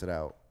else puts it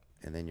out,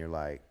 and then you're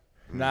like,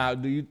 Now,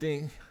 do you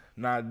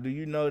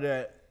know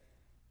that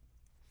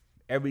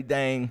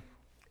everything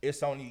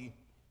it's only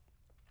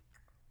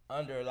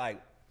under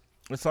like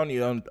it's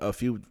only on a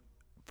few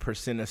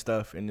percent of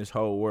stuff in this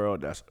whole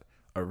world that's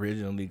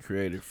originally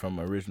created from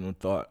original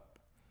thought.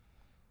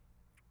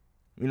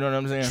 You know what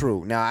I'm saying?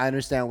 true. Now I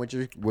understand what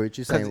you're saying, where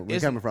you're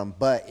it's- coming from,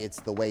 but it's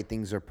the way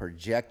things are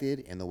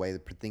projected and the way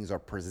that things are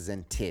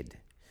presented.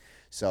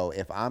 So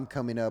if I'm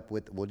coming up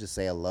with, we'll just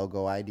say a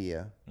logo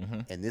idea,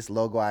 and this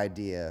logo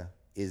idea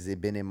is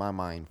it been in my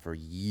mind for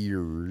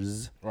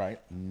years. Right.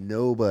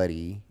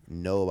 Nobody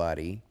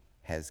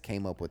has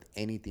came up with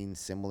anything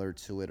similar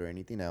to it or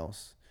anything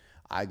else.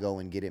 I go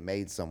and get it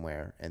made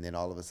somewhere, and then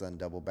all of a sudden,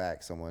 double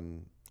back,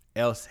 someone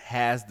Else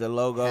has the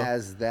logo.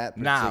 has that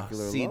Now,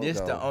 particular see, logo. this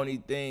the only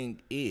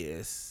thing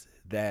is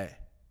that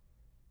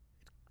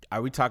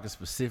are we talking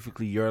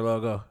specifically your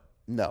logo?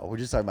 No, we're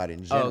just talking about it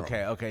in general.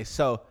 Okay.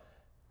 So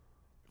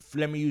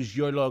let me use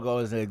your logo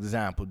as an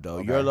example, though.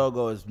 Your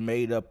logo is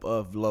made up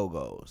of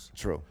logos.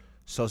 True.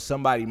 So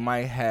somebody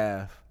might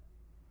have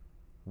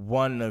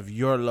one of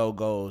your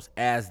logos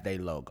as they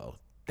logo.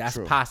 That's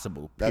True.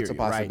 possible. Period, That's a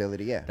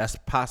possibility, right? yeah. That's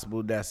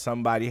possible that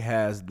somebody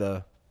has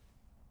the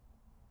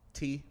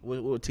T.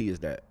 What T is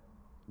that?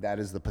 That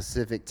is the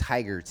Pacific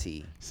Tiger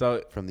Tea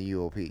So, from the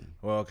UOP.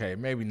 well, okay,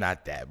 maybe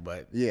not that,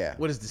 but Yeah.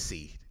 What is the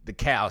C? The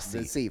Cal C.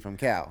 The C from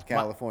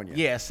California.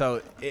 Yeah.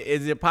 So,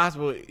 is it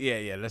possible?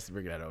 Yeah. Let's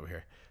bring that over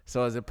here.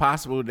 So, is it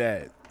possible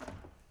that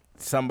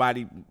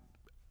somebody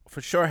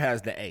for sure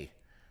has the A,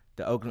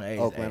 the Oakland A's,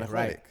 Oakland A,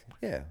 Athletic.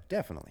 right? Yeah,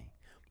 definitely.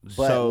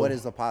 But So- what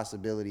is the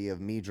possibility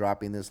of me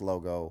dropping this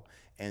logo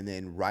and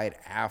then right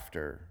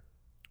after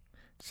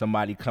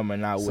Somebody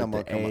coming out with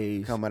someone the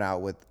A's. coming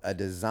out with a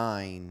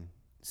design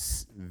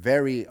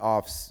very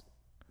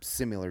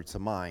similar to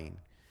mine,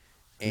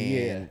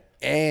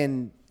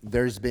 and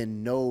there's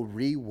been no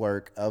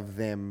rework of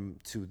them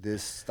to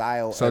this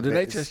style. So of did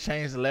they it. just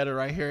change the letter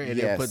right here and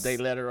then put their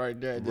letter right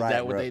there? Is Right,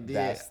 that what bro. they did?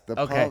 That's the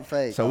okay. pump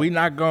fake. So we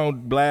not gonna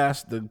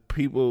blast the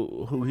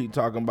people who he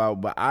talking about,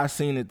 but I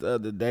seen it the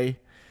other day,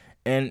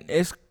 and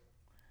it's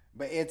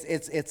But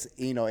it's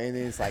you know, and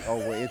it's like, oh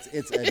well,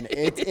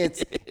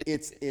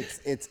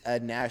 it's a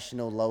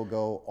national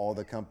logo. All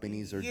the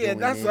companies are doing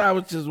that's it. what I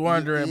was just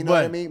wondering. You know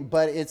but what I mean?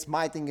 But it's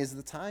my thing is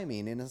the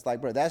timing, and it's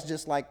like, bro, that's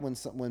just like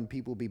when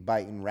people be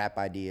biting rap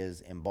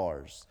ideas in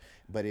bars,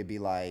 but it'd be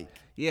like,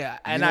 yeah,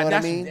 and know what I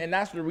that's mean? and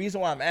that's the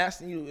reason why I'm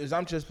asking you is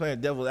I'm just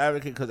playing devil's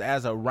advocate because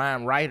as a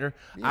rhyme writer,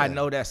 I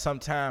know that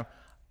sometimes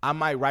I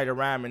might write a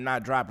rhyme and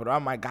not drop it, or I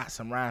might got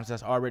some rhymes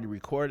that's already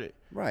recorded,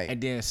 Right. and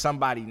then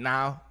somebody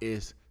now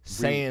is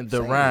saying the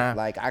saying it. rhyme.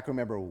 Like I can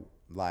remember,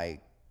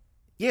 like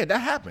Yeah, that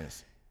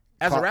happens.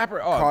 As a rapper,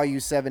 call you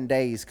 7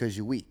 days because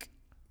you weak.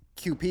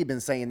 QP been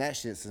saying that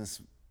shit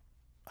since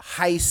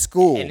high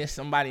school. and it's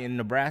somebody in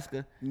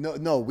Nebraska.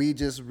 No, we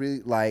just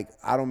really like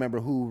I don't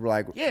remember who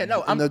like Yeah,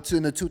 no, in the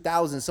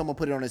 2000s someone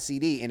put it on a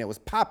CD and it was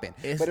popping,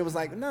 It's- but it was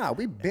like nah,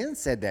 we been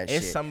said that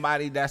It's shit.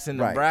 somebody that's in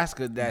Right.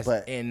 Nebraska that's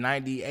But- in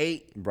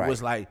 '98 Right.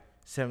 was like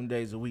 7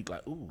 days a week,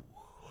 like ooh.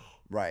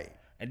 Right.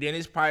 And then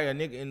it's probably a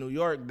nigga in New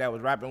York that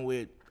was rapping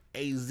with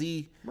AZ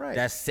Right.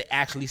 that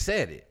actually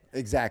said it.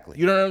 Exactly.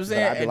 You know what I'm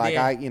saying? But I'd be And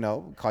like,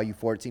 then- call you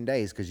 14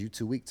 days because you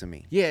too weak to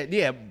me.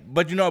 Yeah,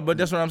 but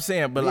that's what I'm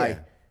saying. But Yeah. like,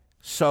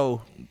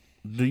 so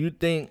do you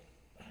think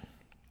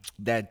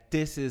that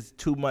this is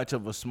too much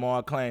of a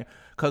small claim?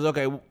 Because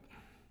okay,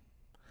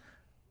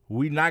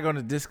 we're not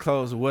gonna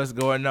disclose what's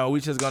going on. We're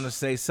just gonna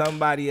say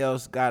somebody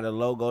else got a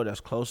logo that's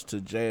close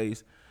to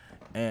Jay's,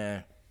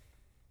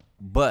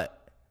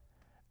 but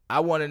I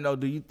want to know: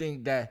 do you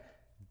think that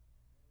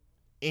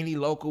any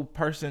local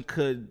person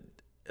could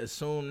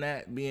assume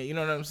that being, you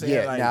know what I'm saying?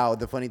 Yeah. Like, Now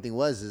the funny thing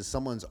is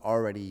someone's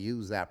already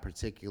used that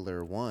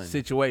particular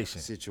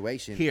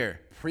situation here.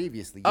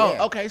 previously. Oh,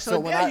 yeah. okay, so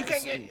when yeah, you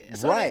can't get-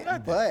 so right, there's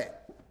nothing.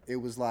 but it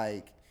was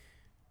like.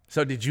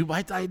 So did you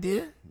bite the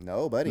idea?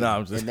 No, buddy. No,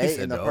 I'm just- and he they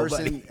said and the no,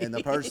 person buddy. and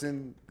the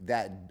person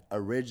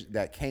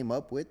that came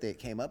up with it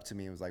came up to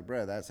me and was like,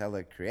 "Bro, that's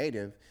hella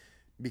creative,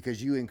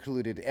 because you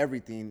included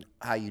everything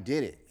how you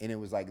did it." And it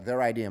was like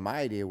their idea and my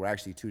idea were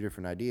actually two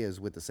different ideas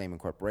with the same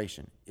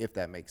incorporation, if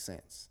that makes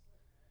sense.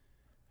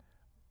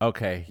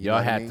 Okay, know y'all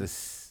what I had mean?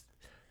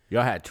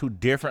 y'all had two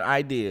different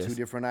ideas Two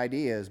different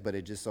ideas, but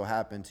it just so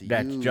happened to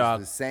that use y'all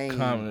the same.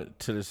 come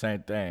to the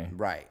same thing.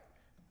 Right.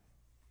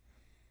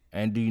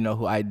 And do you know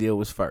who idea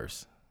was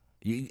first?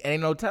 You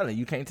ain't no telling.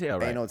 You can't tell,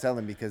 right? Ain't no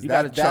telling because You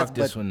that, gotta chalk that's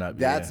this but one up,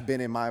 That's yeah.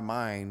 been in my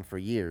mind for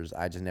years.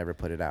 I just never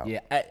put it out. Yeah,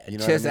 you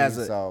know just what I mean? as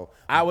a, So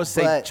I would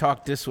say but-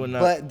 chalk this one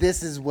up. But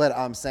this is what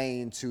I'm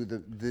saying to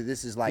the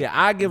this is like yeah,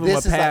 I give him a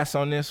this is like- pass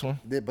on this one.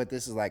 But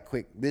this is like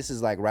quick. This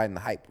is like riding the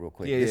hype real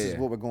quick. Yeah, this yeah, is yeah.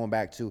 what we're going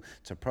back to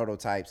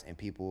prototypes and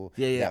people.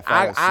 Yeah. That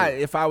follow I suit.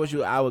 if I was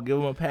you, I would give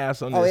him a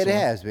pass on this Oh, one. it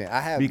has been.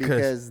 I have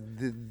Because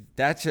because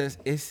That's just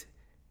it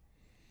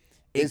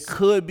It's-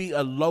 could be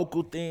a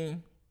local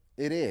thing.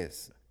 it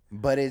is.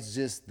 But it's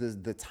just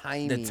the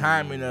timing. The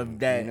timing of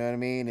that. You know what I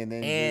mean? And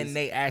then And just-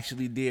 they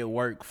actually did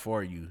work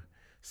for you.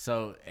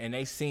 So, and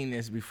they seen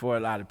this before a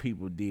lot of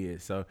people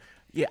did. So,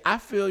 yeah, I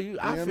feel you. you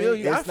know I what I feel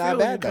mean? you. I It's feel not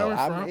where bad you're though.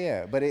 coming from.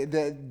 Yeah, but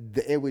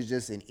it was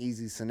just an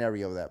easy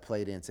scenario that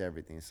played into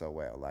everything so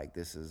well. Like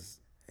this is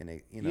an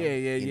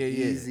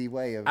easy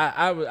way of.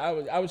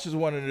 I was just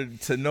wanting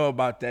to know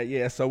about that.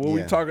 Yeah. So when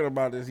we Yeah. talking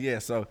about this, yeah.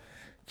 So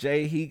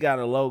Jay, he got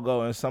a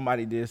logo and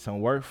somebody did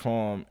some work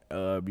for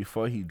him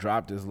before he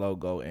dropped his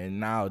logo, and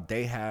now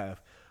they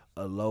have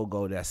a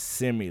logo that's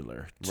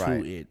similar to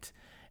Right. it.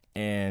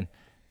 And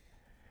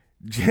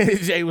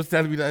Jay was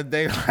telling me the other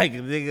day, like,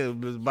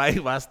 nigga was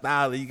biting my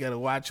style, and you gotta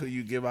watch who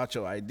you give out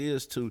your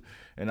ideas to.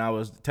 And I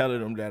was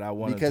telling him that I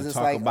wanted Because to it's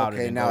talk like, about it.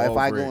 okay, And now go if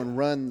I over go it. and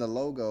run the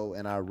logo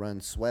and I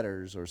run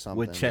sweaters or something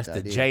with which Chester I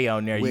did, J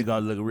on there, you're with-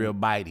 gonna look real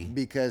bitey.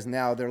 because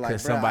now they're like,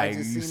 'Cause bro, somebody I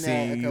just you seen that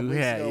seen, a couple you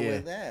weeks had, ago yeah.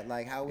 with that.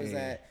 Like, how was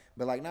that?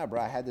 But like, nah,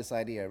 bro, I had this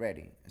idea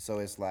already. So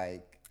it's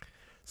like,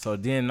 So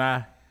then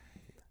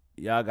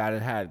y'all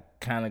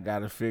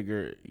gotta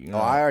figure, you know.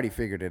 oh, I already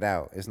figured it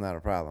out. It's not a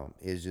problem.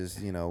 It's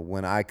just,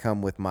 when I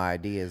come with my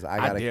ideas, I I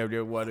gotta. damn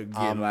near want to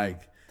get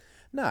like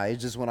Nah,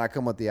 it's just when I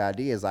come with the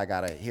ideas, I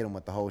gotta hit them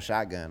with the whole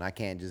shotgun. I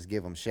can't just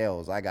give them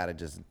shells. I gotta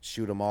just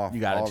shoot them off.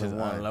 You gotta all just in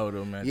one. unload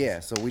them. Man. Yeah,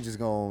 so we just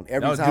gonna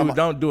every time.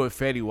 Don't do it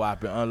Fetty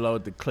Wap and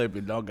unload the clip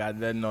and don't got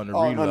nothing on the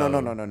Oh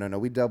reload. no.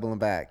 We doubling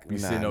back. You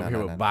sitting over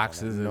here with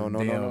boxes and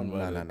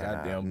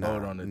goddamn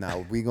boat on it.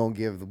 No, we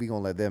gonna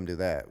let them do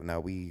that. No,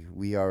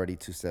 we already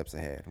 2 steps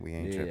ahead. We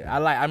ain't tripping.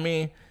 I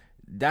mean,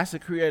 that's a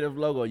creative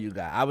logo you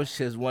got. I was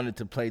just wanted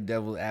to play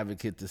devil's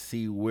advocate to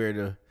see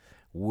where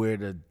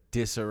the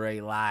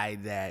disarray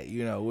lied at,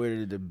 where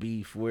did the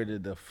beef, where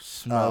did the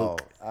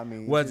smoke? Oh, I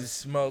mean, was it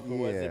smoke or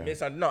was it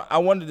misunderstanding? No, I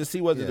wanted to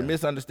see was it a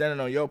misunderstanding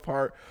on your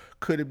part?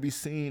 Could it be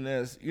seen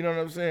as, you know what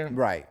I'm saying?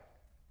 Right.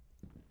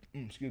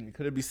 Excuse me.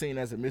 Could it be seen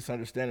as a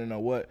misunderstanding or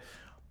what?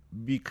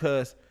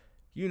 Because,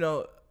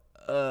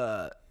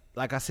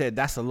 like I said,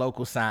 that's a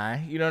local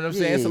sign. You know what I'm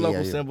saying? It's a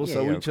local symbol.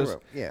 So we just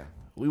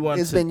we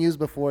want it's been used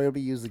before. It'll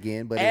be used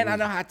again. But I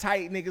know how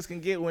tight niggas can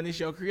get when it's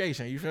your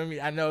creation. You feel me?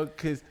 I know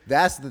because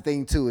that's the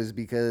thing too. Is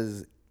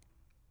because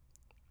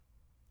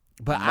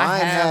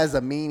mine has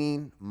a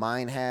meaning.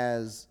 Mine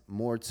has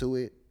more to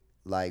it.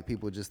 Like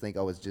people just think,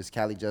 oh, it's just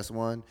Cali Just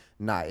One.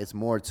 Nah, it's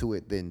more to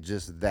it than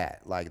just that.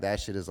 Like that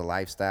shit is a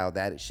lifestyle.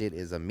 That shit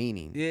is a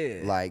meaning.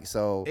 Yeah. Like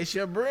so. It's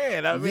your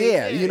brand. I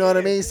mean, you know what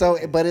I mean. So,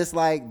 but it's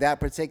like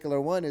that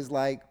particular one is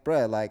like,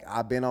 bruh, like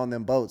I've been on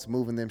them boats,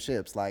 moving them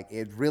ships. Like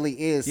it really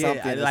is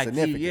something that's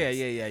significant.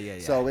 Yeah.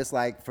 So it's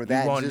like for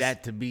that, you want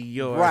that to be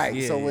yours, right?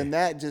 Yeah, so when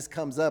that just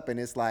comes up and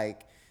it's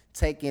like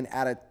taken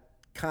out of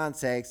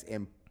context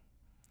and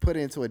put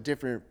into a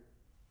different.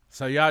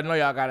 So y'all know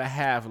y'all gotta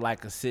have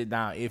like a sit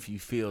down if you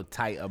feel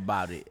tight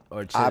about it,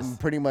 or just I'm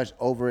pretty much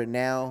over it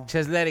now.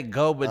 Just let it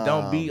go, but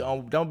don't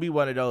be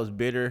one of those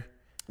bitter.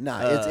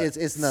 Nah,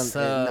 it's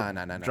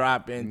none.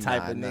 Dropping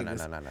type of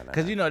niggas.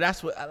 Because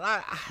that's what a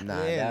lot.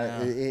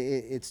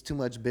 It's too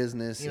much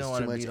business. It's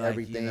too much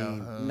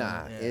everything.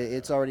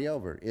 It's already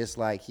over. It's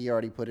like he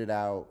already put it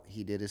out.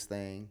 He did his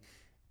thing.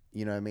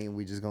 You know what I mean?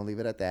 We just gonna leave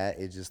it at that.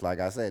 It's just like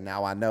I said.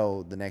 Now I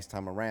know the next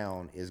time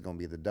around is gonna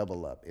be the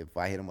double up. If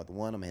I hit him with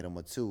 1, I'm gonna hit him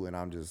with 2, and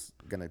I'm just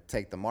gonna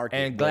take the market.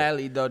 And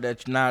gladly though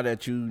that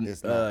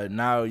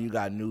now you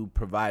got new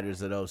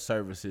providers of those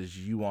services,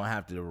 you won't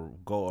have to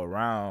go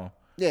around.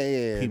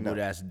 People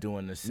that's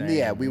doing the same.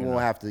 Yeah, we won't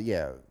have to.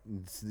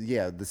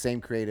 The same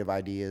creative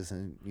ideas,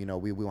 and we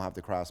won't have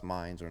to cross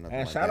minds or nothing.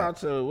 And like shout that. out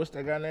to what's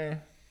that guy name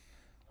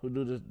who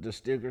do the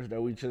stickers that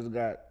we just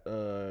got.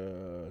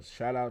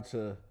 Shout out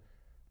to.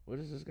 What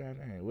is this guy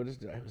name? What is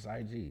his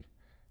IG?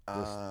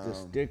 The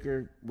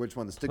sticker. Which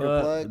one? The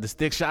sticker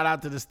plug? Shout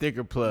out to the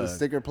sticker plug. The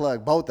sticker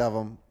plug. Both of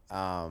them.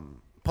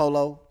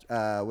 Polo.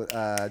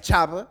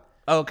 Chopper.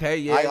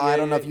 Okay. I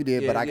don't know if you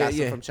did, but I got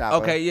some from Chopper.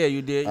 Okay. Yeah,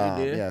 you did.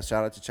 Yeah.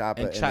 Shout out to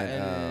Chopper.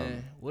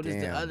 And what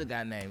is the other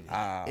guy name?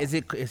 Is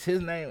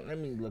his name? Let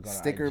me look on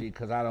sticker IG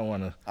because I don't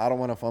want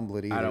to fumble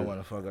it either. I don't want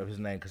to fuck up his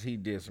name because he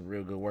did some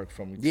real good work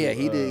for me. Yeah, too.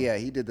 he did. Yeah,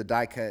 he did the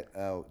die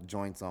cut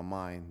joints on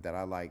mine that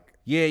I like.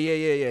 Yeah.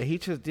 He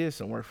just did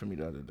some work for me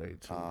the other day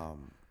too.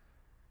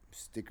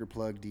 Sticker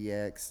plug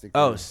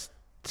DX.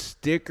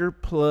 Sticker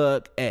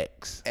plug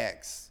X.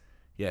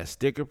 Yeah,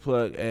 Sticker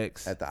Plug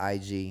X. At the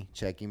IG.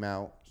 Check him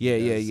out.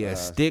 Yeah.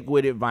 Stick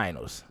with it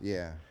vinyls.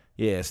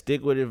 Yeah,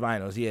 Stick with it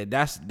vinyls. Yeah,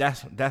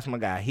 that's my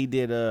guy. He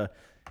did the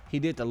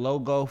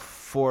logo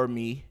for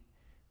me.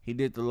 He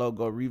did the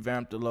logo,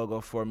 revamped the logo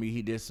for me.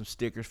 He did some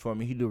stickers for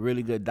me. He do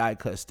really good die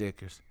cut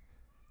stickers.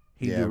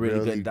 He do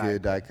really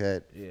good die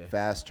cut. Yeah.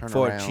 Fast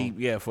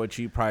turnaround. For a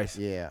cheap price.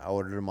 Yeah, I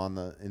ordered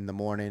them in the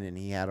morning and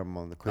he had them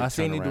on the quick turnaround. I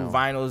seen he do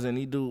vinyls and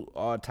he do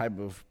all type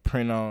of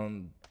print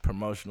on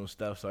promotional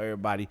stuff. So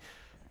everybody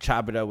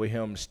chop it up with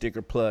him.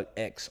 Sticker Plug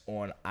X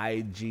on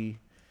IG.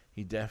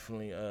 He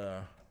definitely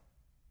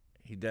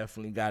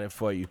got it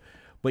for you.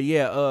 But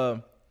yeah,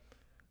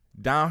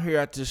 down here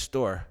at this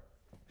store.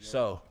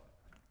 So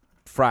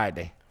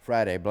Friday,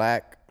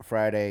 Black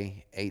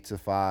Friday, 8 to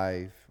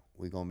 5.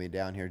 We're gonna be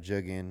down here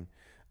jugging.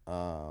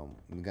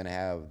 We're gonna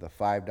have the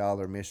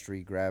 $5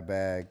 mystery grab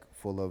bag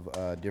full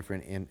of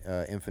different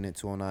Infinite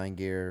 209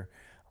 gear.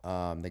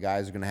 The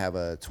guys are gonna have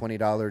a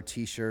 $20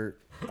 T-shirt.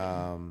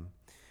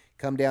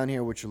 Come down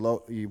here with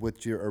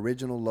your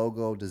original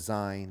logo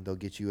design. They'll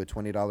get you a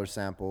 $20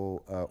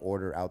 sample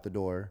order out the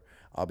door.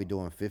 I'll be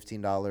doing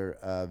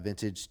 $15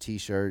 vintage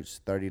T-shirts,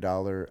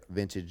 $30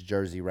 vintage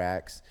jersey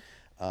racks.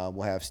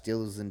 We'll have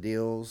steals and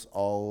deals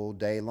all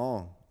day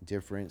long.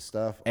 Different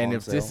stuff. And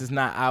if this is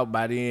not out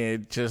by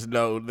then, just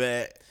know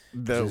that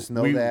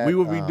we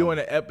will be doing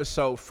an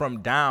episode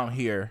from down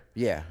here.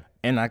 Yeah.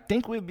 And I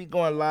think we'll be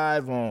going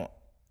live on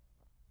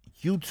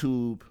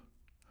YouTube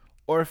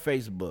or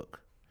Facebook.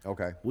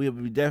 Okay. We'll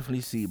be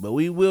definitely see, but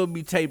we will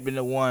be taping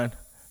the one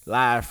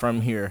live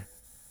from here,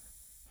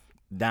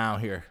 down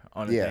here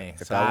on the thing.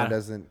 If that one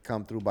doesn't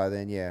come through by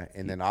then,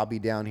 and then I'll be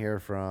down here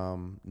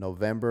from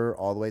November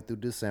all the way through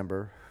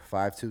December,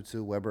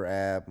 522 Weber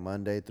Ave,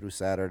 Monday through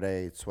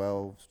Saturday,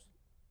 12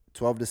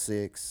 to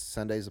 6,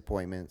 Sundays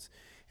appointments,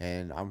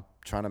 and I'm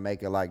trying to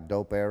make it like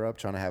Dope Era up,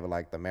 trying to have it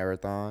like the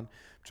marathon.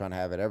 trying to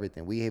have it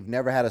everything. We have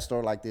never had a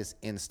store like this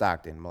in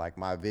Stockton. Like,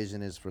 my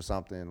vision is for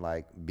something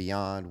like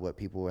beyond what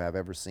people have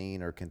ever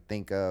seen or can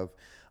think of.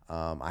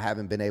 I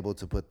haven't been able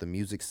to put the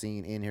music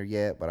scene in here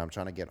yet, but I'm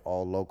trying to get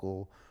all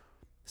local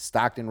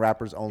Stockton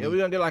rappers only. Yeah, we're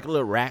gonna get like a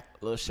little rack,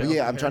 a little shelf.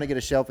 Yeah, I'm trying to get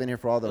a shelf in here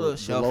for all the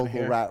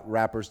local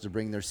rappers to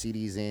bring their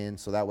CDs in,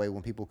 so that way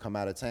when people come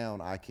out of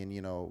town, I can,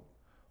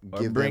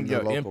 give bring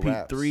them the your local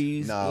MP3s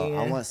raps. No, in.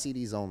 I want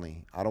CDs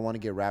only. I don't want to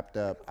get wrapped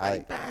up. I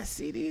buy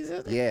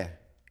CDs. Yeah,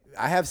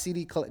 I have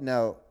CD.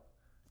 No,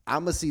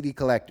 I'm a CD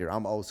collector.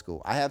 I'm old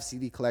school. I have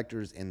CD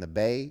collectors in the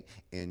Bay,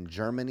 in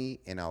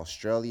Germany, in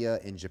Australia,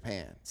 in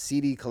Japan.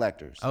 CD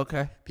collectors.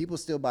 Okay. People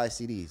still buy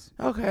CDs.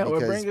 Okay, well,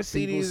 bring your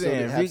CDs still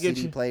in. have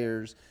CD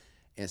players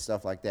and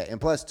stuff like that.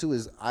 And plus, too,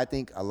 is I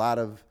think a lot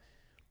of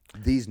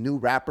these new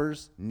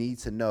rappers need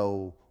to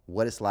know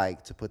what it's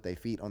like to put their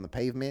feet on the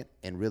pavement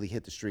and really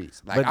hit the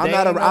streets. Like,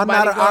 I don't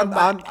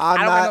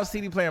got no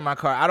CD player in my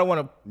car. I don't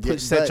want to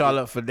set y'all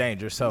up for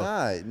danger. So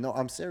no,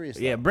 I'm serious.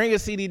 Yeah, bring a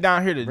CD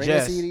down here to Jess. Bring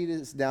a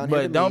CD down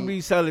here. But don't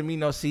be selling me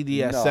no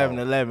CD at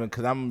 7-Eleven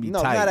because I'm gonna be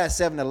tight. No, not at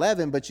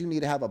 7-Eleven, but you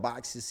need to have a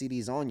box of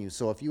CDs on you.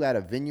 So if you at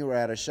a venue or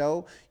at a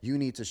show, you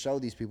need to show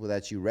these people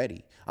that you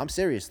ready. I'm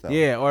serious though.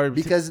 Yeah, or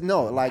because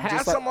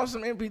have some on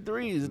some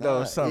MP3s though,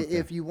 or something.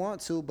 If you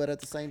want to, but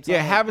at the same time,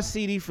 yeah, have a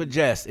CD for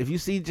Jess. If you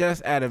see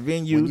Jess at a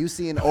venue, when you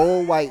see an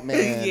old white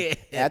man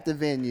at the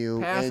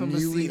venue and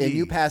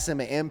you pass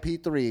him an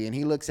MP3 and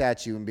he looks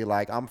at you and be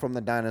like, "I'm from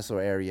the dinosaur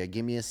area.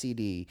 Give me a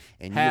CD."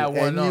 And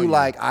you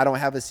like, "I don't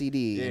have a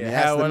CD." Yeah, and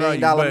that's the $1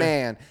 million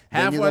man.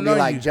 Then you're gonna be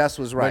like, "Jess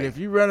was right." But if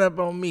you run up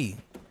on me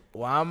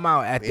while I'm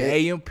out at the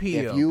AMP,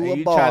 if you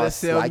and a boss, try to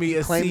sell like me you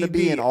a claim CD, to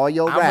be in all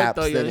your raps,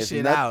 then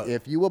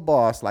if you a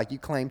boss like you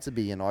claim to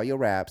be in all your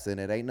raps, then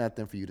it ain't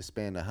nothing for you to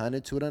spend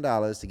 $100,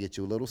 $200 to get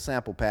you a little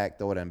sample pack,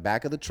 throw it in the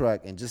back of the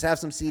truck, and just have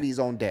some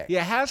CDs on deck.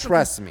 Yeah,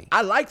 trust me.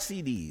 I like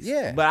CDs.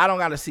 Yeah, but I don't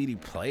got a CD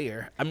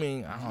player. I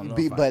mean, I don't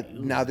know. But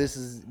now this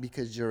is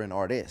because you're an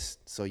artist,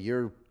 so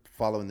you're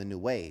following the new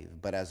wave.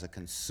 But as a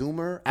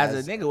consumer,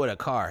 as a nigga with a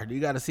car, do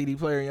you got a CD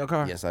player in your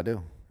car? Yes, I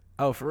do.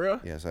 Oh, for real?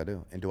 Yes, I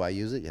do. And do I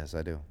use it? Yes,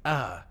 I do.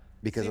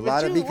 Because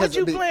what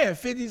you playing?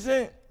 50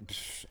 Cent?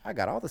 I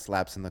got all the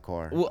slaps in the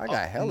car. Well, I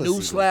got hella new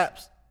CDs.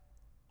 slaps.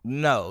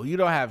 No, you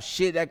don't have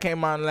shit that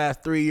came out in the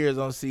last 3 years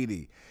on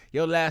CD.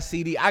 Your last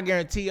CD, I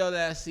guarantee your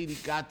last CD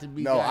got to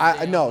be. No. Hold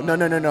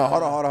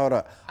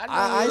on.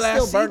 I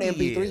still burn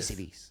MP3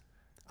 CDs.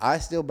 I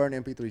still burn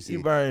MP3 CDs.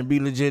 You burn Be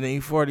Legit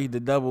and E40, the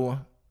double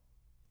one.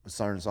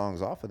 Certain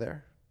songs off of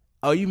there.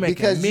 Oh, you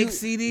making mix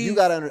CDs? You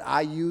got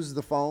I use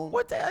the phone.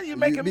 What the hell you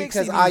making mix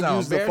CDs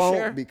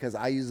Because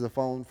I use the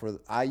phone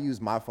I use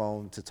my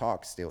phone to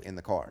talk still in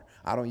the car.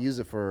 I don't use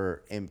it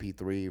for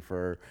MP3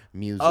 for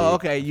music. Oh,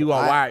 okay. You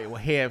on wire with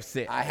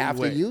headset. I have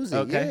to use it.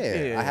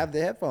 Okay. Yeah. I have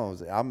the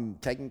headphones. I'm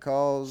taking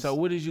calls. So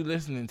what is you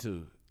listening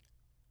to?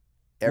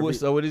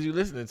 What is you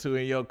listening to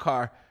in your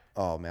car?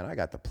 Oh man, I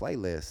got the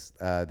playlist,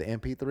 the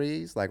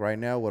MP3s. Like right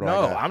now, what do I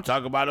got? I'm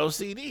talking about those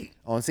CDs.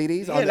 On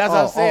CDs? Yeah, that's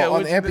what I'm saying.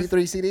 On the MP3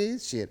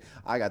 CDs, shit.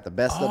 I got the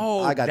best.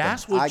 I got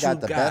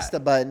the best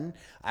of Button.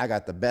 I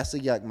got the best of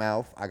Yuck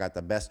Mouth. I got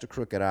the best of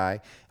Crooked Eye.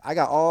 I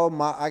got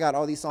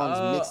all these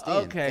songs mixed in.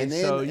 Okay, and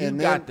then, so you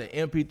got the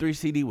MP3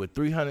 CD with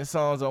 300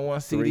 songs on one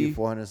CD.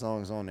 400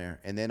 songs on there,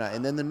 and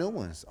then the new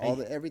ones.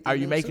 Everything. Are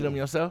you making them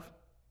yourself?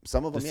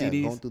 Some of them,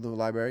 CDs? Going through the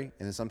library.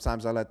 And then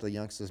sometimes I let the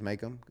youngsters make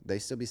them. They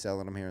still be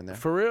selling them here and there.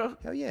 For real?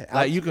 Hell yeah.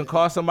 Like you can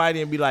call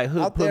somebody and be like,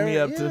 "Hook, put me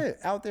up to."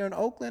 Out there in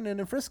Oakland and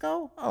in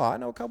Frisco. Oh, I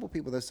know a couple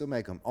people that still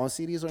make them on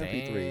CDs or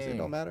MP3s. It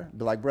don't matter.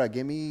 Be like, bro,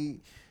 give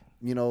me,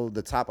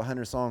 the top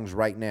 100 songs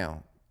right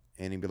now.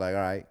 And he'd be like, all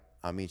right,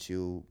 I'll meet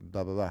you,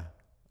 blah, blah, blah.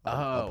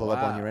 I'll pull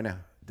up on you right now.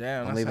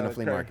 Damn, I'm leaving the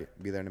flea market.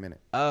 Be there in a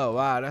minute. Oh,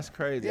 wow, that's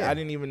crazy. Yeah. I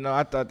didn't even know.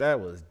 I thought that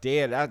was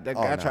dead. That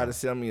guy tried to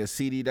sell me a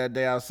CD that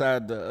day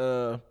outside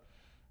the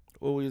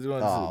what we was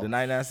going to the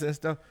 99-cent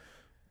stuff?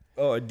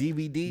 Oh, a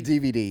DVD?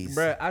 DVDs.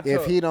 Bruh,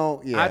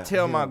 I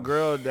tell my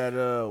girl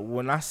that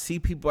when I see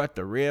people at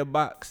the Red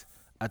Box,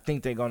 I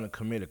think they're going to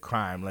commit a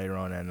crime later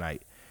on that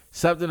night.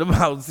 Something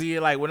about seeing,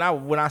 like, when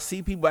I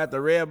see people at the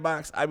Red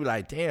Box, I be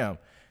like, damn,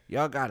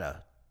 y'all got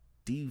a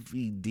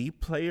DVD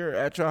player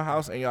at your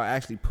house and y'all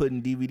actually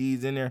putting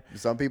DVDs in there?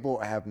 Some people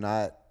have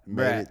not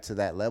made it to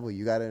that level.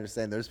 You got to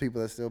understand, there's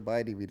people that still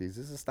buy DVDs.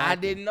 This is I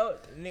didn't know.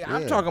 Nigga,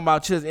 I'm talking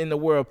about just in the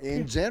world.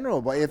 In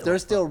general, but if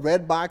there's still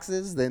red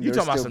boxes, then you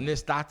talking about some Nick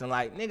Stockton,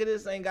 like, nigga,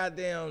 this ain't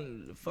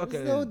goddamn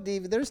fucking.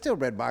 There's still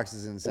red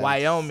boxes in San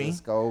Wyoming.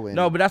 Francisco and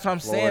no, but that's what I'm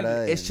saying.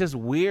 It's just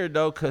weird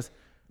though, cause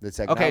the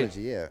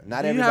technology. Yeah,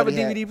 not everybody. You have a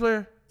DVD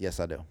player? Yes,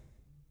 I do.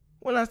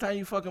 When last time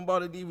you fucking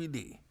bought a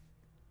DVD?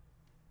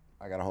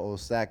 I got a whole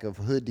stack of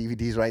hood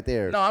DVDs right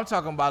there. No, I'm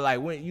talking about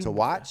like when you to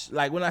watch.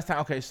 Like when last time?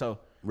 Okay, so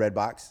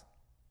Redbox.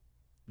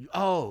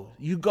 Oh,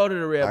 you go to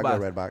the Red Box. I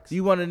go to Redbox.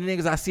 You one of the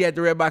niggas I see at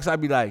the Redbox, I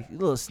be like, you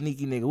little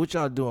sneaky nigga, what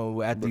y'all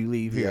doing after you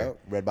leave here?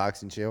 Yeah,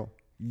 Redbox and chill.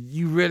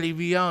 You really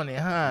be on it,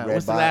 huh?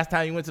 What's the last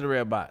time you went to the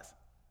Redbox?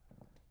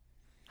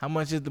 How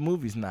much is the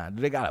movies now?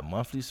 Do they got a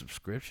monthly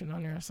subscription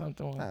on there or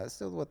something? Nah, it's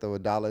still what the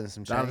 $1 and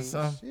some $1 change.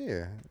 something?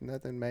 Yeah,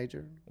 nothing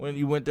major. When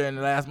you went there in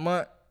the last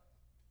month,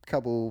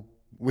 Couple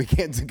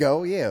weekends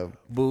ago, yeah.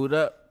 booed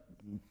up.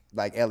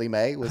 Like Ellie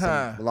Mae with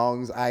some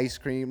Long's ice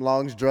cream,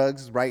 Long's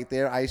drugs right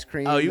there, ice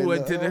cream. Oh, you and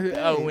went to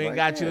the we ain't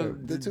got you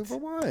the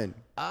 2-for-1.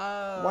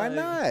 Oh, Why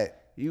not?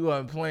 You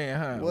wasn't playing,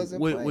 huh?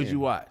 Wasn't Would playing. you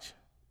watch?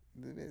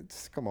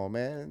 Come on,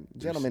 man.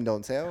 Gentlemen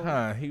don't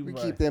tell. He we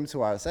was- keep them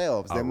to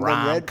ourselves. A Them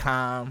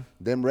rom-com.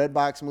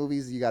 Redbox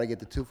movies, you got to get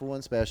the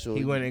 2-for-1 special.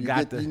 He went and you got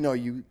get, the-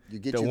 you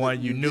get the you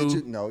one you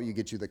knew. You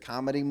get you the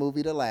comedy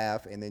movie to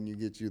laugh, and then you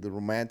get you the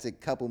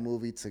romantic couple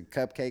movie to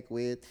cupcake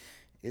with.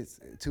 It's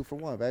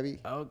 2-for-1, baby.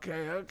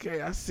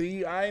 Okay. I see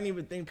you. I ain't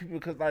even think people,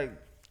 cause like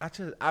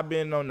I've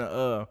been on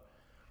the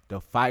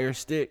Fire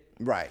Stick.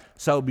 Right.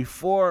 So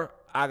before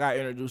I got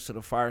introduced to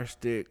the Fire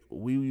Stick,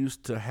 we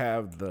used to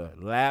have the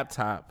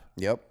laptop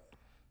Yep.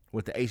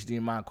 with the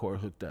HDMI cord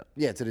hooked up.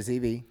 Yeah, to the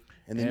TV.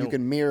 And then And- you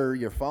can mirror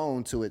your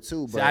phone to it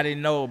too. But See, I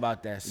didn't know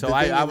about that. So the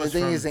thing, I was the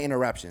thing from, is the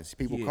interruptions.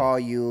 People Yeah. call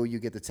you, you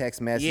get the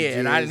text messages. yeah,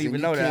 and I didn't even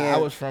you know that. I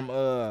can't- was from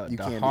the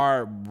can't-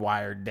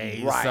 hardwired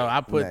days. Right. So I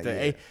put Yeah,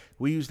 the yeah.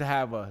 we used to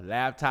have a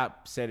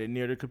laptop, set it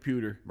near the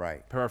computer.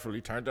 Right.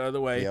 Perfectly, turned the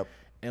other way. Yep.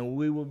 And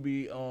we would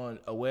be on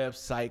a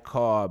website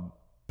called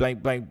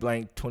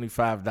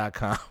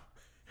blank25.com.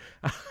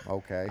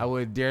 Okay. I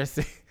would dare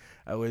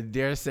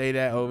say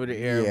that over the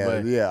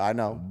air, Yeah, I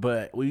know.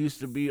 but we used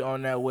to be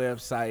on that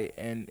website,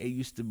 and it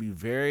used to be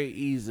very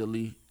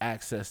easily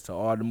access to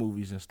all the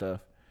movies and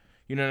stuff.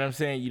 You know what I'm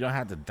saying? You don't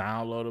have to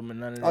download them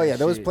and none of that. Oh yeah,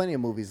 there was shit. plenty of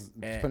movies,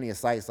 plenty of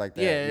sites like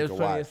that. Yeah, you there was could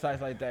plenty watch. of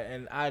sites like that,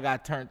 and I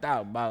got turned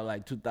out about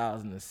like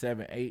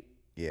 2007, 8.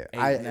 Yeah,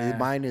 8, 9.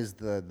 mine is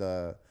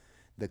the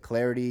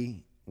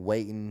clarity,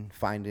 waiting,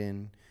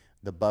 finding,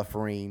 the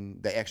buffering,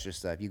 the extra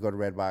stuff. You go to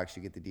Redbox,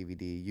 you get the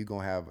DVD. You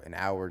gonna have an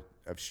hour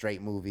of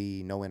straight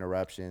movie, no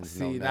interruptions. See,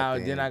 no now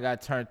nothing. then I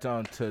got turned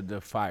on to the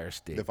Fire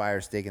Stick. the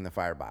Fire Stick and the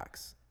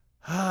Firebox.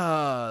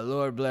 Ah,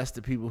 Lord bless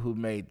the people who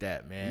made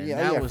that, man. Yeah,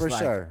 that yeah, was for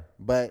like, sure.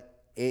 But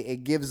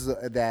it gives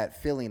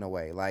that feeling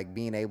away, like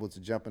being able to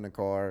jump in the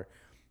car,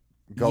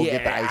 go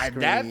get the ice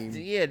cream,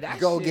 that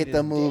go shit get the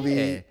is movie.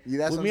 dead. Yeah,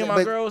 that's When what me I'm and my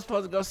saying. girl was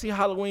supposed to go see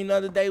Halloween the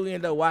other day, we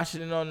ended up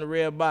watching it on the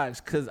red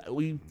box because That's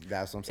what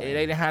I'm they saying.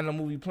 didn't have no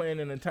movie playing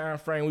in the time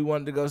frame we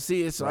wanted to go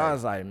see it. So I Right.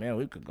 was like, man,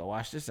 we could go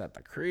watch this at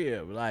the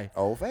crib. Like,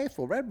 Old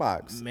Faithful,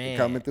 Redbox, Man.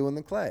 coming through in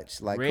the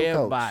clutch, like red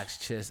Coach.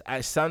 box, just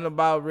something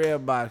about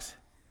red box.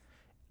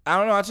 I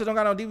don't know. I just don't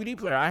got no DVD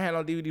player. I had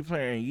no DVD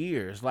player in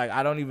years. Like,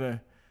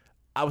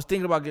 I was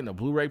thinking about getting a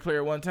Blu-ray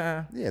player one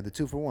time. Yeah, the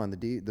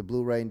 2-for-1, the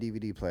Blu-ray and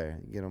DVD player.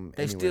 You get them.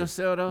 They still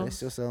sell those? They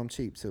still sell them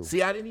cheap too.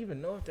 See, I didn't even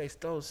know if they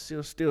still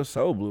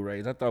sold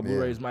Blu-rays. I thought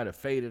Blu-rays might have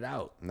faded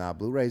out. Nah,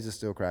 Blu-rays are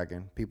still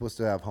cracking. People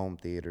still have home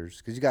theaters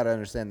because you got to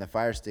understand the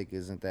Fire Stick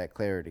isn't that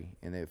clarity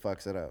and it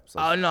fucks it up. So,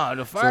 Oh no,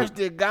 the Fire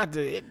Stick got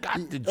the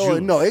juice. oh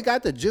no, it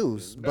got the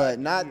juice, but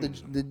not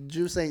the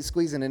juice ain't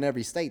squeezing in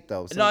every state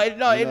though. So, it you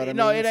know what I mean?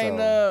 it ain't.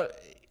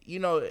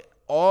 So-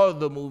 All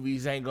the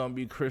movies ain't gonna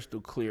be crystal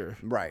clear.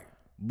 right.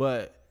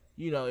 But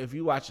if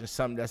you watching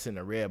something that's in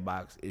the red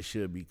box, it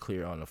should be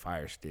clear on the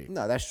Fire Stick.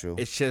 No, that's true.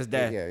 It's just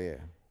that yeah.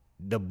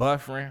 the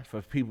buffering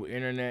for people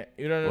internet.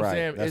 You know what I'm Right,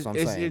 saying? that's what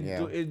I'm saying,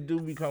 It do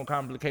become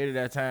complicated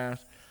at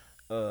times.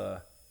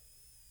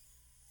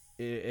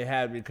 It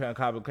had become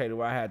complicated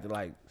where I had to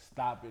like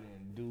stop it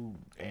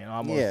and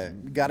almost Yeah,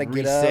 you gotta get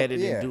reset up. it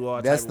Yeah, and do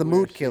all that's type the of mood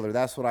weird shit. killer.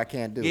 That's what I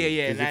can't do. Yeah,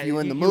 yeah, 'Cause and if you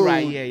in the you mood,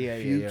 right, yeah,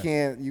 you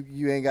can't.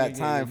 You ain't got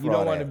time for You all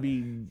don't want to that. be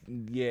in the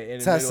middle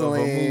of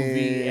Tussling, a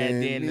movie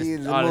and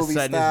then the all of a movie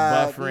sudden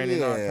stop, it's buffering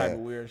and all type of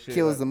weird shit.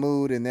 Kills like- the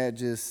mood, and that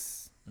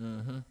just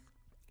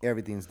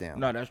everything's down.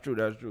 No, that's true.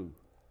 That's true.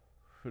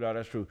 No,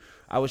 that's true.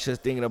 I was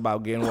just thinking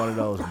about getting one of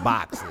those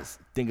boxes.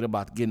 Thinking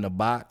about getting a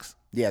box.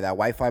 Yeah, that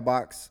Wi-Fi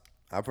box.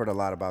 I've heard a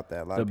lot about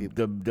that. A lot of people.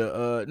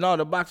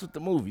 The box with the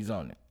movies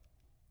on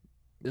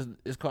it.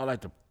 It's called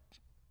like the.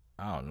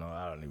 I don't know.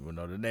 I don't even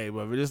know the name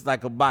of it. It's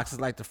like a box. It's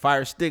like the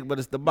Fire Stick, but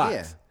it's the box.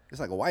 Yeah, it's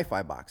like a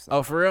Wi-Fi box. Though.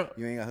 Oh, for real?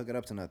 You ain't got to hook it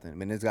up to nothing. I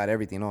mean, it's got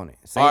everything on it.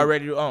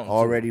 Already on.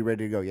 Already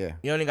ready to go. Yeah.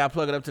 You only got to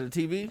plug it up to the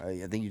TV.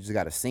 I think you just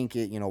got to sync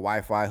it.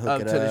 Wi-Fi, hook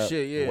Up it to the up,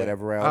 shit, yeah.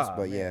 whatever else. Ah,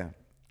 but man. yeah.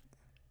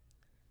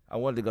 I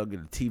wanted to go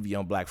get a TV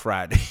on Black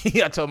Friday.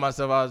 I told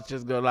myself I was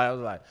just going I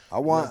was like, I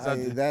want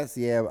something-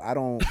 I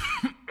don't.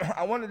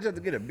 I wanted just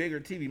to get a bigger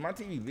TV. My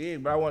TV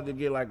big, but I wanted to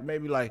get like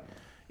maybe like,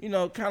 kind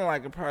of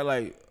like probably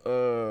like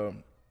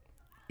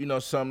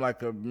something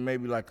like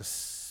maybe like a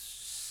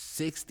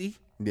 60.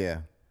 Yeah.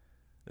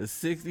 A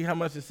 60. How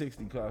much does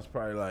 60 cost?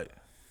 Probably like.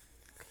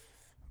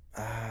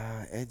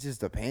 It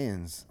just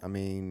depends. I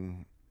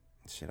mean,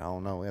 shit, I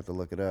don't know. We have to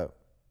look it up.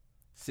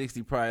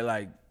 60 probably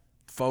like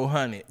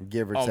 400.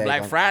 Give or on take.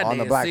 Black On- Friday. on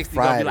the and Black 60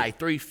 gonna be Friday. like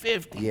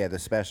 350. Yeah, the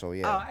special. Oh,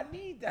 Yeah. I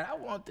need that. I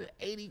want the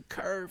 80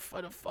 curve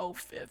for the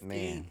 450.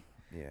 Man.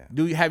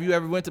 Yeah. Have you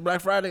ever went to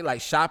Black Friday,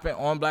 like shopping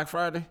on Black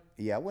Friday?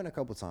 Yeah, I went a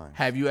couple times.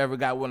 Have you ever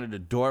got one of the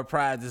door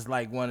prizes,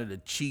 like one of the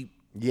cheap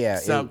Yeah,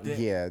 something?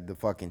 the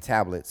fucking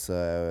tablets.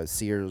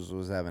 Sears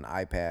was having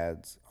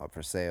iPads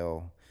for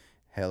sale.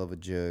 hell of a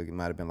jug. It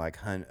might have been like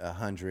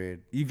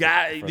 100. You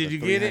got for did the you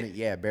get 300. it?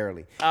 Yeah,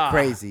 barely. Ah.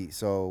 Crazy.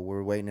 So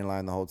we're waiting in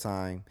line the whole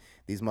time.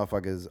 These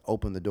motherfuckers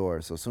open the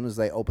door. So as soon as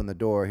they open the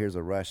door, here's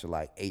a rush of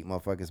like 8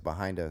 motherfuckers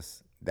behind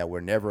us that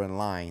were never in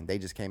line. They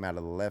just came out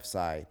of the left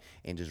side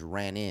and just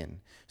ran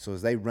in. So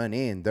as they run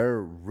in,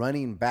 they're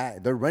running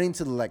back. They're running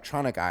to the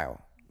electronic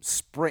aisle,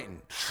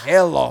 sprinting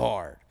hella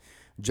hard.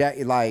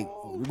 Like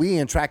we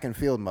in track and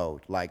field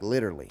mode, like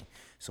literally.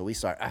 So we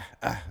start,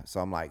 so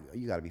I'm like,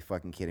 you gotta be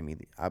fucking kidding me.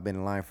 I've been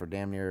in line for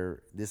damn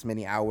near this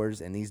many hours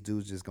and these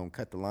dudes just gonna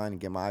cut the line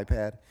and get my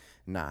iPad?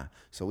 Nah.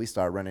 So we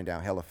start running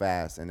down hella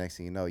fast and next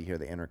thing you know, you hear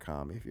the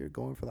intercom. If you're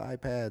going for the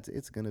iPads,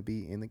 it's gonna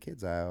be in the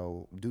kids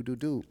aisle.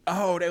 Do.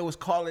 Oh, they was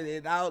calling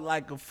it out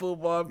like a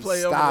football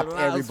player. Stopped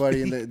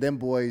everybody in them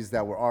boys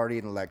that were already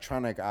in the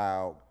electronic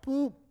aisle.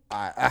 Boop.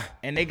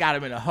 And they got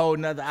him in a whole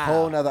nother aisle.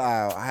 Whole nother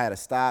aisle. I had to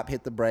stop,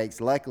 hit the brakes.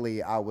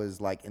 Luckily, I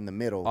was like in the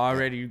middle.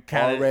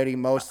 Already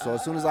most. So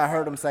as soon as I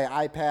heard him say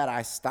iPad,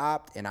 I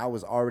stopped and I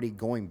was already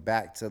going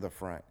back to the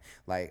front.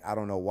 Like, I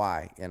don't know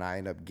why. And I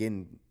ended up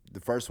getting the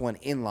first one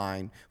in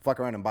line, fuck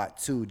around and bought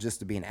 2 just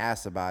to be an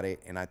ass about it.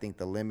 And I think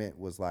the limit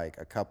was like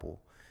a couple.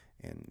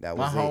 And that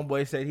was my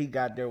homeboy said he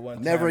got there one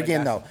time. Never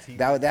again, though.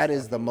 That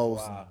is the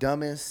most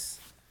dumbest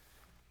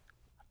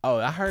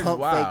I heard pump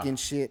wild. faking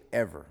shit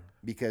ever.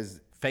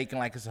 Because faking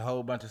like it's a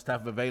whole bunch of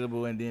stuff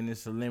available and then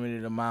it's a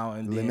limited amount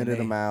and limited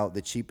amount,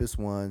 the cheapest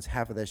ones,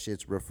 half of that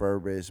shit's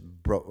refurbished,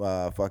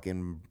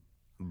 fucking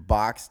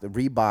boxed,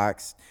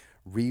 reboxed,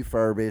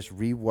 refurbished,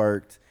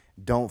 reworked.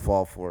 Don't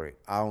fall for it.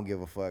 I don't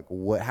give a fuck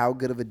how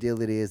good of a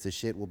deal it is. The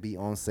shit will be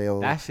on sale.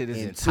 That shit is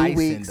in enticing 2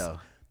 weeks. though.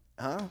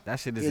 Huh? That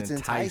shit is it's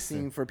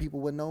enticing for people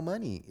with no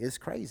money. It's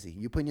crazy.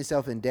 You're putting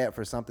yourself in debt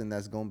for something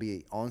that's going to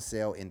be on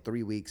sale in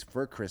 3 weeks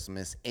for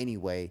Christmas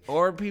anyway.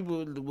 Or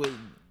people with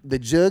the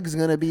jug's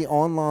gonna be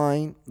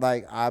online.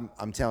 Like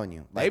I'm telling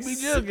you, like, they be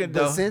jugging but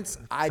though. since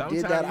I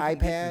did that Sometimes you can get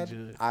the iPad,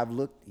 jug. I've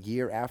looked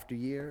year after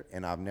year,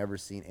 and I've never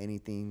seen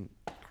anything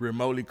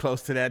remotely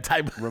close to that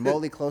type of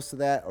remotely close to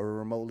that, or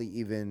remotely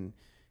even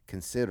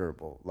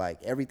considerable. Like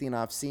everything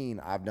I've seen,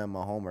 I've done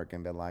my homework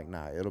and been like,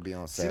 nah, it'll be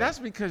on sale. See, that's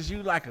because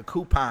you like a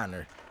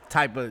couponer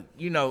type of,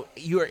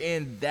 you're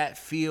in that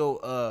field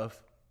of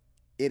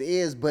It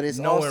is, but it's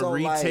knowing also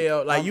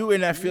retail. Like you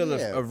in that field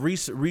yeah. of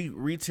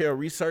retail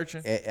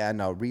researching. I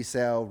know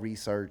resale,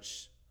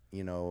 research,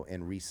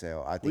 and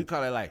resale. I We think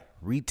call it like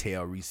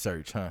retail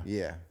research, huh?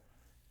 yeah,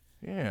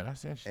 Yeah,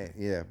 that's interesting.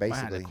 yeah, I had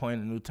basically. to coin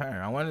a new term.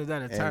 I wonder if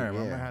that a term.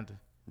 I'm yeah. gonna have to.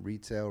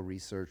 Retail,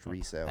 research,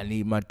 resale. I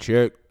need my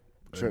check.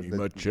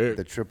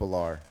 The triple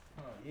R.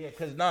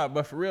 Yeah,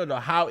 but for real though,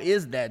 how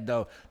is that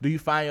though? Do you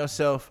find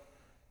yourself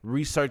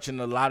researching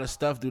a lot of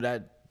stuff?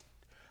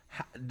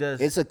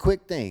 It's a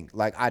quick thing.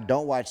 Like I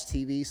don't watch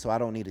TV, so I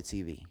don't need a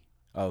TV.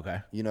 Okay.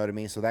 You know what I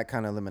mean? So that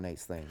kind of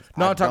eliminates things.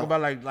 No, I'm talking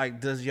about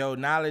like does your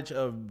knowledge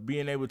of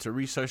being able to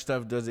research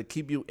stuff, does it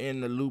keep you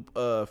in the loop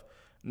of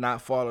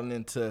not falling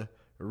into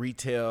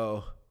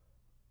retail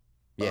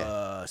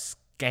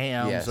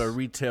scams or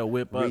retail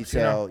whip ups?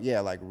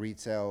 Like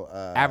retail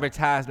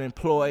advertisement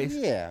ploys.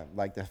 Yeah,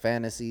 like the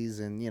fantasies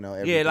and Yeah,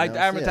 like else. the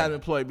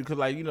advertisement ploy, because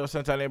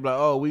sometimes they be like,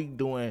 oh, we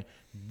doing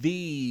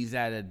these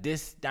at a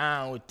this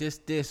down with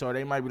this, or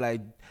they might be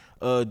like,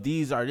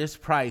 these are this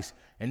price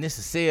and this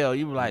is sale.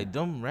 You be like,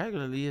 them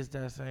regularly is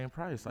that same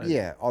price. Like,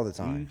 yeah, all the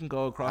time. You can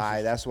go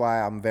across. That's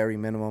why I'm very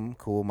minimum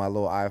cool. My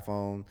little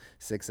iPhone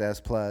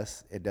 6S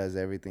Plus, it does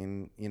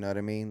everything. You know what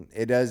I mean?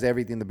 It does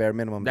everything the bare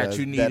minimum that does,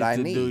 you need that I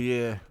to need. do.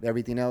 Yeah.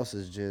 Everything else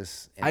is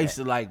just. I used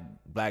to like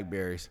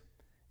Blackberries.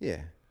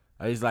 Yeah.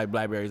 I used to like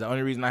Blackberries. The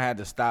only reason I had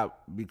to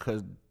stop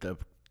because the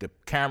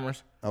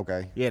cameras.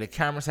 Okay. Yeah, the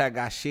cameras got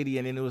shitty,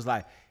 and then it was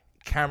like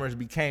cameras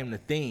became the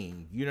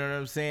thing. You know what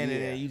I'm saying? Yeah.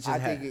 And then you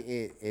just think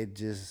it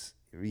just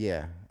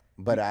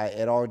but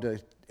it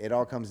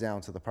all comes down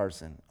to the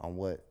person on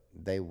what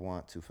they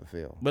want to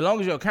fulfill. But as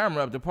long as your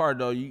camera up the part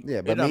though, but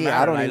it don't me, matter.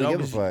 I don't like, even long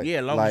give a as fuck.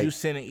 as long as you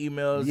sending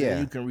emails and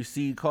you can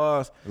receive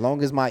calls. As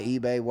long as my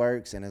eBay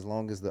works and as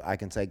long as I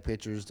can take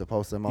pictures to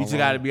post them online. You just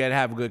got to be able to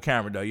have a good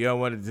camera though. You don't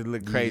want it to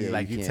look crazy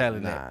like you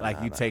telling it,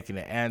 like you nah. taking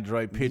an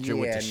Android picture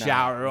with the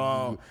shower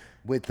on.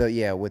 With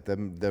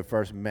the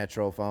first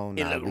Metro phone.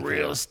 It look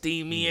real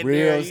steamy in real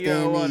there. Steamy, you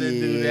don't want to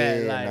do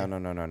that. Like, no.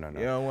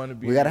 You don't want to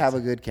be. We got to have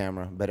a good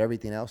camera, but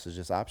everything else is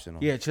just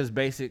optional. Yeah, just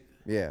basic.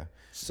 Yeah.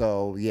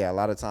 So, a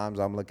lot of times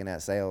I'm looking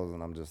at sales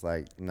and I'm just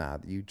like, nah,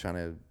 you trying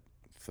to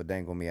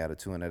fandangle me out of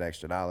 $200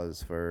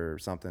 extra for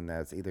something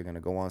that's either going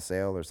to go on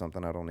sale or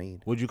something I don't need.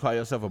 Would you call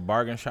yourself a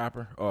bargain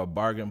shopper or a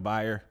bargain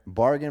buyer?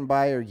 Bargain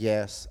buyer,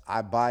 yes.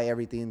 I buy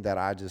everything that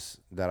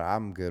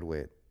I'm good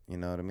with. You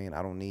know what I mean?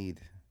 I don't need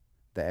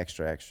the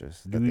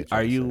extras.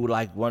 Are you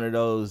like one of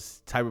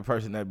those type of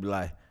person that be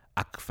like,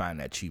 I could find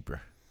that cheaper?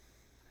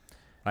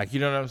 Like, you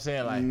know what I'm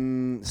saying?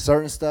 Like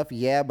certain stuff,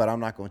 yeah, but I'm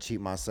not gonna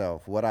cheat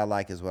myself. What I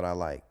like is what I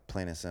like,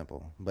 plain and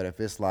simple. But if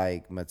it's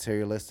like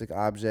materialistic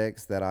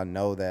objects that I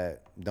know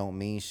that don't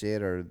mean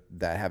shit or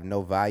that have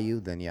no value,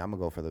 then yeah, I'm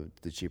gonna go for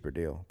the cheaper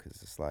deal. Cause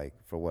it's like,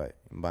 for what?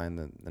 I'm buying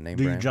the name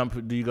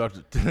brand. Do you go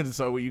to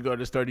so when you go to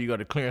the store, do you go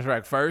to clearance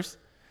rack first?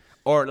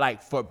 or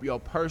like for your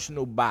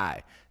personal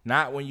buy,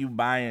 not when you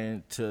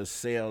buying to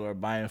sell or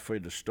buying for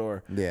the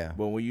store. Yeah.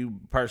 But when you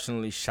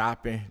personally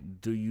shopping,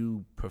 do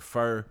you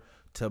prefer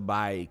to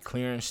buy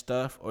clearance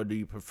stuff or do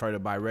you prefer to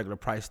buy regular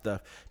price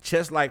stuff?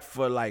 Just like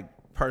for like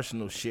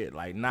personal shit,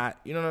 like not,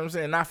 you know what I'm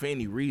saying? Not for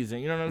any reason,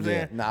 you know what I'm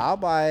saying? Nah, I'll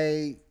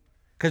buy.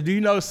 Cause do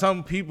you know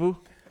some people?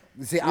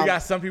 See, We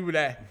got some people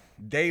that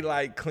they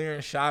like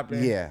clearance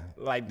shopping. Yeah.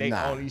 Like they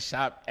Nah. only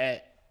shop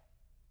at.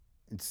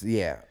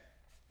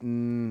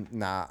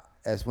 Nah.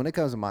 As when it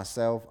comes to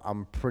myself,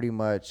 I'm pretty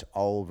much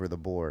all over the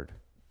board.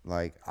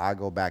 Like I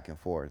go back and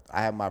forth.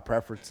 I have my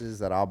preferences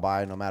that I'll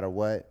buy no matter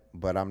what,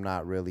 but I'm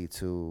not really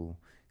too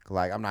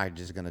like I'm not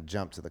just gonna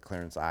jump to the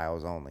clearance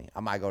aisles only. I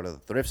might go to the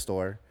thrift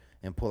store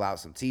and pull out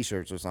some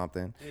T-shirts or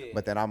something,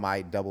 but then I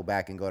might double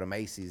back and go to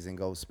Macy's and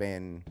go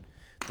spend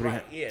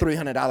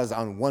 $300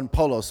 on one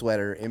polo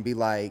sweater and be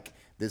like,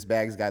 this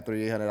bag's got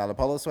 $300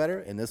 polo sweater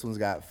and this one's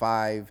got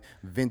 5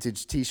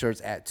 vintage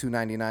T-shirts at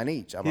 $2.99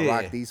 each. I'm gonna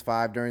rock these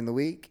 5 during the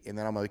week and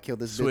then I'm gonna kill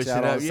this bitch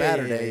out on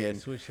Saturday and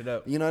switch it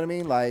up. you know what I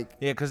mean? Like,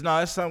 Yeah, cause no,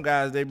 there's some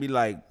guys they be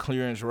like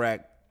clearance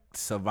rack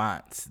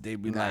savants. They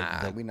be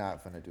like, we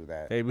not finna do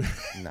that. they be,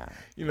 Nah.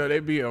 you know, they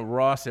be in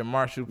Ross and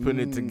Marshall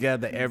putting it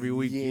together every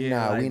week.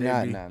 Nah, we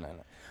not. Nah.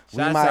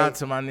 Shouts out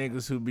to my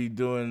niggas who be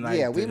doing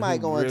like. We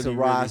might go into really,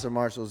 Ross or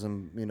Marshalls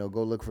and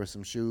go look for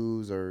some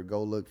shoes or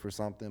go look for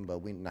something,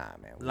 but man.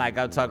 Like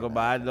I'm talking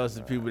about, I know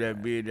some people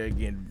that be there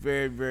getting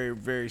very, very,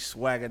 very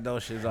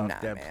swaggadocious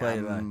off that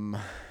man, play.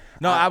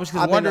 No, I was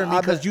just wondering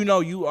because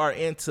you are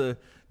into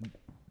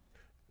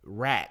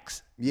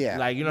racks. Yeah,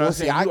 like you know what I'm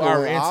saying. You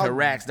are into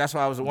racks. That's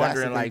why I was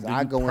wondering. Like,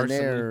 I go in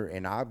there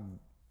and I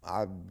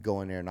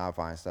go in there and I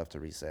find stuff to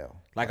resell.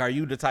 Like, are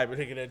you the type of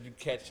nigga that you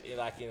catch it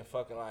like in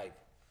fucking like?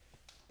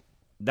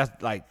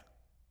 That's like,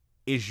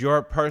 is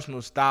your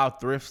personal style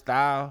thrift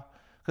style?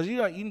 Cause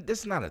this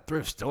is not a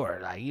thrift store.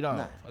 Like you don't.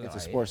 Nah, it's like, a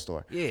sports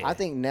store. Yeah. I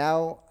think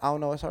now I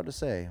don't know. It's hard to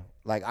say.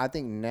 Like I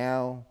think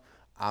now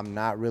I'm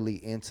not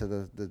really into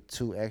the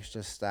too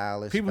extra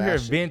stylish. People hear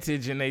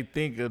vintage and they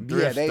think a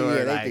thrift store.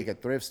 They like, think a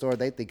thrift store.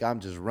 They think I'm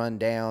just run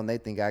down. They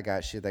think I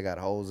got shit that got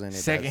holes in it.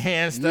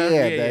 Secondhand stuff.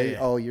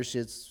 Oh, your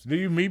shit's. Do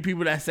you meet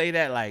people that say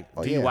that? Like,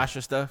 do you wash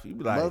your stuff? You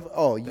be like,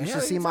 you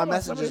should see my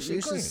messages.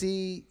 You should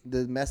see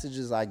the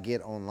messages I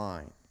get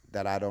online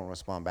that I don't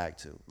respond back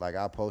to. Like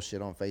I post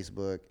shit on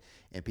Facebook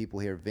and people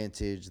hear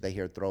vintage, they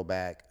hear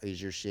throwback.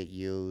 Is your shit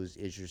used?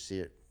 Is your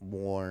shit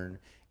worn?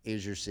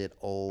 Is your shit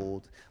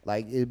old?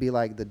 Like it'd be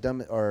like the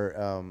dumb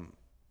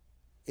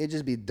it'd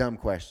just be dumb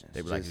questions.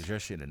 They be like, is your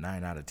shit a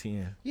 9 out of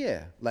 10?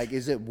 Yeah. Like,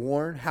 is it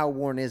worn? How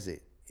worn is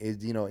it?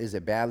 Is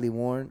it badly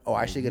worn? Oh,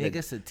 I should get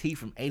Nigga's a T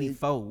from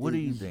 84. What do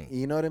you think?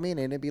 You know what I mean?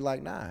 And it'd be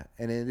like, nah.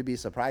 And then it'd be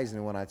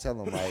surprising when I tell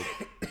them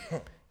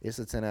like, it's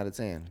a 10 out of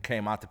 10.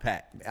 Came out the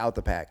pack. Out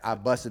the pack. I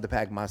busted the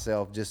pack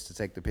myself just to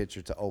take the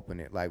picture to open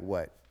it. Like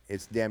what?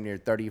 It's damn near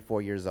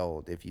 34 years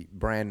old.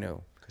 Brand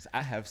new. Cause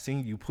I have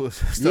seen you pull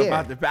some stuff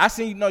out the pack. I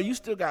seen you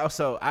still got.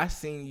 So I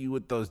seen you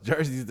with those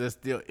jerseys that's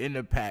still in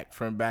the pack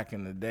from back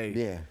in the day.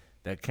 Yeah.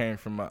 That came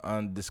from an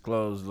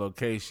undisclosed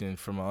location,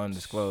 from an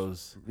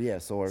undisclosed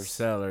source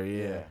seller.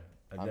 Yeah.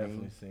 I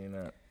definitely seen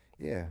that.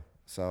 Yeah.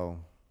 So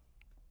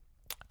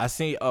I'm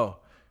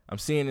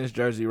seeing this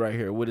jersey right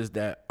here. What is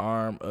that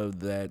arm of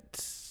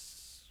that?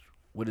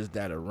 What is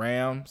that? A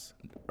Rams?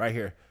 Right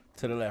here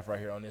to the left, right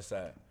here on this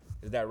side.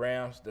 Is that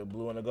Rams? The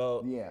blue and the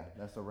gold? Yeah,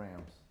 that's the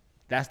Rams.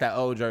 That's that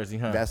old jersey,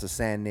 huh? That's a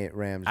sand knit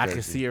Rams jersey. I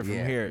can see it from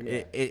here.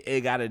 Yeah.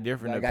 It got a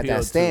different appeal. Got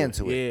that stand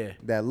to it. Yeah.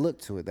 That look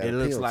to it. That it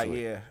looks like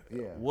yeah.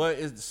 What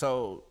is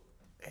so?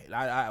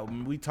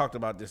 We talked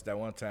about this that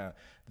one time.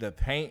 The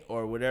paint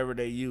or whatever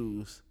they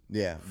use.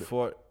 Yeah.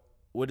 For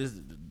what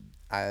is?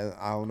 I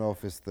don't know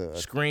if it's the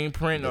screen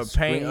print or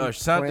paint or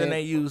something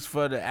they use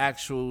for the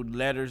actual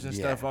letters and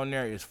stuff on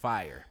there is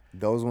fire.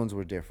 Those ones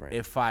were different.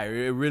 It fire.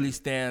 It really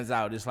stands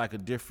out. It's like a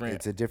different.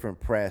 It's a different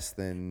press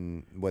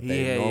than what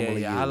they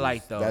normally use. I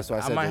like those. That's why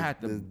I said I might have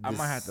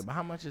to.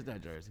 How much is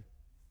that jersey?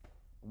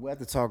 We have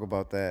to talk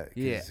about that.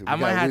 Yeah, I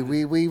might have.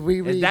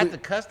 Is that the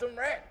custom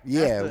rack?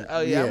 Yeah.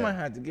 I might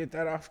have to get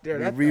that off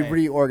there. We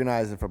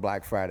reorganizing for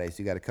Black Friday, so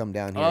you got to come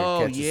down here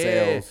and catch the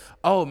sales.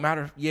 Oh, So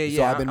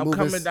I've been I'm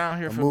coming down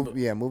here for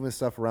moving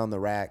stuff around the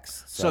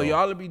racks. So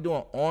y'all will be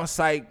doing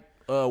on-site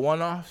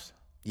one-offs.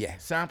 Yeah,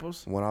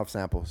 samples. One-off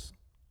samples.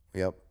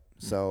 Yep.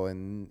 So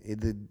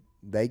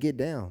they get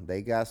down.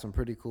 They got some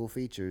pretty cool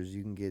features.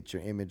 You can get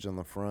your image on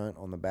the front,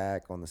 on the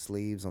back, on the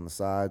sleeves, on the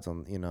sides,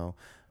 on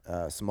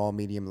small,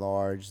 medium,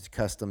 large,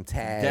 custom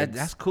tags.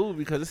 That's cool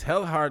because it's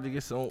hella hard to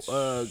get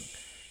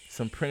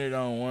some printed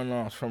on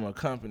one-offs from a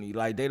company.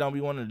 Like they don't be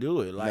wanting to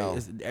do it.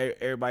 Like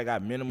everybody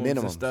got minimums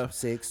and stuff.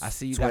 6, I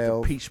see you 12.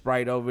 got the peach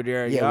Sprite over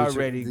there. Yeah, y'all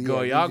ready to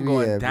go? Y'all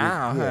going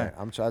down, huh?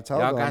 I'm trying to tell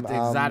y'all got the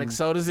exotic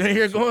sodas in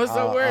here going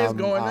somewhere. It's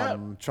going up.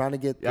 I'm trying to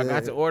get. Y'all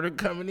got the order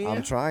coming in.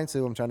 I'm trying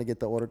to get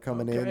the order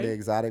coming in. The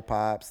exotic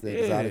pops,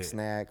 the exotic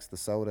snacks, the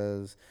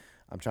sodas.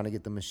 I'm trying to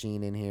get the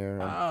machine in here.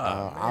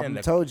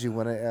 I told you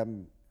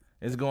when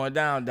It's going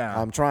down.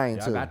 I'm trying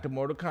Y'all to. got the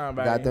Mortal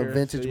Kombat. Got in the here,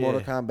 vintage so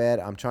Mortal yeah.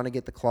 Kombat. I'm trying to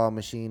get the claw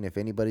machine. If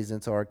anybody's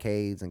into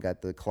arcades and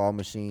got the claw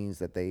machines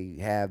that they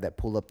have that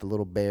pull up the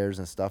little bears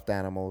and stuffed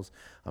animals,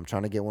 I'm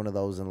trying to get one of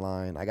those in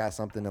line. I got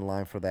something in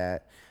line for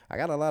that. I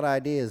got a lot of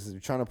ideas we're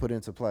trying to put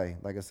into play.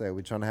 Like I said,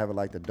 we're trying to have it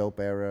like the Dope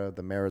Era,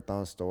 the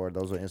Marathon Store.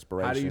 Those are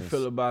inspirations. How do you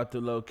feel about the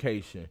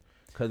location?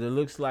 Because it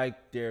looks like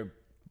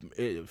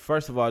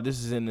first of all, this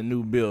is in the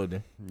new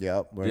building.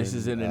 Yep. This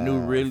is in the new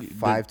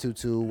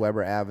 522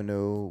 Weber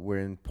Avenue. We're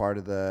in part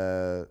of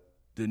the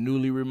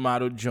newly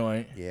remodeled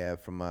joint.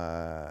 from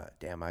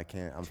damn, I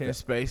can't. I'm 10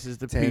 Spaces,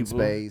 the 10 people.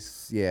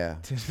 Space, yeah.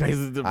 10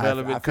 Spaces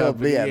Development I feel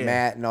Company. bad,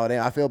 Matt. No,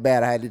 I feel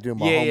bad. I had to do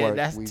my homework.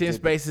 Yeah, that's 10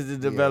 Spaces the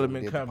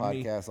development company.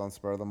 We did the podcast on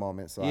Spur of the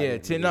Moment. So Yeah,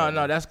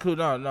 that's cool.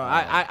 No.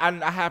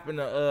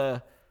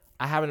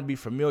 I happen to be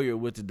familiar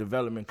with the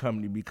development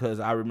company because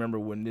I remember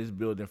when this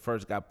building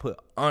first got put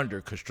under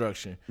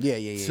construction. Yeah.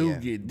 To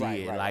get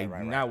did.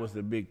 Right. That was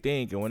the big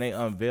thing. And when they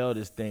unveiled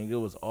this thing, it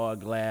was all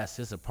glass.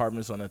 It's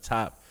apartments on the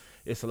top.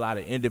 It's a lot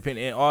of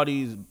independent.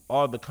 And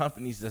all the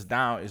companies that's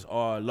down is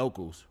all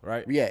locals,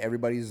 right? Yeah,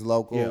 everybody's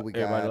local. Yeah, we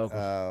everybody got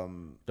local.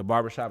 The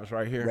barbershop is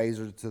right here.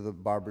 Razor to the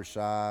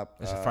barbershop.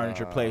 It's a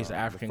furniture place, an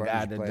African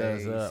guy that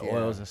does yeah.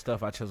 oils and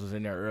stuff. I just was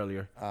in there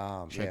earlier,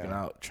 checking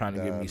out, trying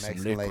to get me some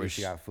Mexican lady, licorice.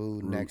 she got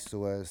food next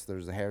to us.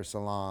 There's a hair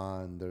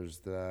salon. There's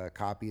the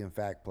copy and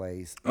fact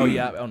place. Oh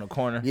yeah, on the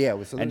corner.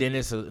 Yeah, and then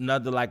it's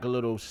another like a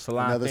little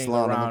salon another thing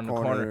salon around on the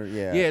corner.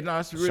 Yeah, no,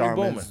 it's really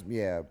Charmin's, booming.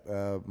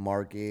 Yeah,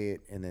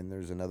 Market, and then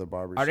there's another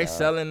barbershop. Are they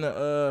selling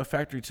the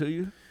factory to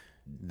you?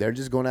 They're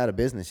just going out of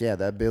business. Yeah,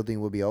 that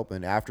building will be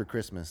open after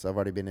Christmas. I've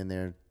already been in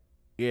there.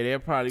 Yeah, they're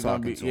probably gonna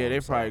be. Talking to They're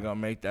them, probably so. gonna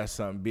make that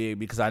something big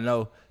because I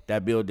know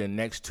that building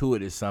next to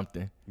it is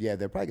something. Yeah,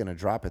 they're probably gonna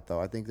drop it though.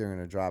 I think they're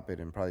gonna drop it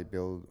and probably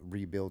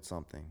rebuild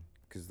something.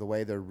 Because the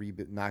way they're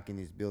knocking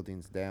these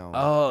buildings down,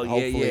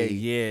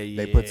 hopefully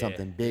they put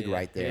something big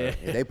right there. Yeah.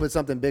 If they put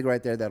something big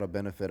right there, that'll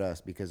benefit us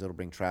because it'll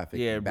bring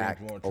traffic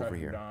back more over traffic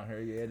here. down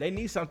here. Yeah, they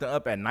need something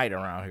up at night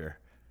around here.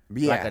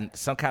 Yeah, like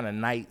some kind of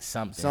night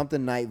something.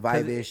 Something night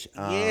vibe-ish.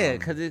 Yeah,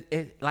 because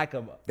it like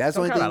that's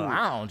some the kind only of thing-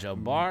 lounge, a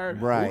bar,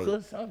 Right.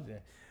 hookah, something.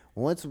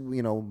 Once,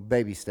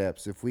 baby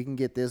steps. If we can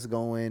get this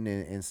going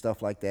and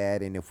stuff like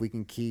that, and if we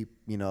can keep,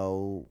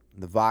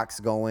 the Vox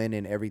going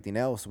and everything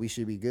else, we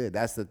should be good.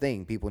 That's the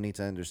thing. People need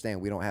to understand.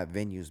 We don't have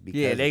venues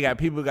because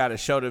People got to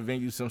show the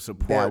venue some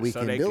support That we so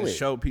can they do can it.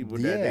 show people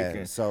that Yeah, they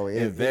can so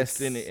invest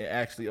in it's- it and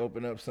actually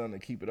open up something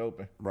to keep it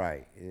open.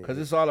 right. Because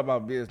it's all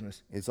about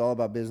business. It's all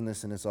about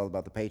business and it's all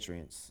about the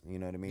patrons. You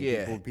know what I mean?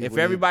 Yeah. People if need-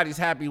 everybody's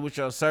happy with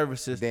your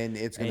services, then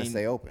it's gonna and-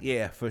 stay open.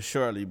 Yeah, for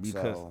surely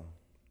because So,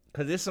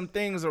 there's some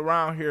things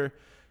around here.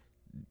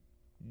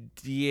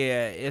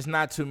 Yeah, it's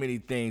not too many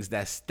things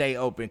that stay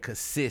open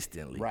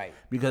consistently. Right.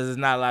 Because there's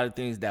not a lot of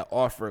things that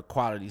offer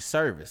quality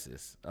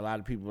services. A lot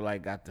of people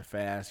got the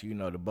fast, the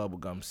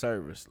bubblegum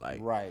service.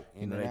 Right.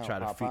 In they and out, try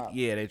to pop, feed pop.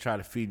 they try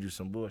to feed you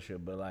some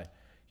bullshit. But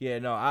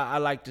I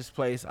like this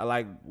place. I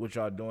like what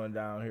y'all doing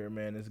down here,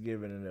 man. It's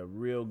giving it a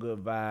real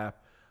good vibe.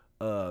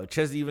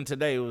 Just even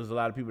today, it was a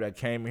lot of people that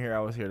came in here. I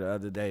was here the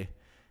other day.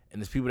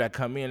 And there's people that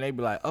come in, they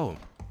be like, oh,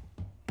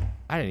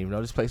 I didn't even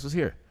know this place was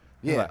here.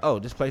 Yeah. Like, oh,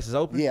 this place is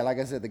open? yeah, like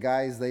I said, the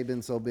guys, they've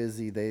been so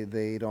busy,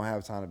 they don't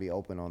have time to be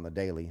open on the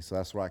daily. So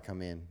that's where I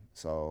come in.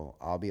 So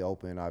I'll be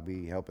open. I'll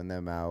be helping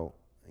them out,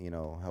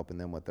 helping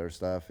them with their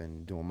stuff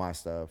and doing my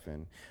stuff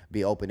and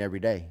be open every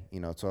day,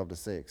 12 to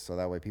 6. So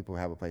that way people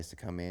have a place to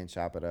come in,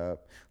 chop it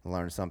up,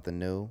 learn something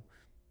new,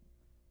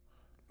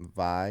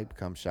 vibe,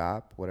 come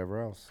shop,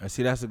 whatever else. And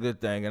see, that's a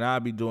good thing. And I'll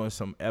be doing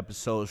some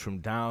episodes from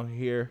down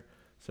here.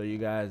 So you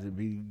guys will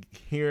be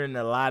hearing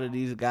a lot of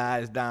these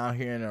guys down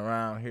here and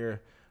around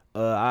here.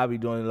 I'll be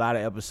doing a lot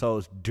of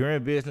episodes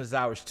during business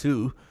hours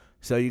too.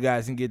 So you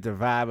guys can get the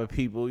vibe of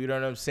people. You know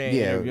what I'm saying?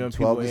 Yeah, Interviewing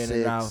 12 people to in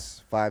and out.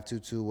 6,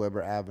 522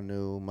 Weber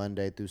Avenue,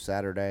 Monday through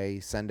Saturday.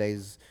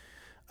 Sundays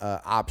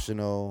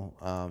optional.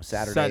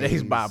 Saturdays.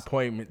 Sundays by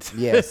appointment.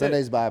 Yeah,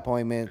 Sundays by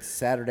appointment.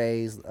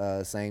 Saturdays,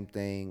 same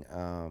thing.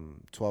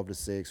 12 to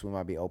 6. We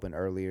might be open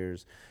earlier.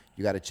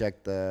 You got to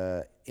check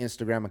the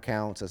Instagram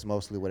accounts. That's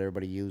mostly what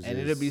everybody uses. And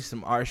it'll be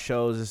some art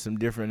shows and some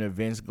different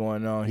events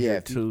going on here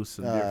too.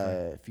 Some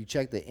different. If you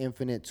check the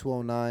Infinite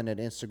 209 at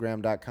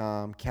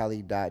Instagram.com,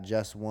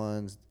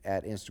 Cali.JustOnes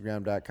at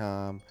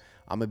Instagram.com,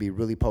 I'm going to be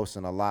really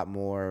posting a lot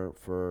more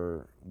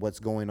for what's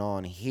going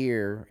on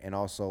here and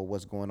also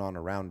what's going on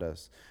around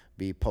us.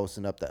 Be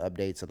posting up the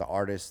updates of the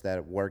artists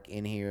that work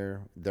in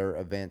here, their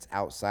events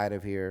outside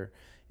of here,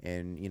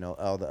 and,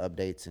 all the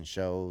updates and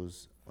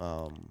shows.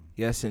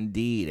 Yes,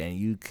 indeed. And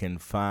you can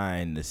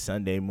find the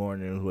Sunday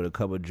Morning with a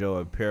Cup of Joe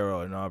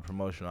apparel and all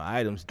promotional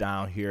items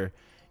down here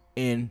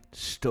in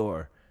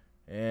store.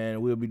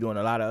 And we'll be doing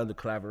a lot of other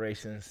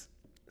collaborations.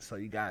 So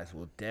you guys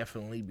will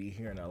definitely be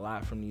hearing a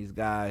lot from these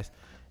guys.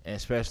 And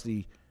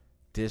especially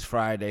this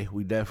Friday,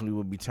 we definitely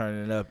will be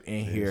turning up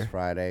in here. This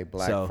Friday,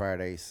 Black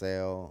Friday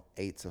sale,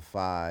 8 to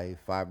 5,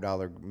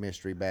 $5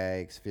 mystery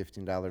bags,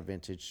 $15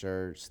 vintage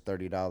shirts,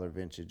 $30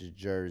 vintage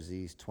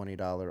jerseys,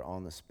 $20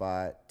 on the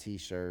spot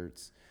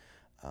T-shirts.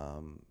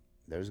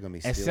 There's gonna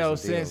be And steals so and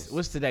since deals.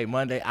 what's today,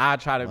 Monday, I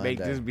try to make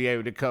Monday. this be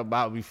able to come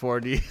out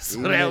before this. So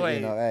Even that if, way,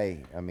 you know,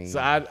 hey, I mean, so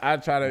I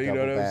try to, you know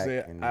double what I'm back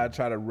saying? and I then-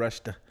 try to rush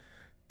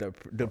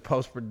the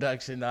post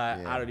production.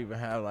 I don't even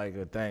have like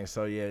a thing.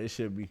 So yeah, it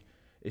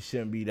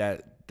shouldn't be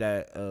that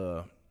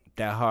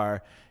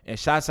hard. And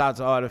shouts out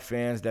to all the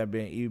fans that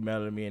been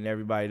emailing me and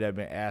everybody that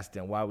been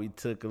asking why we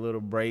took a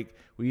little break.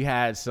 We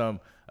had some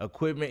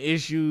equipment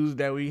issues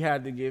that we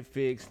had to get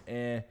fixed,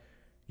 and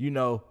you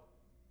know,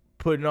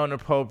 putting on the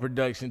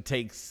production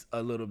takes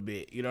a little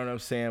bit. You know what I'm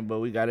saying? But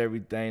we got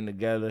everything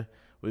together.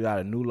 We got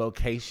a new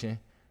location.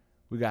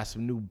 We got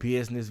some new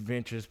business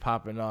ventures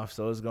popping off,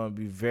 so it's gonna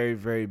be very,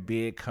 very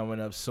big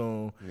coming up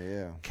soon.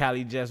 Yeah.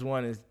 Cali Just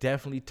One has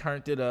definitely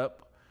turned it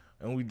up,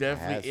 and we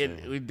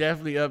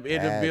definitely up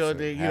in the Had to.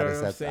 building. You Had know to what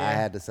I'm set- saying? I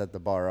had to set the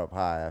bar up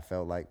high. I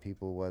felt like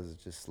people was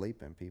just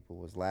sleeping. People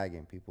was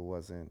lagging.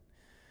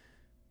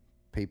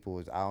 I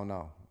don't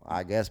know.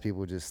 I guess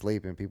people just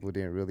sleeping. People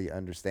didn't really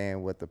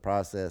understand what the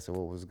process or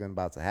what was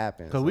about to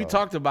happen. Cause we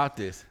talked about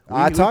this.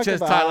 I talked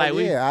just about- talked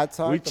I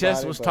talked we just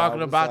about it, was but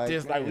talking I was about like,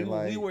 this. Like man, we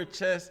like- were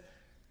just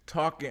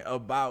talking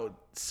about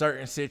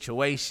certain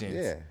situations.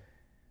 Yeah.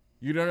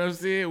 You know what I'm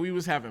saying? We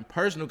was having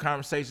personal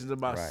conversations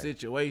about Right.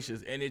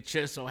 situations, and it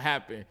just so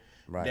happened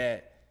Right.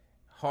 that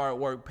hard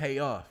work pay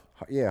off.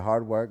 Yeah,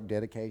 hard work,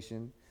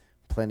 dedication,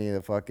 plenty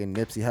of fucking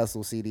Nipsey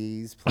Hussle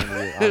CDs,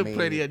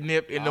 Plenty of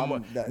nip in the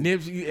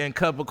Nipsey and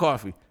cup of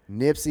coffee.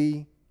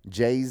 Nipsey,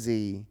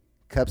 Jay-Z,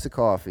 cups of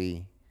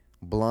coffee,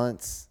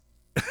 blunts,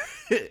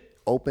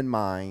 open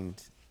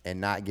mind, and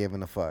not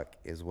giving a fuck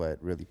is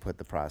what really put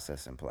the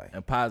process in play.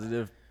 And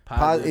positive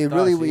It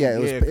really, thoughts. yeah,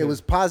 it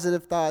was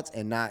positive thoughts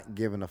and not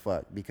giving a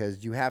fuck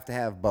because you have to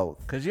have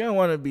both. Cause you don't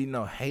want to be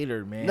no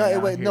hater, man. No, it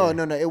out was here.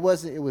 no. It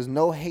wasn't. It was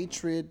no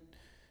hatred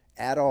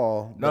at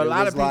all. No, but a it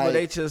lot was of people like-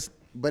 they just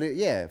But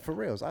yeah, for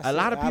reals. a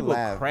lot of people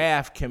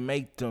craft can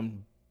make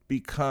them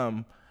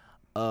become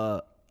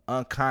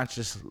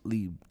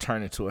unconsciously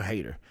turn into a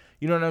hater.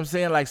 You know what I'm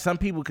saying? Like some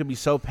people can be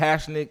so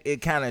passionate,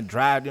 it kind of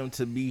drive them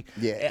to be.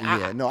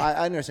 Yeah. No,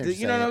 I understand. What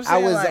you you're know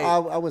saying. what I'm saying?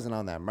 I wasn't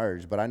on that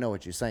merge, but I know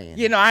what you're saying.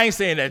 You know, I ain't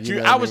saying that. You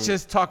know I what was I mean?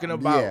 just talking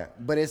about. Yeah,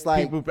 but it's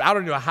like people. I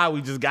don't know how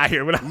we just got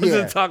here, but I was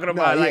just talking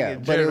about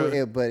in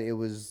general. But it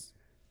was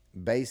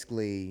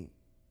basically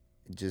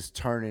just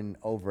turning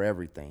over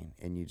everything,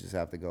 and you just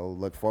have to go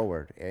look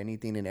forward.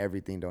 Anything and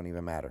everything don't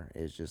even matter.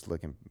 It's just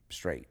looking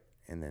straight,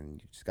 and then you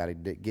just got to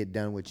get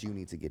done what you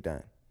need to get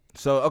done.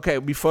 So okay,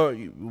 let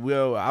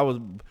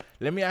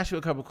me ask you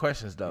a couple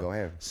questions though. Go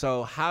ahead.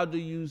 So how do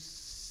you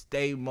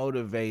stay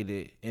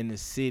motivated in the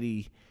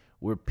city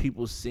where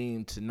people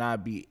seem to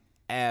not be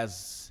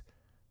as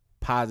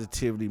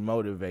positively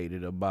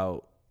motivated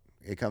about?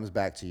 It comes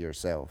back to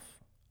yourself.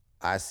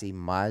 I see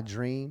my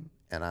dream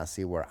and I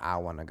see where I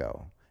want to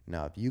go.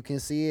 Now, if you can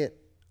see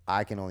it,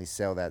 I can only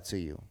sell that to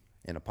you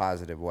in a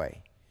positive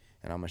way,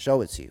 and I'm gonna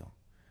show it to you.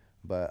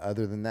 But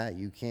other than that,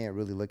 you can't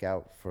really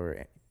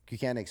you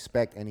can't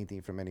expect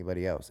anything from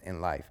anybody else in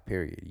life,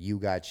 period. You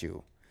got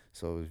you.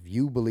 So if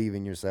you believe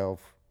in yourself,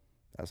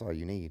 that's all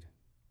you need.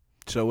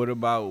 So what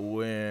about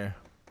when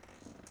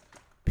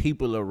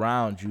people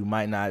around you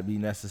might not be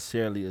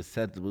necessarily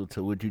acceptable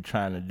to what you're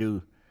trying to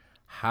do?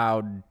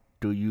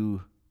 Do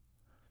you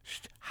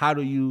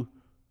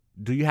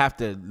have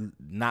to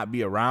not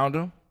be around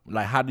them?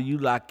 Like how do you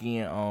lock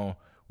in on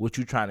what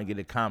you're trying to get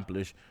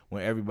accomplished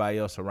when everybody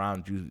else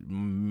around you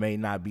may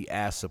not be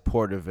as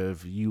supportive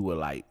as you would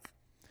like?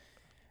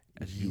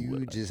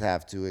 You just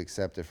have to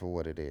accept it for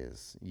what it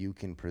is. You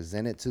can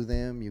present it to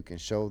them. You can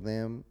show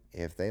them.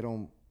 If they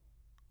don't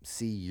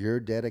see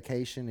your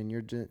dedication and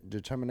your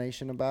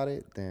determination about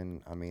it,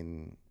 then, I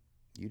mean,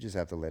 you just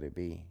have to let it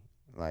be.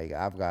 Like,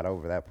 I've got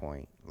over that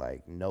point.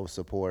 Like, no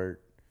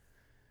support.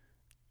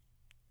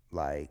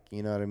 Like,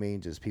 you know what I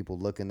mean? Just people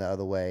looking the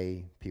other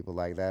way. People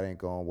like, that ain't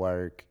going to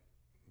work.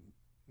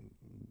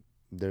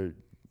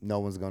 No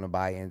one's going to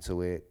buy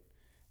into it.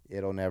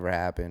 It'll never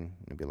happen.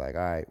 And be like,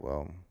 all right,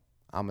 well,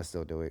 I'm going to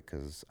still do it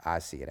because I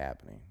see it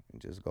happening,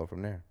 and just go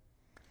from there.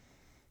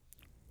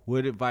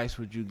 What advice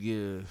would you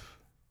give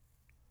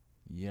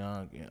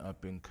young and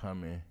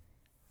up-and-coming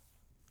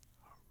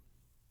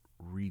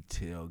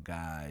retail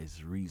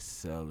guys,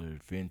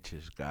 resellers,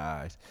 vintage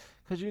guys?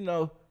 Because, you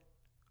know,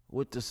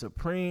 with the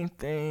Supreme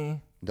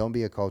thing. Don't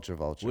be a culture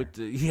vulture.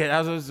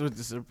 That was with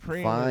the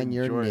Supreme Find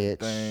your Jordan niche.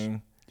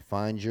 thing.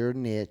 Find your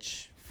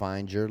niche.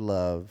 Find your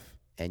love,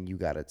 and you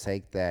got to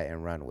take that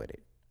and run with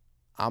it.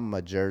 I'm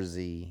a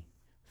Jersey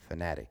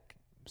fanatic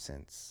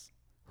since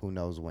who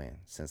knows when,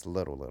 since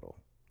little.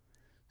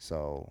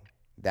 So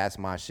that's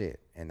my shit,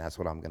 and that's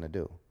what I'm going to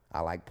do. I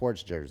like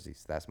porch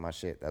jerseys. That's my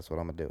shit. That's what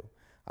I'm going to do.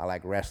 I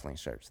like wrestling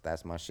shirts.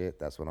 That's my shit.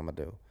 That's what I'm going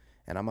to do.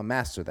 And I'm going to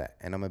master that,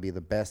 and I'm going to be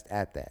the best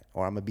at that,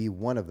 or I'm going to be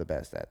one of the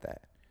best at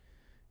that.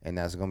 And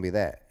that's going to be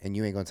that. And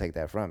you ain't going to take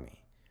that from me.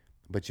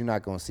 But you're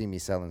not going to see me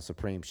selling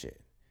Supreme shit.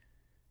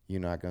 You're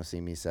not going to see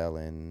me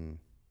selling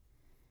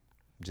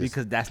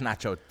Because that's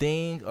not your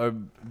thing? Or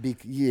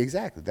yeah,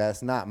 exactly.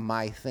 That's not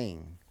my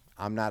thing.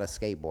 I'm not a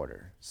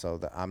skateboarder, so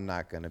I'm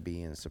not going to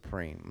be in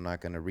Supreme. I'm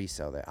not going to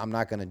resell that. I'm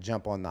not going to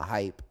jump on the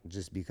hype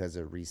just because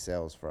it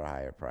resells for a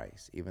higher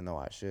price, even though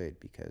I should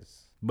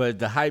because. But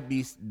the hype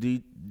beast, let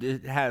me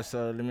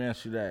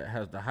ask you that.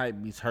 Has the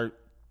hype beast hurt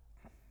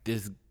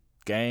this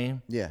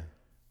game? Yeah.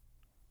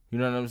 You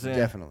know what I'm saying?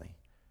 Definitely.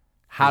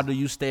 How do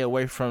you stay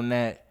away from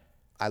that?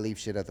 I leave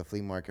shit at the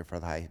flea market for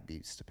the hype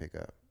beats to pick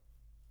up.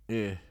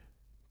 Yeah.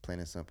 Plain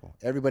and simple.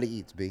 Everybody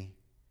eats, B.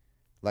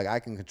 Like,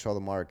 I can control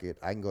the market.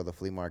 I can go to the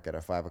flea market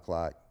at 5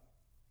 o'clock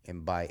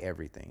and buy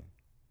everything.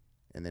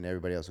 And then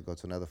everybody else will go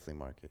to another flea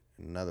market,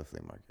 another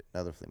flea market,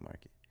 another flea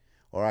market.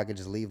 Or I could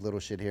just leave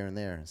little shit here and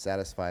there and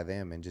satisfy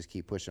them and just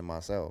keep pushing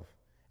myself.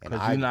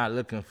 Because you're not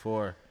looking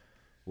for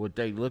what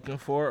they looking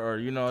for? Or,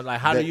 like,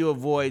 how do you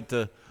avoid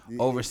the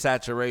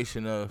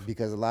oversaturation of?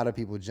 Because a lot of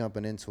people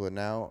jumping into it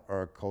now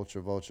are culture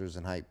vultures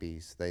and hype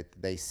beasts.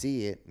 They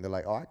see it. And they're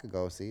like, oh, I could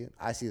go see it.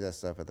 I see that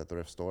stuff at the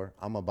thrift store.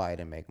 I'm going to buy it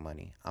and make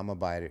money. I'm going to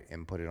buy it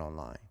and put it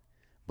online.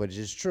 But it's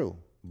just true.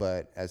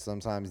 But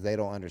sometimes they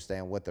don't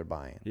understand what they're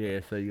buying. Yeah,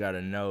 so you got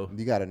to know.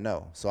 You got to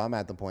know. So I'm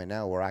at the point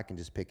now where I can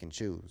just pick and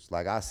choose.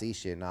 Like, I see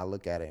shit and I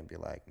look at it and be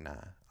like, nah,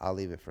 I'll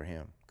leave it for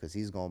him because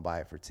he's going to buy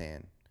it for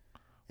 10.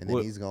 And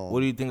then he's going.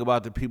 What do you think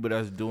about the people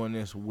that's doing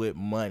this with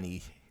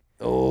money?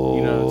 Oh,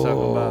 you know what I'm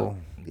talking about?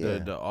 Yeah.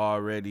 The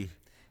already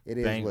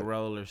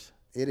bankrollers.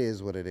 It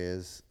is what it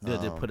is.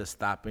 Does it put a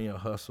stop in your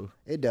hustle?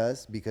 It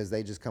does because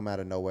they just come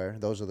out of nowhere.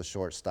 Those are the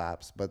short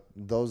stops, but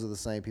those are the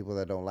same people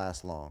that don't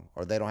last long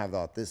or they don't have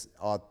the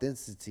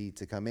authenticity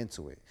to come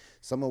into it.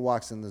 Someone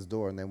walks in this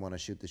door and they want to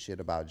shoot the shit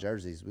about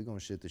jerseys. We're going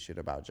to shoot the shit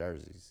about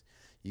jerseys.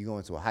 You go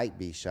into a hype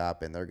beast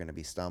shop and they're going to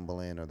be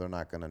stumbling or they're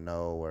not going to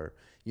know or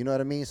you know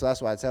what I mean? So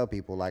that's why I tell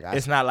people like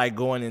it's not like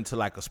going into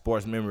like a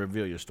sports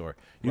memorabilia store.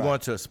 You go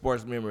into a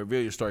sports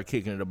memorabilia store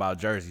kicking it about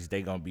jerseys,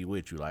 they going to be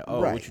with you like,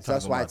 oh, right. what you talking about? So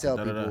that's why I tell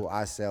people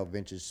I sell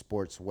vintage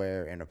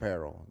sportswear and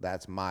apparel.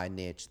 That's my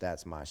niche.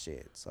 That's my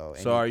shit. So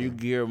are you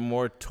geared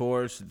more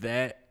towards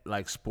that,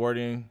 like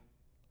sporting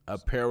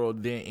apparel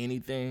than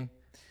anything?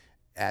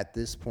 At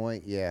this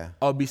point, yeah.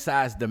 Oh,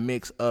 besides the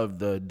mix of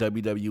the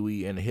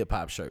WWE and the hip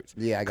hop shirts.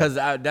 Yeah, because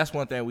that's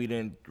one thing we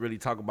didn't really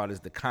talk about is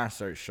the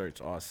concert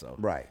shirts also.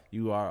 Right.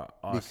 You are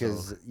also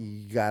because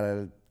you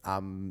gotta.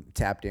 I'm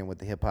tapped in with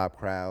the hip hop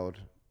crowd.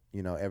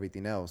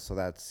 Everything else. So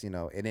that's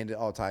and it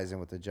all ties in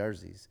with the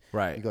jerseys.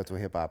 Right. You go to a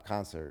hip hop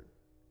concert,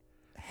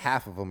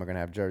 half of them are gonna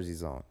have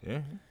jerseys on.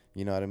 Yeah.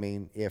 You know what I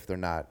mean? If they're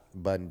not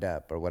buttoned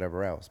up or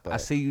whatever else. But I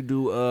see you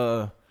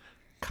do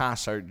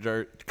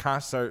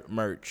concert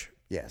merch.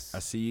 Yes. I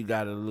see you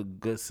got a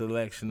good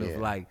selection of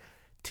like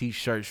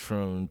T-shirts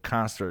from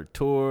concert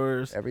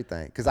tours.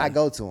 Everything. Because I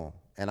go to them,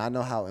 and I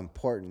know how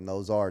important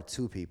those are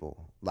to people.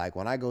 Like,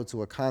 when I go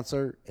to a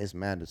concert, it's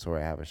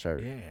mandatory I have a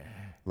shirt. Yeah.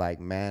 Like,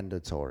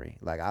 mandatory.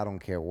 Like, I don't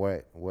care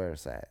where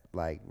it's at.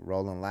 Like,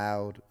 Rolling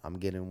Loud, I'm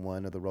getting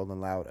one of the Rolling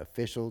Loud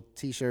official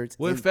T-shirts.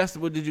 What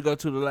festival did you go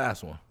to the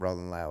last one?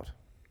 Rolling Loud.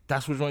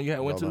 That's which one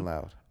you went to? Rolling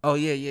Loud. Oh,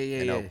 yeah.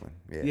 In Oakland.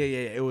 Yeah.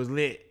 Yeah. It was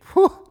lit.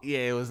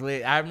 Yeah, it was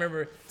lit. I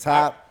remember.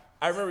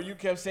 I remember you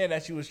kept saying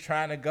that you was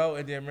trying to go,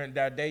 and then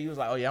that day you was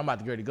like, "Oh yeah, I'm about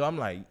to get ready to go." I'm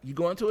like, "You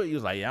going to it?" You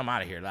was like, "Yeah, I'm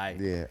out of here." Like,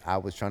 yeah, I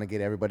was trying to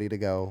get everybody to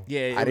go.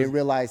 Yeah, I didn't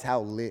realize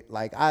how lit.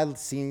 Like, I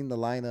seen the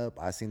lineup,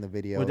 I seen the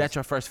video. Was that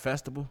your first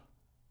festival?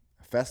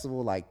 A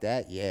festival like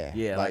that? Yeah.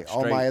 Yeah, like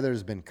all my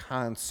others been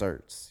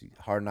concerts,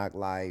 Hard Knock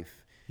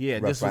Life. Yeah,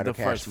 Rough this was Rider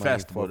the first Cash Money,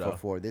 festival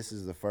 444. This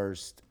is the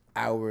first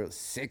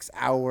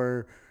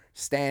 6-hour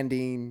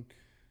standing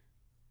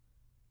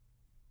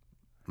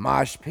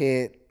mosh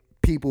pit,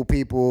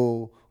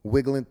 people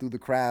wiggling through the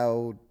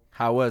crowd.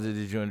 How was it?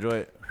 Did you enjoy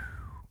it?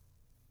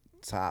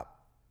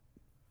 Top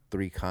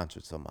 3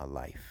 concerts of my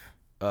life.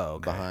 Oh,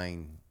 okay.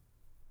 Behind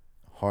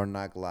Hard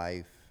Knock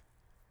Life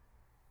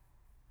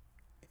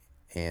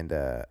and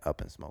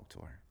Up in Smoke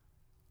tour.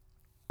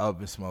 Up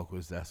in Smoke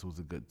was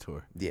a good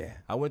tour. Yeah.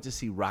 I went to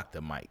see Rock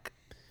the Mic.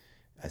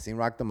 I seen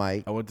Rock the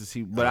Mic. I went to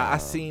see, but I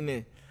seen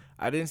it.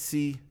 I didn't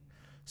see.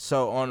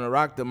 So on the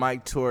Rock the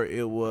Mic tour,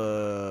 it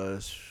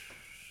was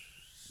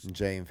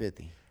Jay and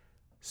 50.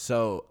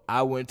 So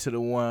I went to the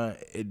one,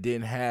 it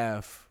didn't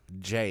have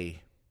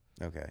Jay.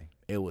 Okay.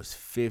 It was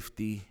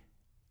 50,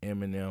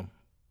 Eminem,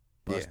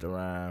 Busta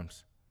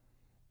Rhymes.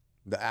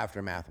 The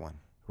Aftermath one.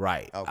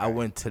 Right. Okay. I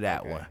went to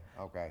that one.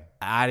 Okay.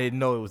 I didn't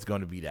know it was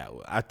going to be that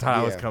one. I thought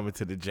I was coming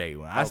to the J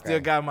one. I still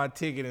got my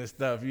ticket and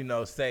stuff,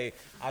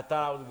 I thought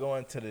I was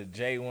going to the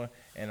J one,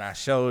 and I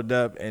showed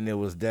up, and it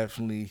was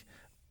definitely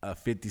a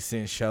 50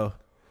 Cent show.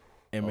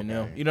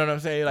 Eminem. Okay. You know what I'm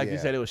saying? Like you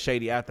said, it was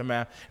Shady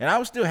Aftermath. And I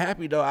was still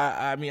happy, though.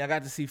 I mean, I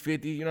got to see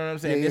 50. You know what I'm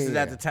saying? This is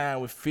at the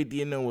time with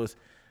 50 and them was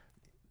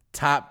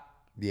top.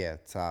 Yeah,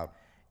 top.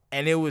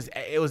 And it was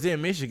in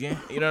Michigan.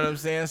 You know what I'm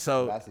saying?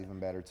 So that's even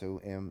better,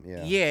 too.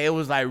 Yeah, it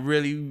was like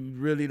really,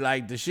 really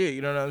like the shit.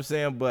 You know what I'm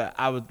saying? But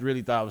I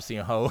really thought I was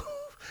seeing Ho.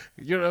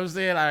 You know what I'm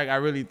saying? Like, I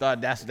really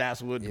thought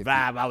that's what the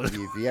vibe I was. If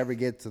you ever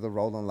get to the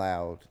Rolling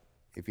Loud,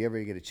 if you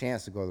ever get a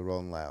chance to go to the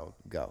Rolling Loud,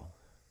 go.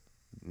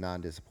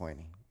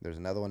 Non-disappointing. There's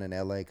another one in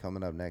LA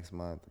coming up next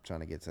month. I'm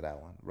trying to get to that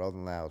one.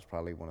 Rolling Loud is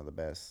probably one of the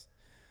best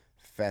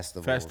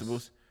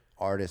festivals,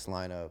 artist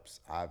lineups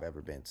I've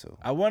ever been to.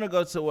 I want to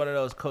go to one of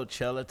those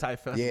Coachella type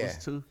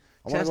festivals too.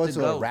 I want to go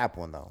to a rap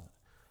one though.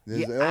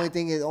 The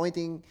only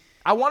thing.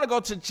 I want to go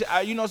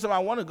to, you know, I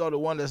want to go to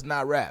one that's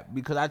not rap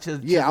because I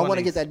just I want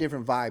to get that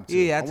different vibe too.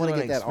 Yeah, I want to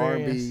get that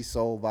experience. R&B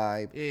soul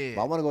vibe. Yeah,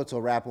 but I want to go to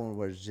a rap one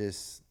where it's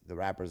just the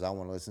rappers I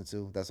want to listen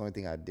to. That's the only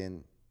thing I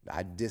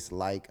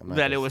dislike.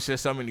 That it was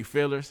just so many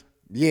fillers.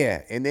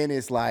 Yeah, and then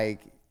it's like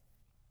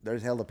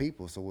there's hella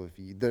people. So if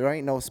there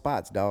ain't no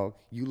spots, dog,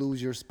 you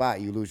lose your spot.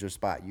 You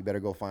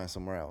better go find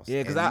somewhere else.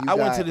 Yeah, because I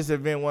went to this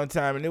event one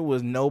time and there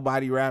was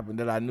nobody rapping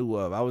that I knew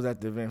of. I was at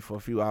the event for a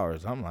few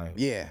hours. I'm like,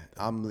 and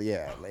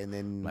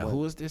then like,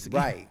 who is this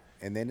again? Right,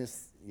 and then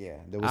it's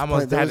there was I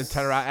almost had to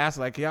turn around, ask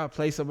like, can y'all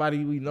play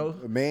somebody we know?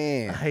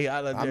 Man, hey,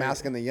 I'm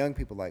asking the young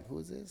people like, who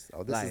is this?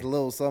 Oh, this is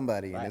Lil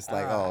somebody, and it's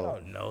like, I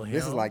don't know him.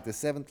 This is like the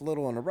 7th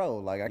Little in a row.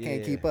 Like I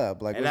can't keep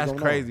up. Like, and what's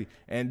that's going crazy.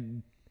 on?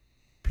 And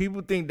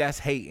people think that's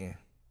hating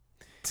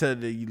to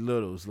the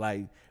littles,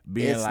 like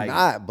being it's like,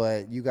 not.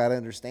 But you gotta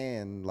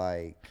understand,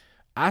 like,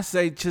 I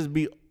say, just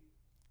we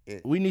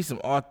need some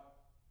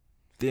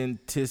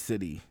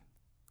authenticity.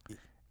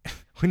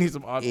 We need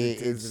some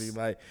authenticity.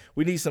 Like,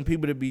 we need some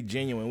people to be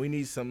genuine. We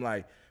need some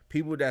like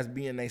people that's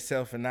being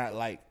themselves and not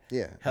like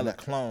hella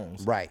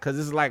clones. Right. Because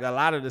it's like a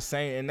lot of the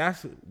same, and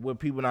that's what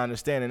people don't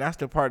understand. And that's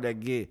the part that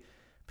get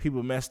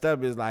people messed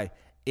up is like,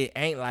 it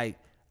ain't like,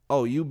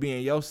 oh, you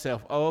being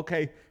yourself. Oh,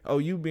 okay. Oh,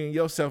 you being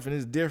yourself and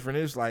it's different.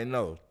 It's like,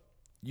 no,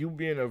 you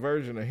being a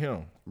version of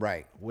him.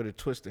 Right. With a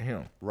twist of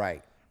him.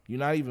 Right. You're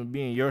not even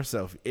being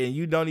yourself. And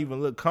you don't even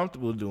look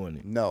comfortable doing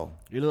it. No.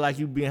 You look like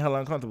you being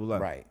hella uncomfortable.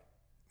 Like. Right.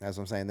 That's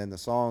what I'm saying. Then the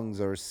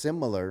songs are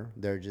similar.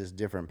 They're just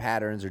different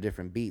patterns or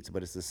different beats,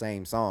 but it's the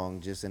same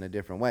song, just in a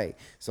different way.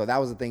 So that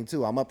was the thing,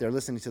 too. I'm up there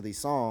listening to these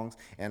songs,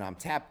 and I'm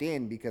tapped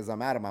in because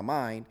I'm out of my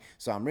mind.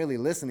 So I'm really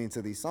listening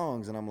to these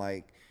songs, and I'm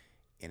like,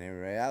 and in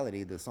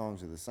reality, the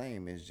songs are the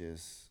same. It's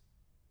just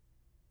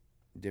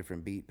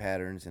different beat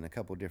patterns and a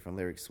couple different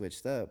lyrics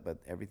switched up, but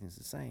everything's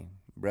the same.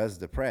 Bruh's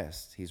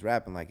depressed. He's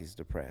rapping like he's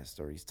depressed,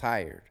 or he's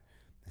tired.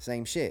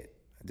 Same shit.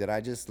 Did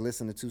I just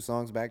listen to 2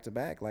 songs back to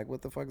back? Like,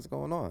 what the fuck is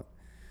going on?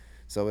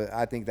 So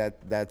I think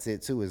that's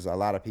it too, is a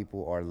lot of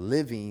people are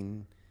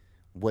living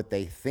what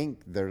they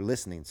think they're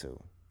listening to.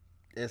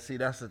 And see,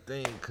 that's the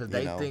thing, because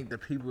they think the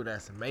people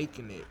that's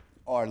making it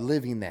are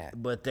living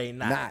that. But they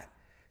not.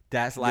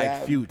 That's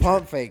like Future.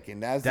 Pump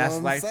faking. That's what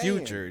I'm like saying.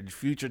 Future.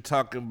 Future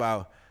talking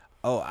about,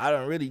 oh, I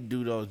don't really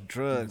do those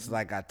drugs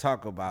like I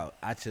talk about.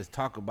 I just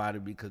talk about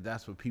it because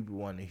that's what people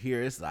want to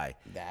hear. It's like,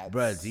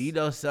 bruh, do you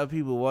know some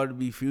people want to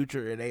be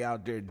Future and they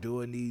out there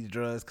doing these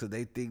drugs because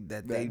they think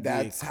that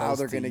that's how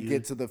they're going to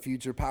get to the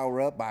Future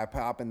power up, by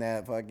popping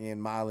that fucking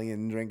Molly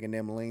and drinking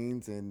them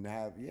leans and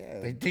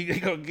They think they're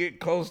going to get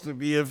close to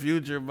being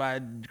Future by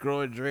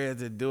growing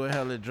dreads and doing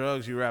hella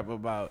drugs you rap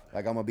about.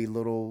 Like I'm going to be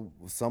little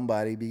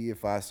somebody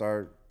if I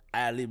start...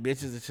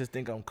 bitches that just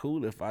think I'm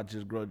cool if I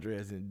just grow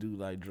dreads and do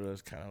like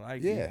drugs kind of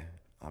like you.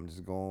 I'm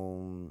just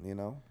going,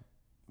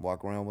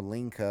 walk around with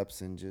lean cups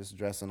and just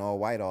dressing all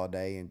white all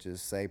day and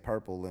just say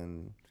purple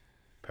and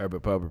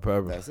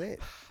purple. That's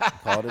it.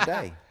 Call it a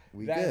day.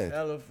 We That's good. That's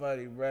hella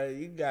funny, bro.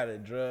 You got a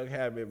drug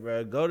habit,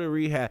 bro. Go to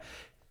rehab.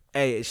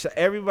 Hey,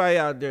 everybody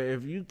out there,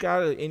 if you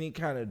got any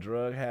kind of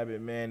drug habit,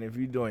 man, if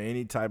you're doing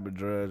any type of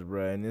drugs,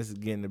 bro, and this is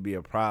getting to be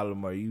a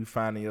problem, or you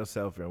finding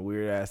yourself in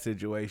weird ass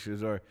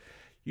situations, or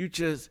you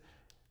just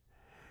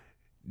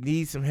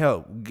need some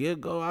help,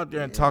 go out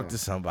there and talk to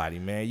somebody,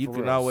 man. You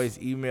can always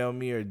email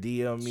me or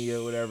DM me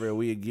or whatever, and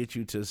we'll get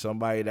you to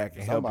somebody that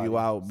can help you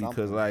out.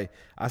 Because like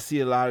I see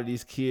a lot of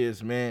these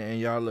kids, man,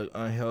 and y'all look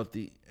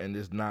unhealthy, and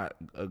it's not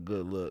a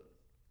good look.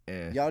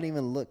 And y'all don't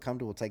even look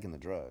comfortable taking the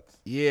drugs.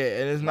 Yeah,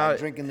 and it's not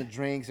drinking the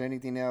drinks or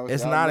anything else.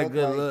 It's not a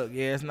good look.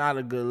 Yeah, it's not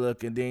a good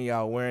look. And then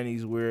y'all wearing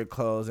these weird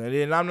clothes, and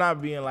then I'm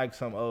not being like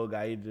some old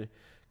guy either,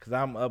 because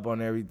I'm up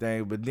on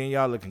everything, but then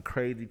y'all looking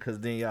crazy because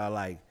then y'all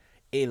like,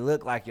 it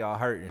look like y'all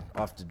hurting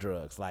off the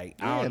drugs. Like,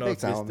 I don't know if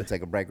it's I'm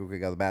take a break real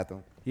quick, go to the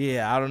bathroom.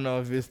 Yeah, I don't know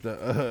if it's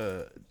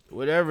the,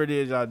 whatever it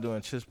is y'all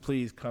doing, just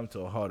please come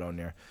to a halt on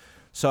there.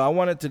 So I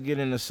wanted to get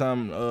into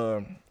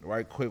something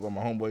right quick with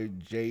my homeboy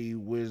Jay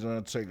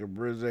Wisdom, take a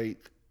break.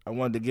 I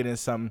wanted to get in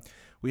something.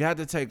 We had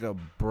to take a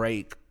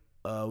break.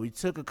 We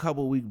took a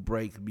couple-week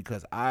break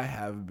because I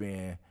have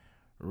been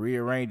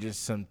rearranging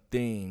some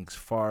things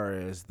far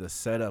as the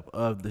setup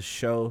of the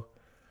show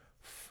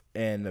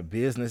and the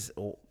business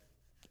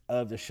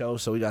of the show.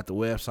 So we got the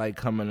website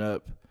coming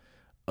up.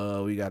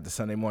 We got the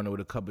Sunday Morning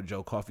with a Cup of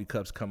Joe coffee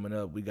cups coming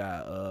up. We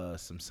got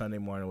some Sunday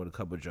Morning with a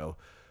Cup of Joe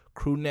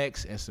crew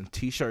necks and some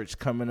t-shirts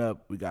coming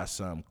up. We got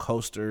some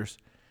coasters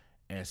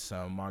and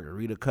some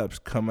margarita cups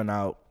coming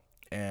out,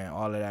 and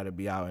all of that will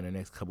be out in the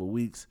next couple of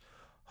weeks.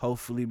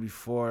 Hopefully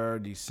before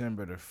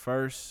December the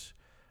 1st.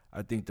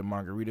 I think the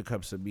margarita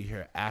cups will be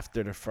here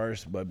after the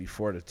 1st, but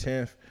before the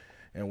 10th.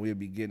 And we'll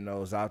be getting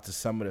those out to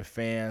some of the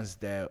fans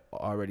that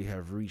already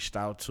have reached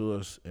out to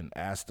us and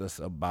asked us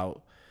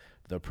about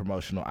the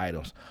promotional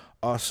items.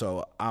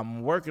 Also,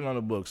 I'm working on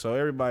a book, so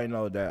everybody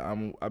know that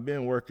I've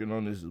been working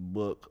on this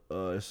book.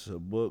 It's a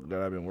book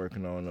that I've been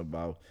working on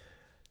about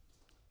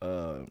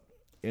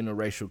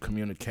interracial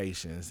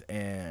communications.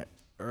 And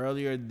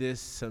earlier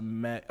this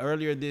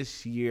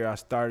year, I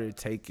started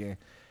taking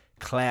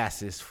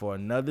classes for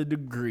another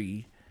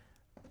degree.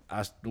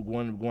 I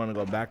want to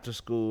go back to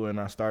school, and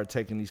I started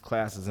taking these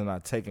classes, and I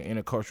take an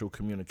intercultural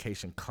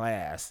communication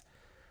class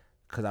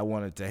because I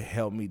wanted to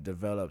help me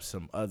develop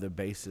some other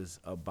bases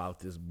about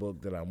this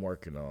book that I'm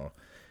working on.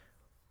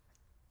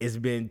 It's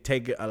been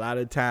taking a lot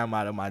of time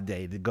out of my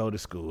day to go to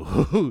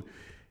school.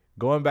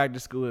 Going back to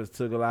school has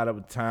took a lot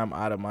of time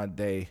out of my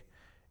day.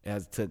 It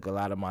has took a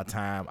lot of my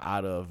time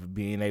out of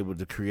being able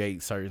to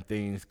create certain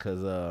things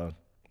because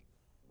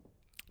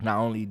not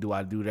only do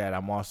I do that,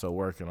 I'm also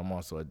working. I'm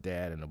also a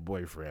dad and a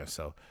boyfriend.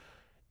 So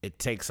it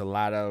takes a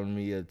lot of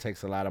me. It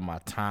takes a lot of my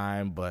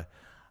time, but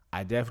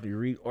I definitely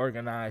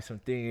reorganized some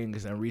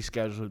things and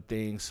rescheduled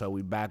things. So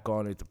we back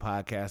on it. The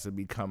podcast will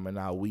be coming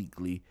out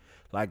weekly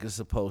like it's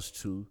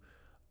supposed to.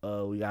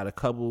 We got a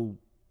couple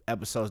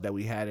episodes that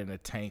we had in the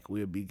tank.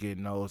 We'll be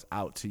getting those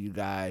out to you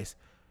guys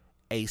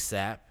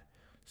ASAP.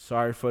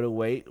 Sorry for the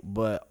wait,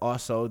 but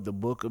also the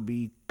book will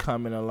be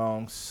coming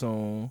along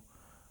soon.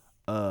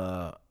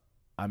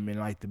 I'm in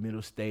like the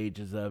middle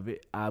stages of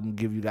it. I'm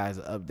give you guys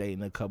an update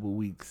in a couple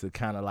weeks of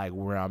kind of like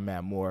where I'm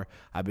at more.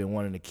 I've been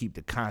wanting to keep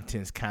the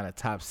contents kind of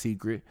top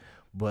secret,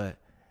 but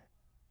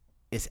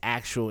it's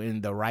actual in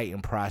the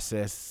writing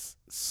process.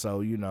 So,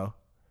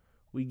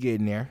 we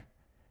getting there.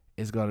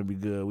 It's going to be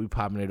good. We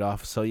popping it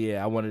off. So,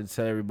 yeah, I wanted to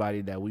tell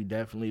everybody that we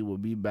definitely will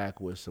be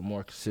back with some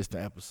more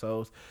consistent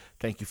episodes.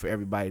 Thank you for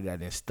everybody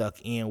that has stuck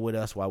in with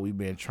us while we've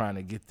been trying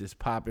to get this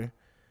popping.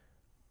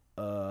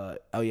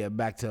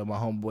 Back to my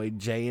homeboy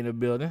Jay in the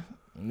building.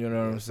 You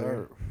know what I'm saying?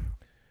 Sir.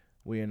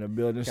 We in the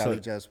building. Cali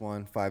Just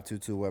One,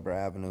 522 Weber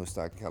Avenue,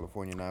 Stockton,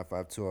 California,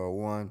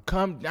 95201.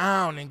 Come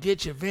down and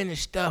get your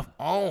vintage stuff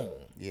on.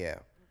 Yeah.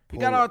 We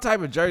got all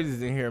type of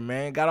jerseys in here,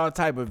 man. Got all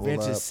type of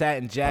vintage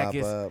satin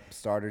jackets. Pop-up,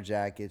 starter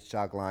jackets,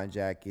 chalk line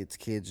jackets,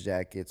 kids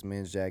jackets,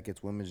 men's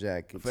jackets, women's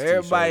jackets. For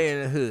everybody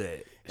in the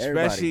hood.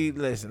 Everybody. Especially,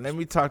 listen, let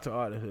me talk to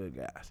all the hood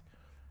guys.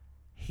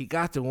 He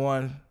got the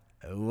one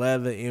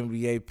leather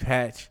NBA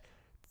patch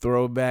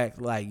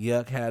throwback like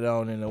Yuck had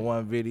on in the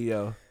one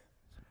video.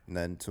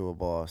 Nothing to a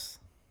boss.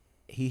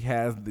 He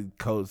has the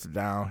coats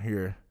down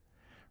here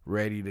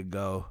ready to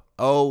go.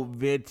 Old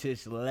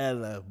vintage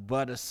leather,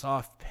 butter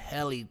soft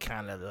pelly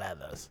kind of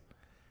leathers.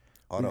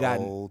 All the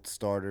old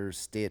starter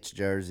stitch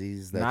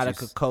jerseys. It's not a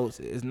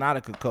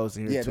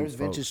Kokosa here. Yeah, there's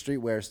vintage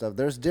streetwear stuff.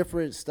 There's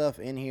different stuff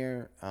in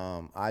here.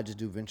 I just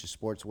do vintage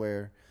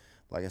sportswear.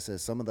 Like I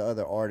said, some of the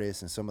other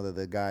artists and some of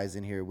the guys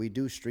in here, we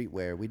do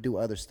streetwear. We do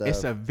other stuff.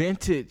 It's a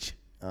vintage.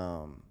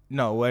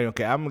 No, wait,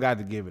 okay. I'm got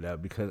to give it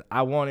up because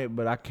I want it,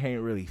 but I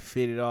can't really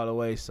fit it all the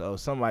way. So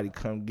somebody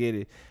come get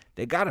it.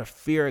 They got a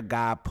Fear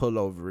God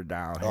pullover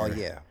down here. Oh,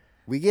 yeah.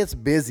 We gets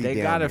busy down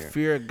here. They got a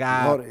Fear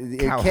God. In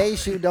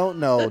case you don't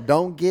know,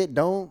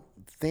 don't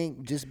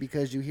think just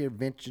because you hear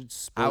vintage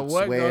sportswear. I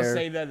wasn't going to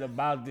say nothing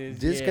about this.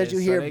 Just because you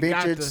hear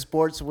vintage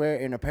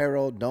sportswear and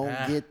apparel, don't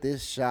get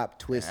this shop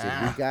twisted.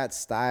 We got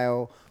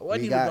style.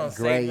 We got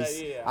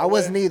grace. I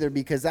wasn't either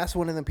because that's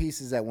one of the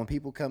pieces that when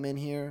people come in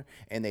here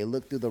and they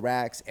look through the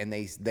racks and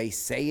they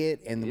say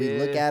it and we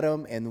look at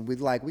them and we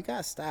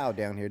got style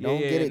down here. Don't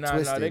get it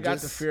twisted. No, they got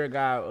the Fear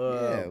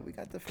God we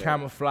got the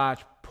camouflage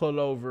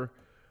pullover.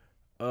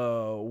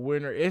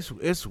 Winter,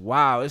 it's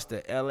wild. It's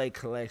the LA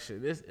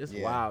collection. It's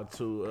wild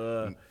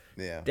too.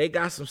 They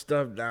got some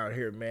stuff down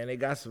here, man. They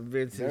got some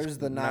vintage. There's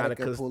the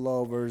Nautica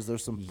pullovers.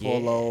 There's some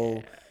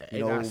polo.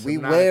 We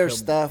wear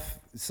stuff.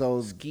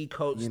 So ski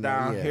coats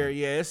down here.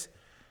 Yes,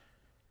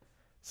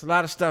 it's a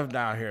lot of stuff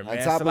down here, man.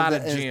 It's a lot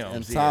of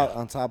gems.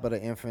 On top of the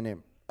Infinite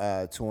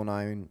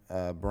 209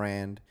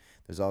 brand.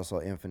 There's also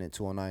Infinite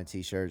 209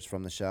 T-shirts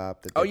from the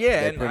shop. They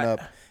print up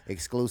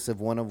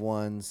exclusive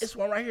one-of-ones. It's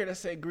one right here that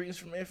say "Greetings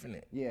from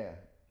Infinite." Yeah.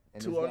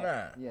 And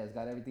 209. It's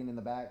got everything in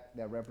the back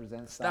that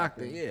represents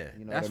Stockton. Yeah,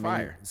 that's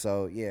fire.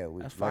 So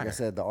like I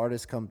said, the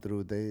artists come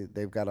through.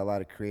 They've got a lot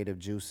of creative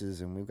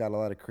juices, and we've got a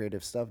lot of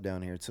creative stuff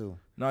down here too.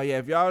 No, yeah.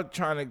 If y'all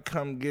trying to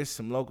come get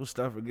some local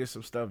stuff or get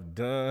some stuff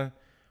done,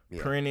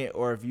 print it,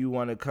 or if you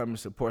want to come and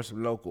support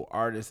some local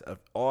artists of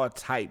all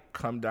type,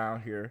 come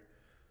down here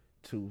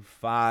to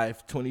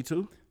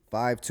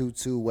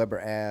 522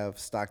 Weber Ave,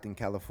 Stockton,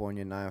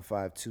 California,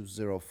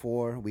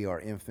 95204. We are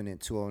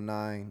Infinite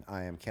 209.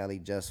 I am Cali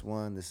Just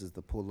One. This is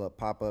the pull-up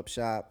pop-up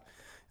shop.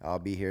 I'll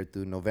be here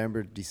through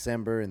November,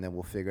 December, and then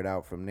we'll figure it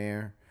out from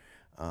there.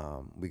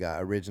 We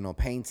got original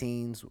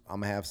paintings.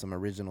 I'm going to have some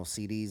original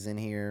CDs in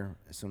here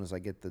as soon as I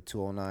get the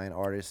 209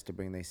 artists to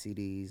bring their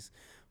CDs.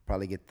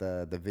 Probably get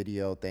the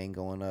video thing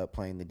going up,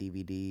 playing the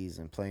DVDs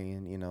and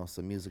playing,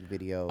 some music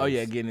videos. Oh,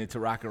 yeah, getting into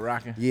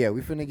rockin'. Yeah,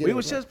 we finna get We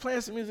was just playing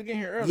some music in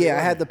here earlier. Yeah,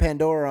 I had the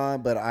Pandora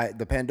on, but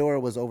the Pandora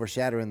was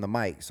overshadowing the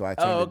mic, so I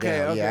turned it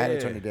down. Okay, I had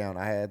to turn it down.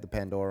 I had the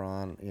Pandora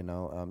on,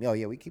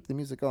 we keep the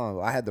music on.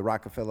 I had the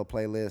Rockefeller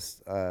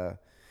playlist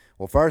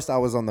Well, first I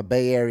was on the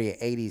Bay Area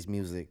 80s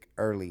music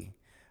early.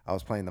 I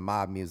was playing the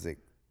mob music.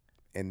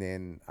 And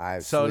then I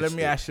So let switched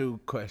me it. ask you a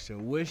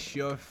question. What's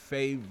your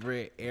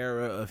favorite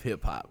era of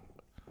hip hop?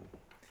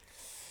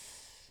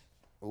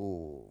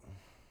 Ooh,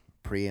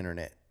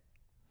 pre-internet.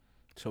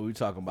 So we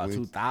talking about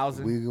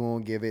 2000? We're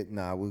going to give it,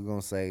 we're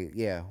going to say,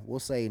 we'll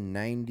say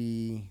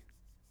 90.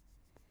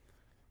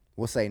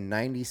 We'll say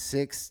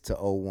 96 to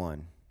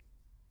 01.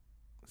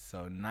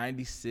 So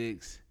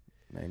 96.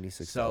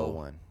 96 So, to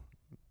 01.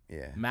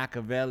 Yeah.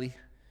 Machiavelli.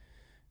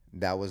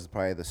 That was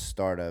probably the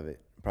start of it.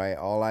 Probably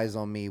All Eyes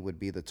on Me would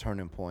be the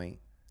turning point.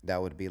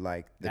 That would be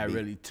like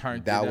Really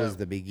turned that it was up.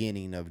 the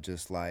beginning of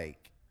just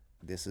like,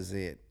 this is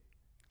it.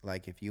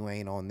 Like if you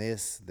ain't on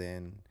this,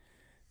 then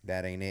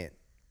that ain't it.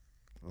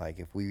 Like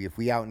if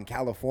we out in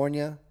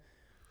California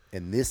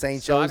and this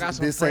ain't So I chosen, got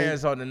some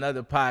friends on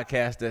another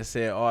podcast that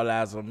said All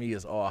Eyes on Me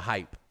is all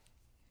hype.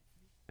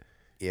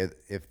 if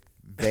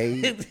they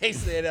They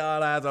said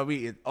All Eyes on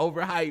Me is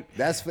overhyped.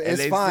 That's and it's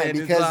they fine said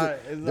because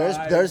it's there's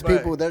all there's hype,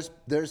 people but-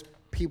 there's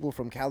people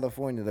from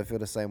California that feel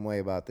the same way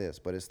about this.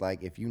 But it's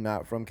like if you're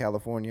not from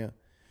California,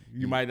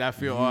 You might not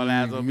feel All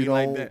Eyes on Me you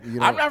like don't- that. you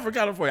I'm don't- not from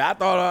California. I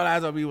thought All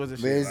Eyes on Me was a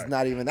but shit. it's Like,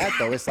 not even that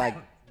though. It's like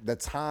the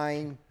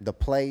time, the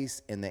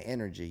place, and the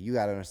energy. You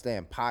gotta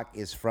understand, Pac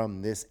is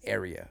from this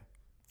area.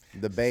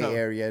 The Bay So-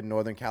 Area,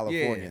 Northern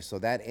California. Yeah. So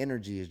that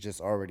energy is just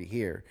already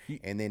here.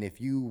 And then if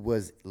you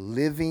was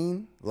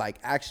living, like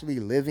actually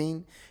living,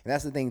 and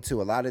that's the thing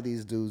too, a lot of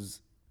these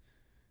dudes,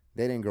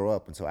 they didn't grow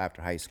up until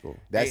after high school.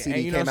 That Hey, CD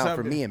and you know came out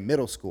for something? me in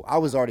middle school. I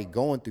was already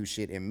going through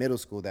shit in middle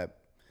school that,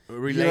 you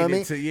know what I Related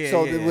mean? to- yeah,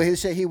 so yeah. with his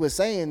shit he was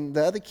saying,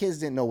 the other kids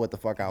didn't know what the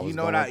fuck I was You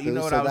know going what I, through. you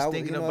know what So I was that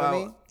thinking you know about?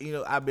 what I mean? You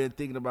know, I've been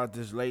thinking about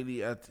this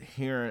lately.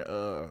 Hearing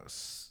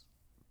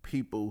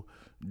people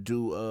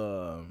do,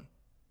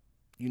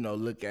 you know,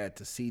 look at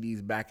the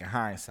CDs back in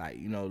hindsight.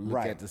 You know, look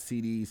Right. at the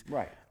CDs.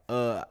 Right.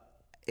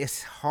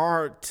 It's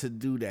hard to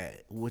do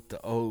that with the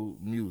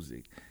old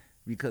music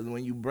because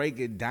when you break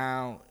it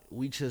down,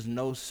 we just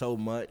know so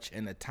much,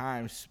 and the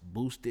times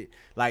boosted.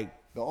 Like,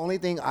 The only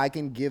thing I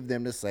can give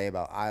them to say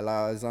about All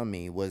Eyes on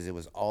Me was it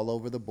was all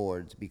over the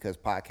boards because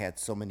Pac had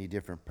so many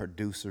different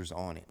producers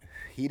on it.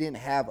 He didn't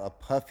have a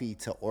Puffy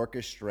to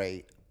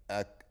orchestrate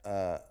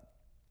a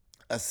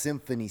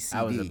symphony CD.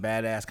 that was a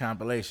badass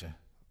compilation,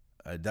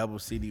 a double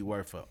CD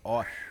worth of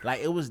all. Like,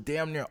 it was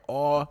damn near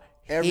all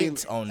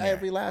hits on there.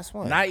 Every last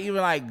one. Not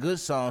even like good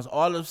songs.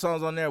 All the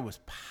songs on there was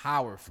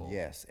powerful.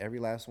 Yes, every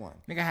last one.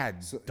 Nigga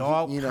had So,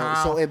 Dog you know, Pound.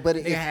 so it- but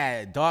it- nigga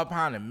had Dog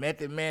Pound and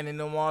Method Man and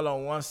them all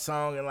on one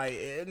song, and like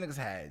niggas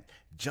had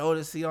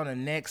Jodeci on the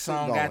next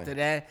song going. after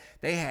that.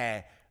 They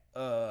had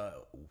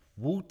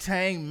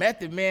Wu-Tang,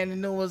 Method Man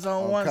and them was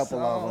on A one couple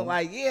of song. them.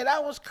 Like, yeah,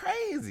 that was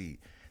crazy.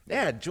 They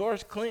had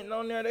George Clinton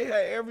on there. They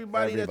had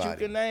everybody that you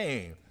Everybody. can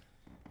name.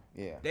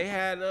 Yeah. They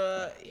had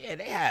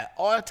they had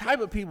all type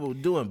of people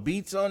doing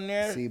beats on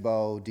there.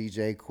 Sibo,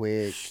 DJ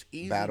Quick,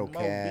 Easy Battle Mo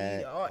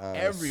Cat, B,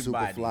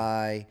 everybody.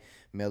 Superfly,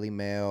 Melly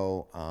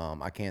Mel.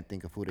 I can't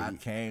think of who the I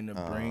came to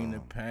bring the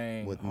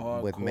pain, with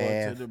hardcore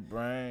Math. to the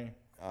brain.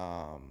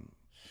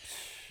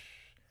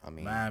 I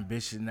mean, My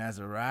ambition as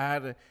a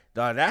rider,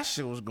 dog. That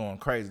shit was going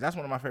crazy. That's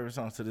one of my favorite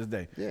songs to this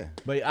day. Yeah.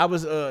 But I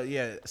was,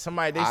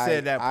 somebody they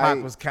said that I-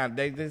 Pac was kind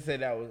of. They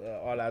said that was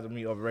All Eyes on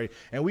Me overrated,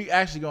 and we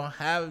actually gonna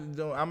have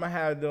them. I'm gonna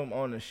have them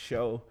on the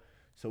show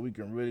so we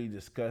can really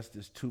discuss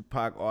this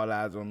Tupac All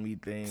Eyes on Me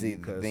thing. see,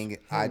 because, the thing,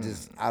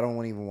 I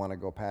don't even want to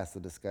go past the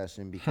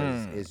discussion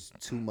because it's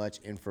too much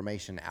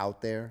information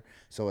out there.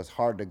 So it's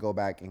hard to go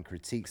back and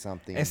critique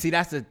something. and see,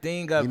 that's the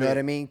thing of You know it. what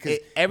I mean?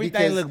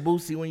 Everything because- look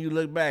boosty when you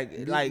look back.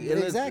 Like, it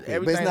looks, exactly, but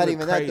everything it's not look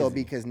even that though,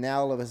 crazy. because now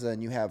all of a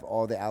sudden you have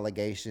all the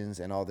allegations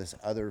and all this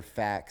other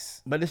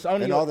facts, But it's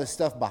only and all the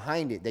stuff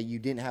behind it that you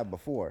didn't have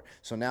before.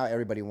 So now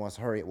everybody wants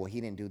to hurry. Well,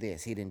 he didn't do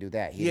this, he didn't do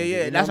that. He Yeah, didn't do,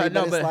 yeah, you that's know what I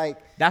know, But it's but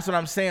like that's what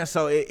I'm saying.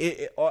 So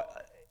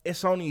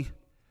it's only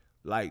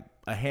like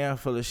a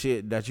handful of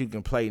shit that you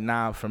can play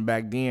now from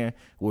back then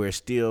where it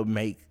still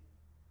make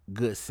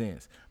good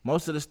sense.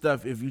 Most of the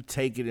stuff, if you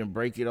take it and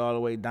break it all the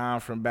way down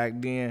from back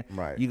then,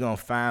 Right. you're gonna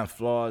find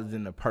flaws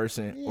in the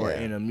person or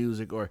Yeah. in the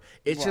music, or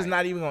it's just Right.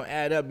 not even gonna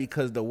add up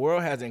because the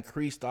world has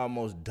increased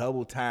almost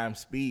double time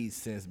speed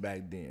since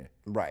back then.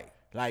 right.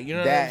 Like, you know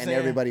what That I'm and saying?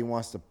 everybody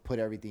wants to put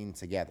everything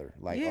together.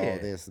 Like, Yeah.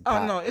 oh, this.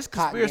 Oh, no, it's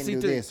Pac conspiracy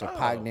didn't do theory. this, or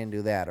Pac Oh. didn't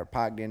do that, or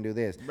Pac didn't do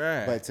this.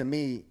 Bruh. But to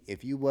me,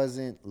 if you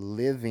wasn't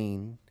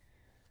living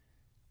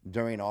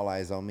during All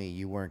Eyes on Me,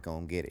 you weren't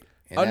gonna get it.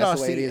 And Oh that's no,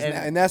 the way see, it is now. and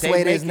And that's the they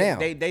way it is make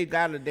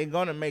now. They're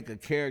gonna make a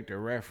character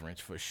reference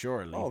for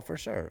surely. Oh, for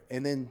sure.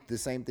 And then the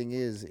same thing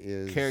is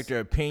Character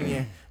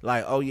opinion,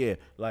 like, oh yeah,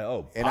 like,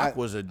 oh, And Pac I-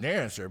 was a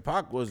dancer,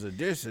 Pac was a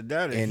this and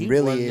that, and And he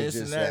really was it's this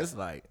and just that. that- It's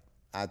like,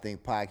 I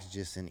think Pac's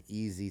just an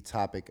easy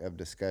topic of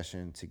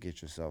discussion to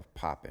get yourself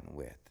popping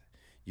with.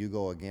 You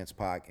go against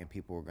Pac, and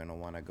people are gonna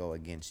want to go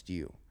against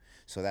you.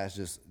 So that's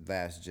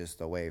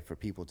just a way for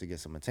people to get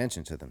some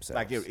attention to themselves.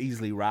 like it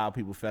easily rile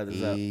people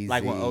feathers up.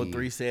 Like when Easy.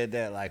 03 said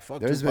that, like, fuck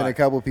There's Tupac. been a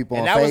couple people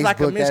and on that was like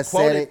a Facebook that said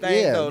misquoted it.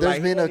 thing, Yeah, though. there's Like,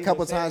 he been a wasn't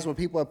couple even saying times when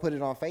people have put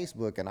it on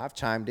Facebook, and I've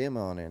chimed in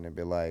on it and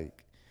be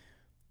like,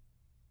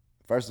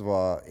 First of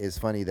all, it's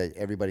funny that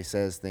everybody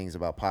says things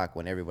about Pac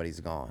when everybody's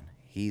gone.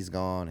 He's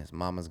gone. His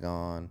mama's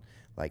gone.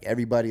 Like,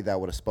 everybody that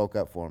would have spoke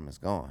up for him is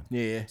gone.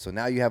 Yeah. So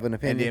now you have an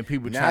opinion. And then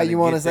people now trying you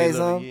to want get to say their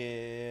little- something.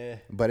 Yeah.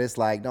 But it's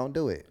like, don't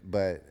do it.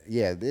 But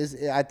yeah,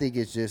 I think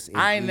it's just.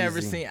 I ain't never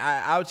easy. seen.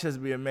 I would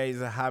just be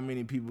amazed at how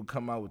many people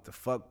come out with the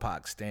fuck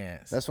Pac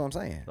stance. That's what I'm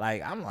saying.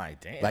 Like, I'm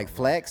like, damn. Like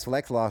Flex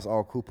lost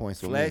all cool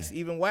points with Flex, me.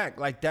 even Whack,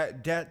 like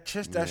that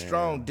just that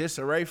strong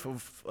disarray for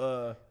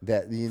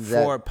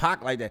That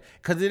Pac like that,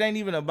 cause it ain't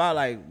even about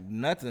like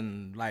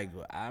nothing. Like,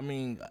 I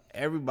mean,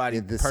 everybody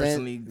the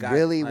personally sense, got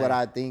really like, what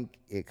I think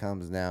it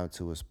comes down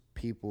to is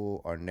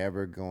people are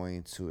never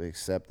going to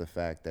accept the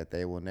fact that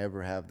they will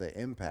never have the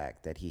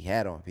impact that he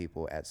had on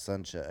people at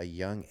such a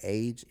young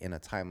age in a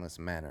timeless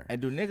manner. And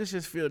do niggas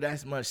just feel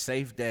that much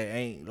safe that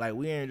ain't like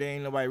there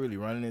ain't nobody really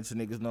running into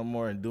niggas no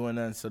more and doing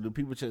nothing? So do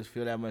people just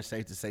feel that much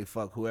safe to say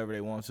fuck whoever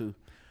they want to?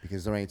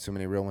 Because there ain't too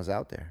many real ones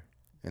out there,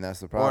 and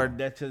that's the Or problem.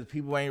 that just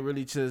people ain't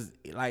really just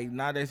like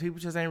nowadays people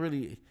just ain't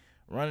really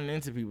running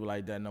into people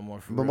like that no more.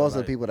 For But real. most of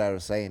Like, the people that are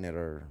saying it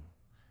are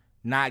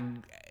not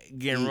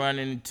getting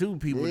running into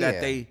people that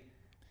Yeah. they.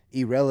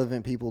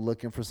 irrelevant people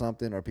looking for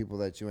something, or people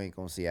that you ain't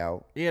gonna see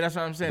out. Yeah, that's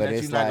what I'm saying. But That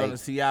it's you're not like- gonna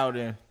see out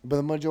in. But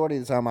the majority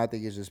of the time, I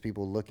think it's just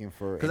people looking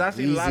for Because I an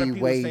see a lot of easy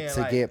people way saying to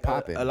like, get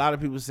popping. a lot of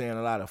people saying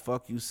a lot of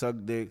fuck you, suck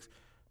dicks,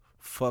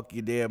 fuck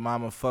your dead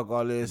mama, fuck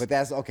all this. But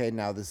that's okay.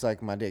 Now the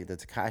suck my dick, the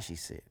Tekashi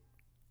shit.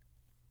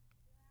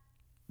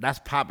 That's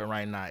popping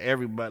right now.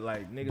 Everybody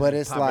like niggas But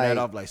is it's popping that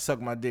like- off like suck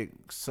my dick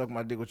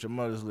with your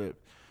mother's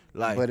lip.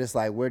 Like, But it's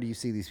like, where do you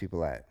see these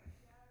people at?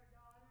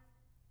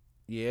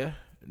 yeah,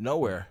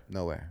 nowhere.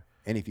 Nowhere.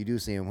 And if you do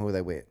see them, who are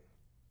they with?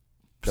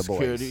 The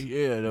Security, boys.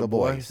 yeah, the The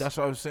boys. boys. That's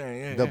what I'm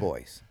saying. Yeah, The yeah.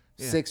 boys.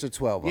 Yeah. 6 or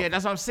 12 of Yeah, them.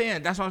 that's what I'm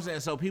saying. That's what I'm saying.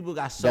 So people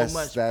got so That's-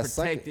 much that's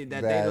like- protected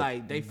that that- they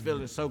like they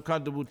feeling so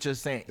comfortable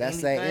just saying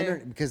That's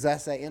anything. because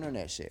that's that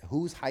internet shit.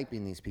 Who's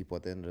hyping these people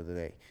at the end of the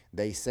day?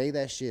 They say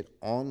that shit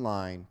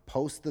online,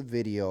 post the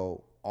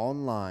video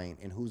online,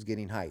 and who's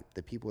getting hyped?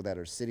 The people that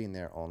are sitting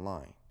there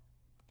online.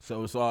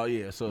 So it's all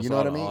So it's You know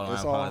what I all mean? online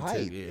It's all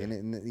politics, hype. yeah.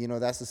 And you know,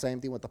 that's the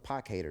same thing with the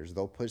Pac haters.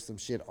 They'll push some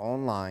shit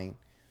online,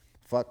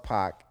 fuck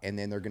Pac, and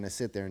then they're going to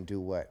sit there and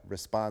do what?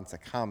 Respond to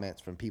comments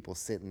from people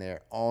sitting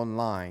there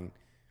online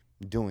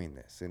doing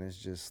this. And it's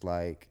just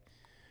like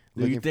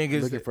Do you looking, think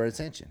it's looking the- for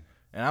attention.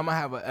 And I'm gonna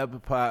have an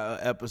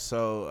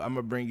episode. I'm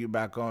gonna bring you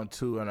back on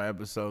too on an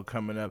episode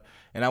coming up.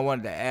 And I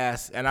wanted to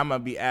ask, and I'm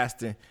gonna be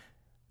asking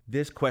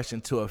this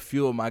question to a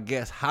few of my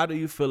guests. How do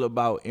you feel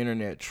about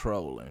internet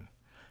trolling?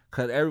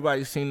 Because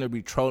everybody seems to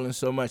be trolling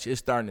so much, it's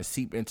starting to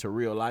seep into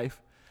real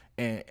life,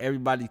 and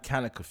everybody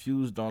kind of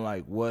confused on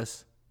like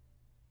what's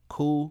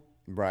cool.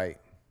 Right.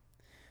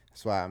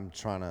 That's why I'm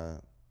trying to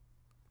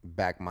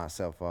back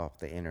myself off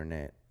the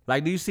internet.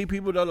 Like, do you see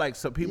people though? Like,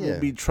 so people Yeah.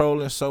 be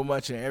trolling so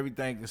much, and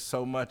everything is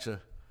so much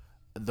a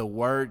the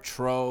word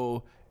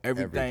troll.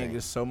 Everything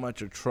is so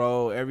much a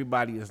troll.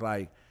 Everybody is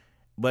like,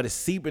 but it's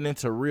seeping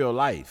into real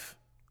life.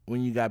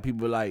 When you got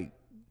people like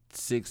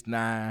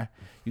 6ix9ine,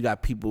 you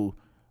got people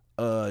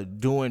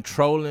doing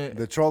trolling.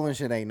 The trolling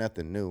shit ain't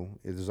nothing new.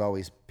 There's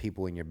always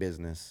people in your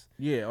business.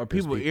 Yeah, or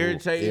There's people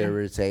irritating.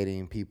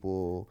 irritating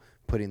people,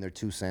 putting their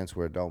 2 cents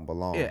where it don't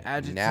belong. Yeah,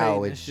 agitating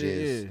now and it's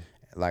shit,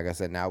 just like I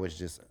said. Now it's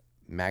just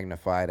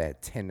magnified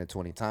at 10 to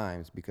 20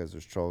 times because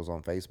there's trolls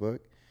on Facebook,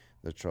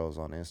 there's trolls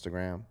on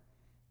Instagram.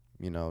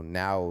 You know,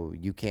 now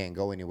you can't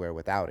go anywhere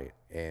without it,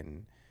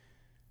 and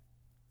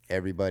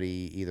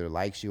everybody either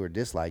likes you or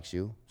dislikes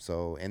you.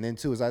 So, and then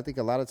too is I think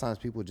a lot of times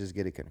people just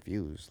get it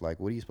confused. Like,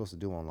 what are you supposed to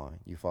do online?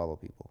 You follow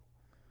people.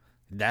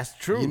 That's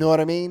true. You know what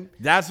I mean?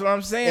 That's what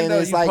I'm saying. And though.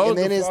 it's You like, and supposed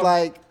to then it's follow-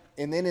 like,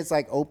 and then it's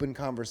like open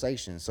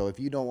conversation. So if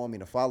you don't want me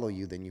to follow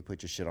you, then you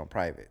put your shit on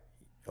private.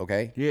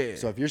 Okay? Yeah.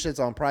 So if your shit's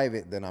on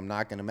private, then I'm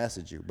not gonna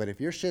message you. But if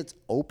your shit's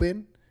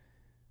open,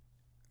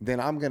 then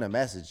I'm gonna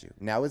message you.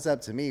 Now it's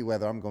up to me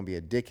whether I'm gonna be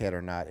a dickhead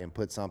or not and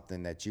put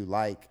something that you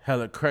like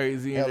hella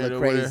crazy. in it hella or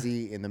whatever.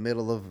 crazy in the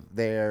middle of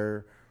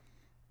there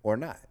or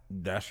not.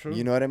 That's true.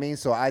 You know what I mean?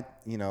 So I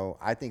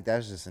think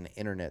that's just an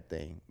internet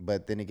thing.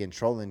 But then again,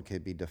 trolling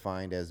could be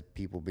defined as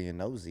people being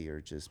nosy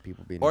or just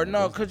people being Or in no,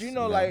 your because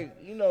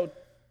business,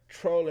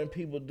 trolling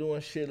people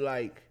doing shit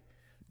like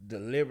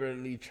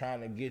deliberately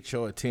trying to get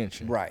your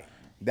attention. Right.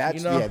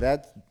 That's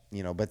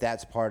You know? but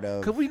that's part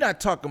of Cause we not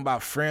talking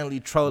about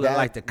friendly trolling That-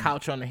 like the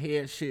couch on the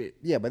head shit.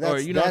 yeah, but or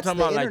that's you know that's what I'm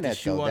the talking about, internet like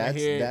the shoe though. on That's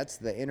the head. that's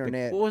the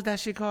internet. What was that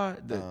shit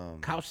called? The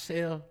couch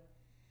sale.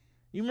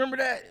 You remember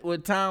that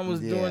when Tom was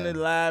doing Yeah. it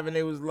live and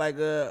it was like,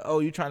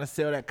 you trying to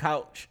sell that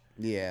couch?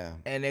 Yeah.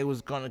 And they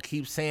was gonna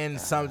keep saying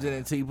something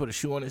until you put a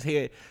shoe on his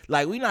head.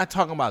 Like, we not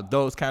talking about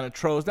those kind of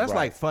trolls. That's Right.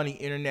 like funny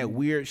internet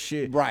weird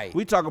shit. Right.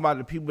 We talking about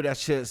the people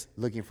that's just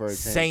Looking for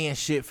attention. saying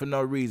shit for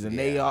no reason.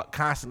 They Yeah. are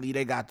constantly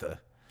they got the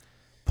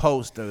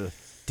poster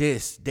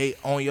this, they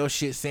on your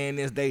shit saying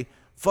this, they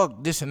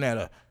fuck this and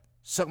that,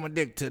 suck my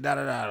dick to da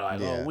da da. Like,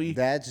 Yeah.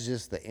 That's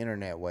just the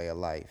internet way of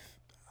life.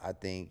 I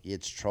think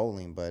it's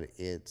trolling, but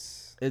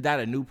it's is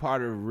that a new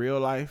part of real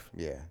life?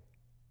 yeah.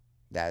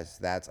 That's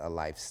a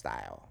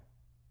lifestyle.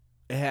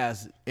 It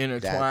has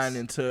intertwined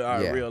into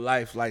our real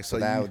life. Like so,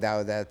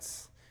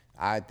 that's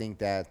I think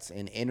that's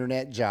an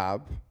internet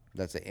job.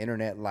 That's an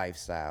internet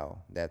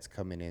lifestyle that's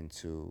coming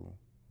into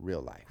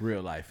real life.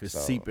 Real life is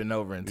seeping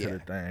over into the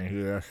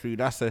thing. Yeah, see,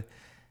 that's a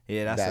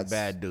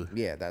bad dude.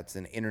 Yeah, that's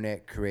an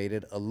internet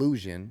created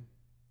illusion.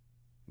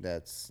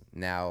 That's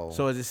now.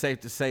 So is it safe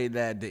to say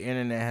that the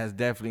internet has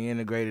definitely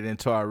integrated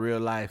into our real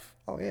life?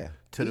 Oh yeah,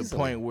 to the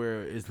point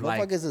where it's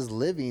like motherfuckers is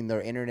living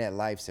their internet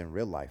lives in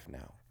real life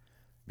now.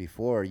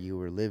 Before you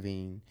were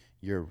living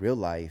your real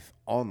life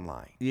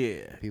online.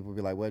 Yeah. People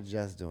be like, "What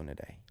Just doing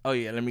today?" Oh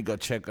yeah, let me go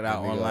check it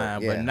out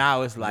online. But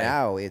now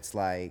it's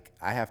like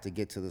I have to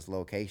get to this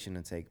location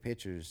and take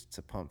pictures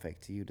to pump fake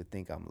to you to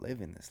think I'm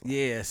living this life.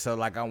 Yeah, so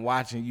like I'm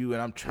watching you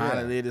and I'm trying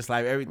to live this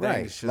life. Everything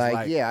right. is just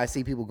like yeah, I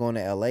see people going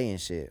to LA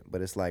and shit,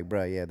 but it's like,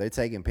 bro, yeah, they're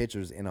taking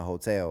pictures in a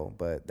hotel,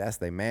 but that's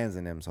their man's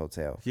in them's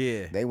hotel.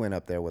 Yeah. They went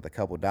up there with a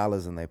couple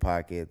dollars in their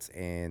pockets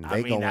and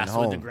they going that's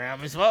home. What the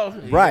gram is for.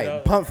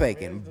 Right, pump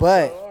faking.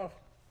 But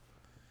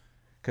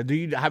cause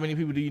how many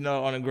people do you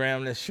know on the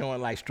gram that's showing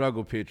like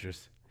struggle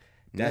pictures?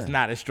 That's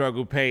not a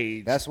struggle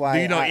page. That's why.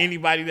 Do you know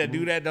anybody that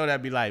do that though?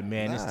 That'd be like,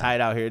 man, it's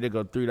tight out here. They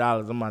go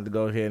 $3. I'm about to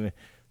go ahead and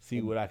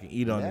see what I can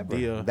eat on the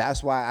deal.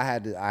 That's why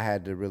I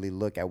had to really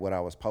look at what I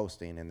was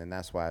posting, and then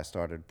that's why I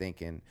started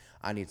thinking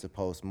I need to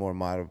post more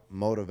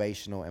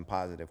motivational and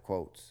positive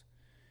quotes,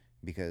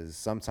 because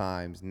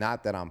sometimes,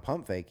 not that I'm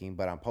pump faking,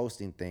 but I'm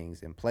posting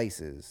things in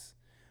places,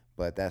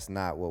 but that's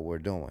not what we're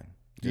doing.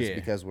 Just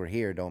because we're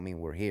here don't mean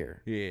we're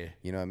here. Yeah.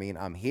 You know what I mean?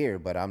 I'm here,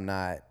 but I'm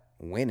not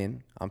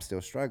winning. I'm still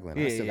struggling.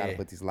 I still got to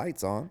put these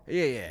lights on.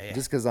 Yeah.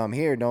 Just because I'm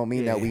here don't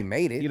mean that we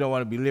made it. You don't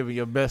want to be living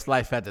your best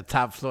life at the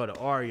top floor of the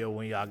Oreo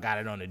when y'all got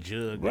it on the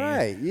jug.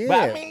 Right, yeah.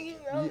 But I mean, you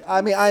know,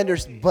 I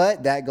understand,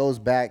 but that goes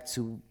back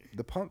to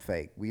the pump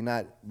fake. We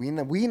not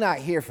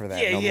here for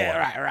that no more.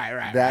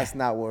 Right. That's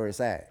not where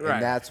it's at. Right.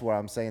 And that's where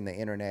I'm saying the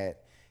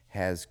internet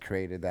has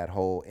created that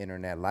whole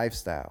internet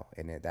lifestyle,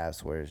 and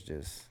that's where it's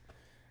just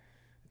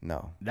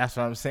no. That's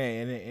what I'm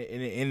saying.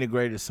 And it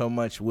integrated so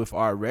much with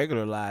our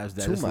regular lives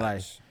that it's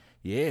like,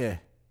 yeah.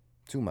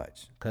 Too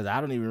much. Because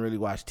I don't even really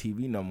watch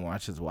TV no more. I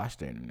just watch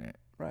the internet.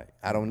 Right.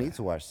 I don't need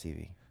to watch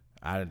TV.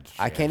 I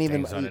can't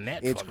even.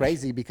 It's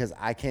crazy because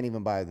I can't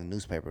even buy the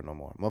newspaper no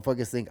more.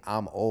 Motherfuckers think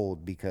I'm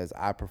old because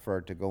I prefer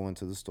to go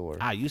into the store.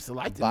 I used to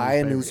like to buy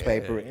a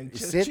newspaper and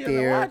sit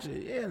there. And watch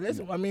it. Yeah,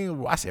 listen. I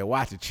mean, I said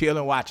watch it, chill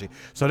and watch it.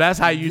 So that's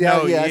how you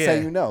know. Yeah, that's how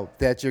you know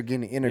that you're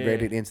getting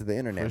integrated into the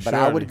internet. But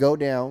I would go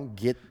down,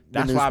 get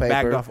the newspaper. That's why I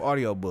backed off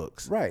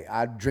audiobooks. Right.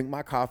 I'd drink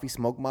my coffee,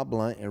 smoke my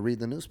blunt, and read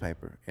the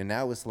newspaper. And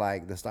now it's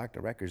like the stock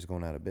director's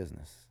going out of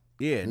business.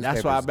 Yeah,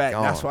 that's why I backed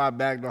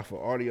off of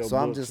audio. So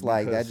I'm just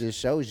like, that just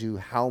shows you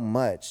how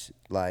much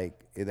like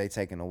they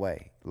taking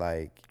away.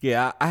 Like,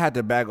 yeah, I had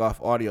to back off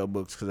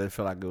audiobooks because I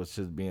felt like it was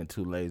just being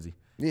too lazy.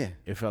 Yeah,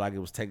 it felt like it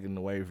was taking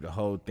away the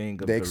whole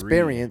thing of the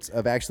experience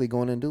of actually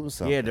going and doing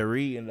something. Yeah, the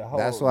reading the whole.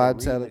 That's why I'm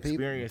telling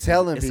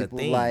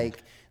people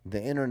like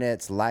the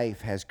internet's life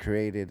has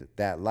created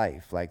that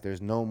life. Like,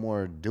 there's no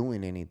more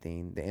doing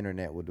anything. The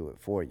internet will do it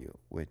for you,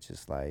 which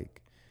is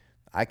like,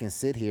 I can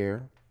sit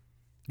here.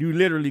 You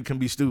literally can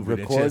be stupid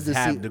and just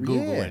have the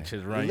Google and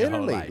just run your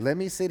whole life. Let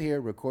me sit here,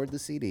 record the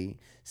CD,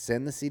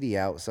 send the CD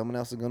out. Someone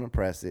else is going to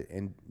press it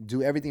and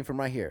do everything from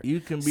right here. You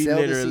can be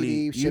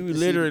literally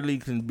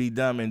can be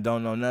dumb and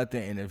don't know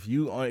nothing. And if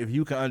you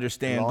can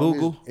understand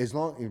Google, as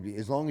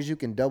long as you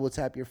can double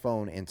tap your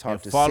phone and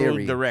talk to follow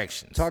Siri,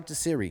 directions. Talk to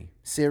Siri.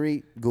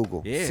 Siri,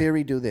 Google. Yeah.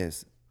 Siri, do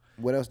this.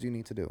 What else do you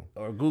need to do?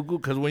 Or Google,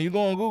 because when you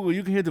go on Google,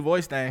 you can hit the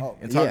voice thing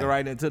and talk it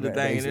right into the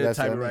thing, and it'll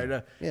type it right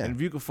up. Yeah. And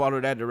if you can follow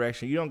that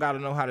direction, you don't got to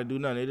know how to do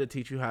nothing. It'll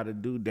teach you how to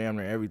do damn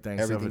near everything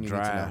except for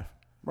drive.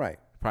 Right.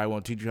 Probably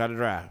won't teach you how to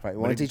drive. Right. It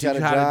won't teach you how to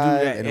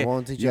drive, and it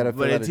won't teach you how to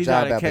fill out a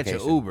job application. But it'll teach you how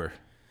to catch an Uber.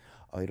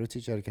 Oh, it'll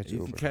teach you how to catch an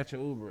Uber. You can catch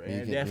an Uber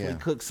and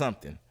definitely cook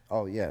something.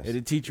 Oh, yes.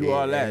 It'll teach you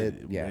all that.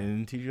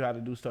 And teach you how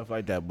to do stuff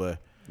like that. But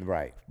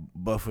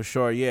for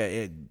sure,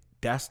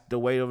 that's the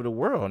way of the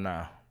world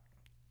now.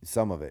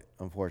 Some of it,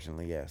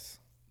 unfortunately, yes.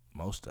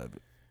 Most of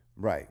it.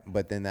 Right.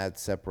 But then that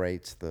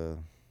separates the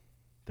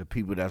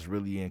people that's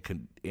really in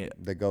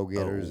the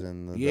go-getters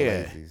and the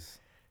lazies.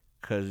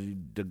 Because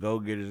the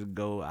go-getters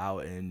go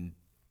out and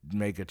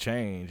make a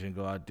change and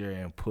go out there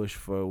and push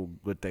for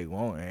what they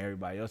want, and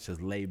everybody else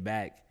just lay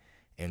back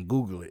and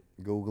Google it.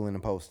 Googling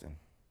and posting.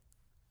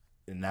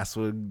 And that's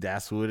where we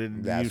at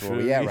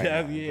right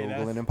now.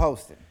 Googling and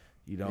posting.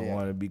 You don't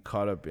want to be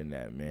caught up in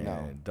that, man.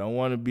 No. Don't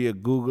want to be a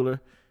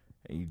Googler.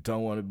 And you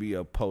don't want to be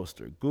a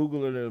poster.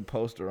 Googler and a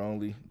poster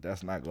only,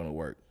 that's not going to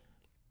work.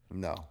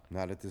 No,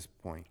 not at this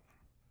point.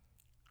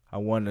 I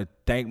want to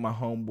thank my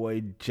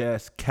homeboy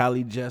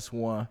Cali Just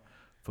One,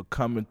 for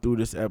coming through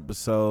this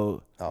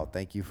episode. Oh,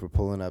 thank you for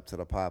pulling up to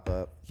the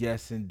pop-up.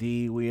 Yes,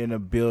 indeed. We in the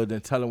building.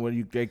 Tell them where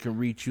they can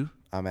reach you.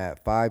 I'm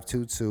at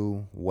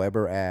 522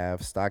 Weber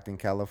Ave, Stockton,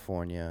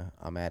 California.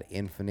 I'm at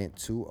Infinite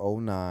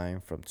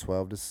 209 from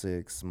 12 to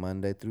 6,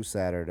 Monday through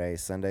Saturday.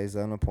 Sundays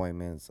on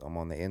appointments. I'm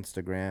on the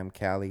Instagram,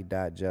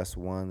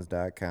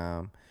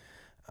 cali.justones.com.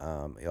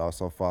 You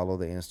also follow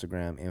the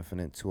Instagram,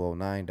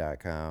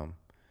 infinite209.com.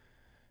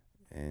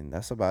 And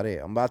that's about it.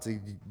 I'm about to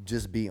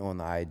just be on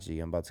the IG.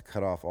 I'm about to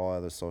cut off all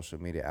other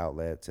social media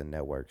outlets and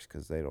networks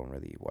because they don't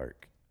really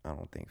work. I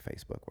don't think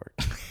Facebook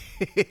works.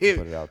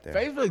 Put it out there.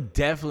 Facebook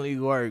definitely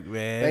works,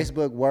 man.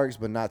 Facebook works,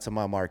 but not to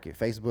my market.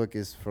 Facebook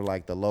is for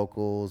like the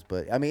locals,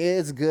 but I mean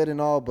it's good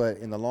and all, but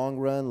in the long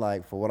run,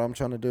 like for what I'm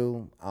trying to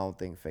do, I don't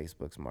think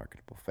Facebook's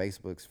marketable.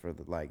 Facebook's for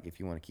the like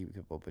if you want to keep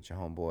up with your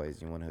homeboys,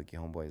 you want to hook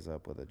your homeboys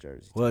up with a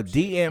jersey. Well,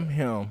 DM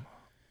him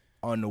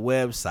on the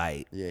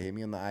website. Yeah, hit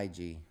me on the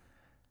IG.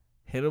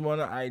 Hit him on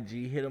the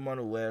IG, hit him on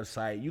the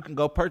website. You can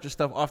go purchase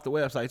stuff off the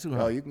website too,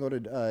 huh? Oh, you can go to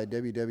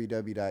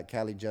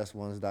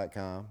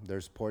www.calijustOnes.com.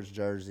 There's Porch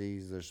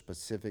jerseys. There's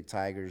specific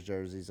Tigers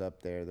jerseys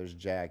up there. There's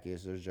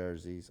jackets. There's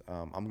jerseys.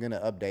 I'm going to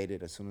update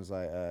it as soon as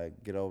I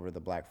get over the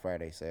Black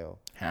Friday sale.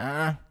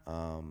 Huh?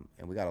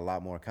 And we got a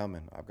lot more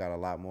coming. I've got a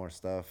lot more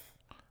stuff.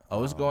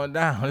 Oh, it's going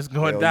down. It's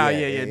going down.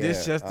 Yeah. This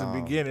is just the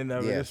Um, beginning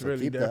of it. Yeah, It's so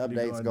really keep the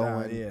definitely updates going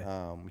going. down.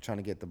 Yeah. We're trying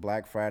to get the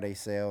Black Friday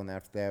sale, and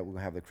after that, we're going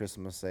to have the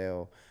Christmas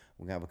sale.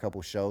 We're going to have a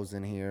couple shows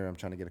in here. I'm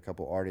trying to get a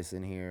couple artists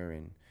in here.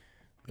 And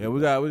Yeah,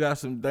 we got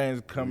some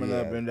things coming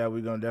up Yeah. and that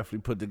we're gonna definitely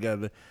put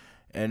together.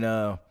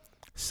 And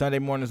Sunday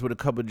mornings with a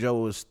cup of Joe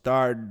will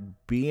start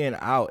being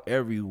out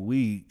every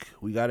week.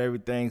 We got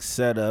everything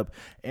set up,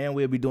 and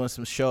we'll be doing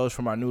some shows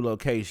from our new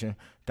location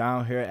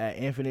down here at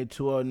Infinite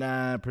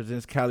 209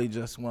 presents Cali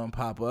Just One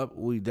Pop-Up.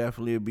 We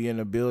definitely will be in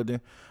the building.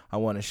 I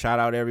want to shout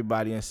out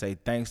everybody and say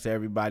thanks to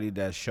everybody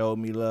that showed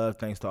me love.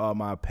 Thanks to all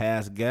my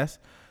past guests.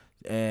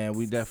 And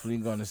we definitely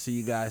going to see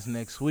you guys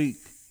next week.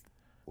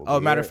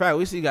 Matter of fact,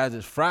 we see you guys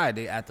this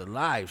Friday at the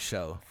live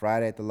show.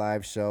 Friday at the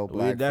live show,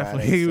 Black We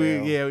definitely,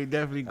 Friday sale. we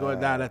definitely going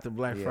down at the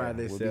Black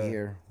Friday we'll sale. be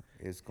here.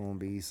 It's going to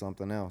be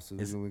something else.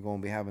 We're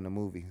going to be having a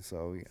movie.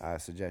 So I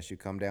suggest you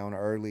come down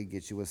early,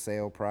 get you a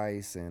sale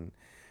price, and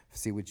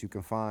see what you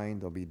can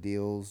find. There'll be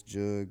deals,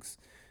 jugs.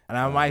 And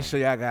I might show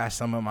y'all guys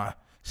some of my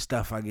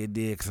stuff I get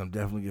did because I'm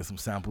definitely get some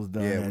samples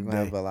done. Yeah, we're that going to day.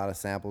 have a lot of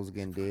samples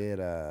getting did.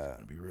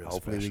 be real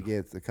Hopefully special. we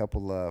get a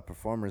couple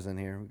performers in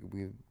here.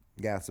 We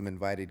got some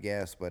invited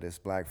guests, but it's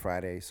Black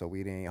Friday, so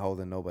we ain't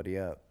holding nobody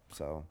up.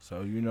 So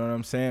You know what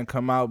I'm saying?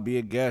 Come out, be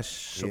a guest,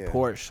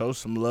 support, show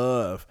some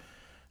love.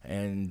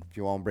 And if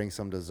you want to bring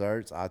some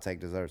desserts, I'll take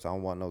desserts. I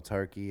don't want no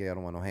turkey. I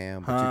don't want no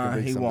ham. But you can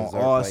bring he some want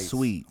dessert all plates.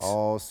 sweets.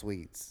 All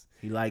sweets.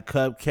 he like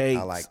cupcakes.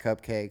 I like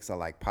cupcakes. I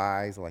like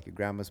pies. I like your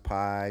grandma's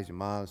pies, your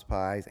mom's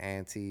pies,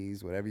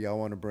 aunties, whatever y'all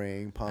want to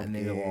bring. That Pumpkin,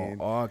 nigga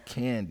want all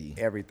candy.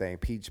 everything.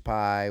 Peach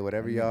pie,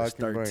 whatever y'all He's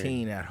can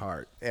 13 bring. at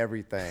heart.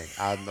 Everything.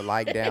 I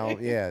like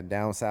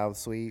down south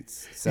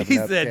sweets. He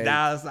 7-Up said cake,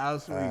 down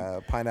south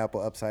sweet.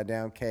 pineapple upside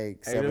down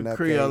cake. Hey, them 7-Up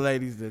Creole cake,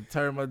 ladies that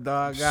turn my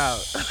dog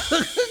out.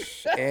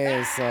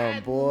 and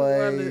some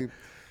boy.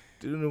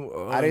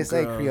 I didn't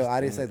say Creole.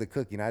 I didn't say the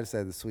cooking. I just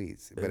said the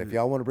sweets. But if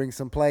y'all want to bring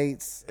some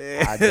plates,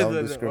 I don't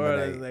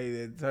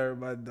discriminate.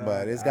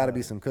 But it's got to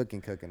be some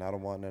cooking. I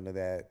don't want none of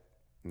that.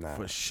 Nah.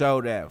 For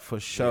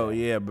sure.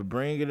 Yeah, but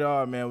bring it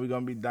all, man. We're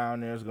going to be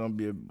down there. It's going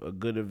to be a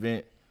good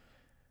event.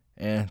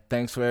 And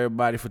thanks for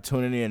everybody for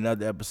tuning in.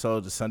 Another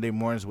episode of Sunday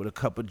Mornings with a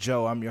Cup of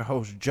Joe. I'm your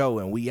host, Joe,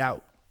 and we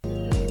out.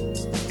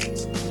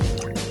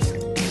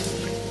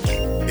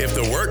 If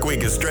the work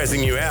week is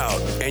stressing you out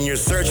and you're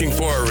searching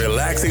for a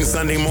relaxing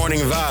Sunday morning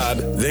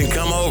vibe, then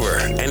come over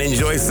and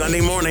enjoy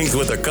Sunday mornings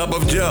with a cup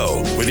of Joe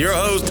with your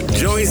host,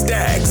 Joey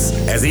Stacks,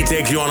 as he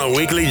takes you on a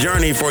weekly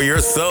journey for your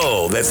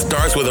soul that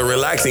starts with a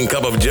relaxing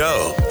cup of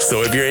Joe.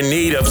 So if you're in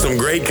need of some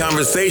great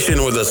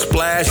conversation with a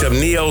splash of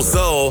neo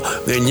soul,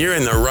 then you're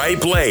in the right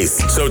place.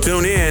 So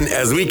tune in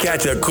as we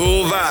catch a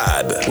cool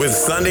vibe with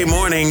Sunday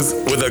mornings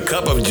with a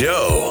cup of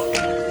Joe.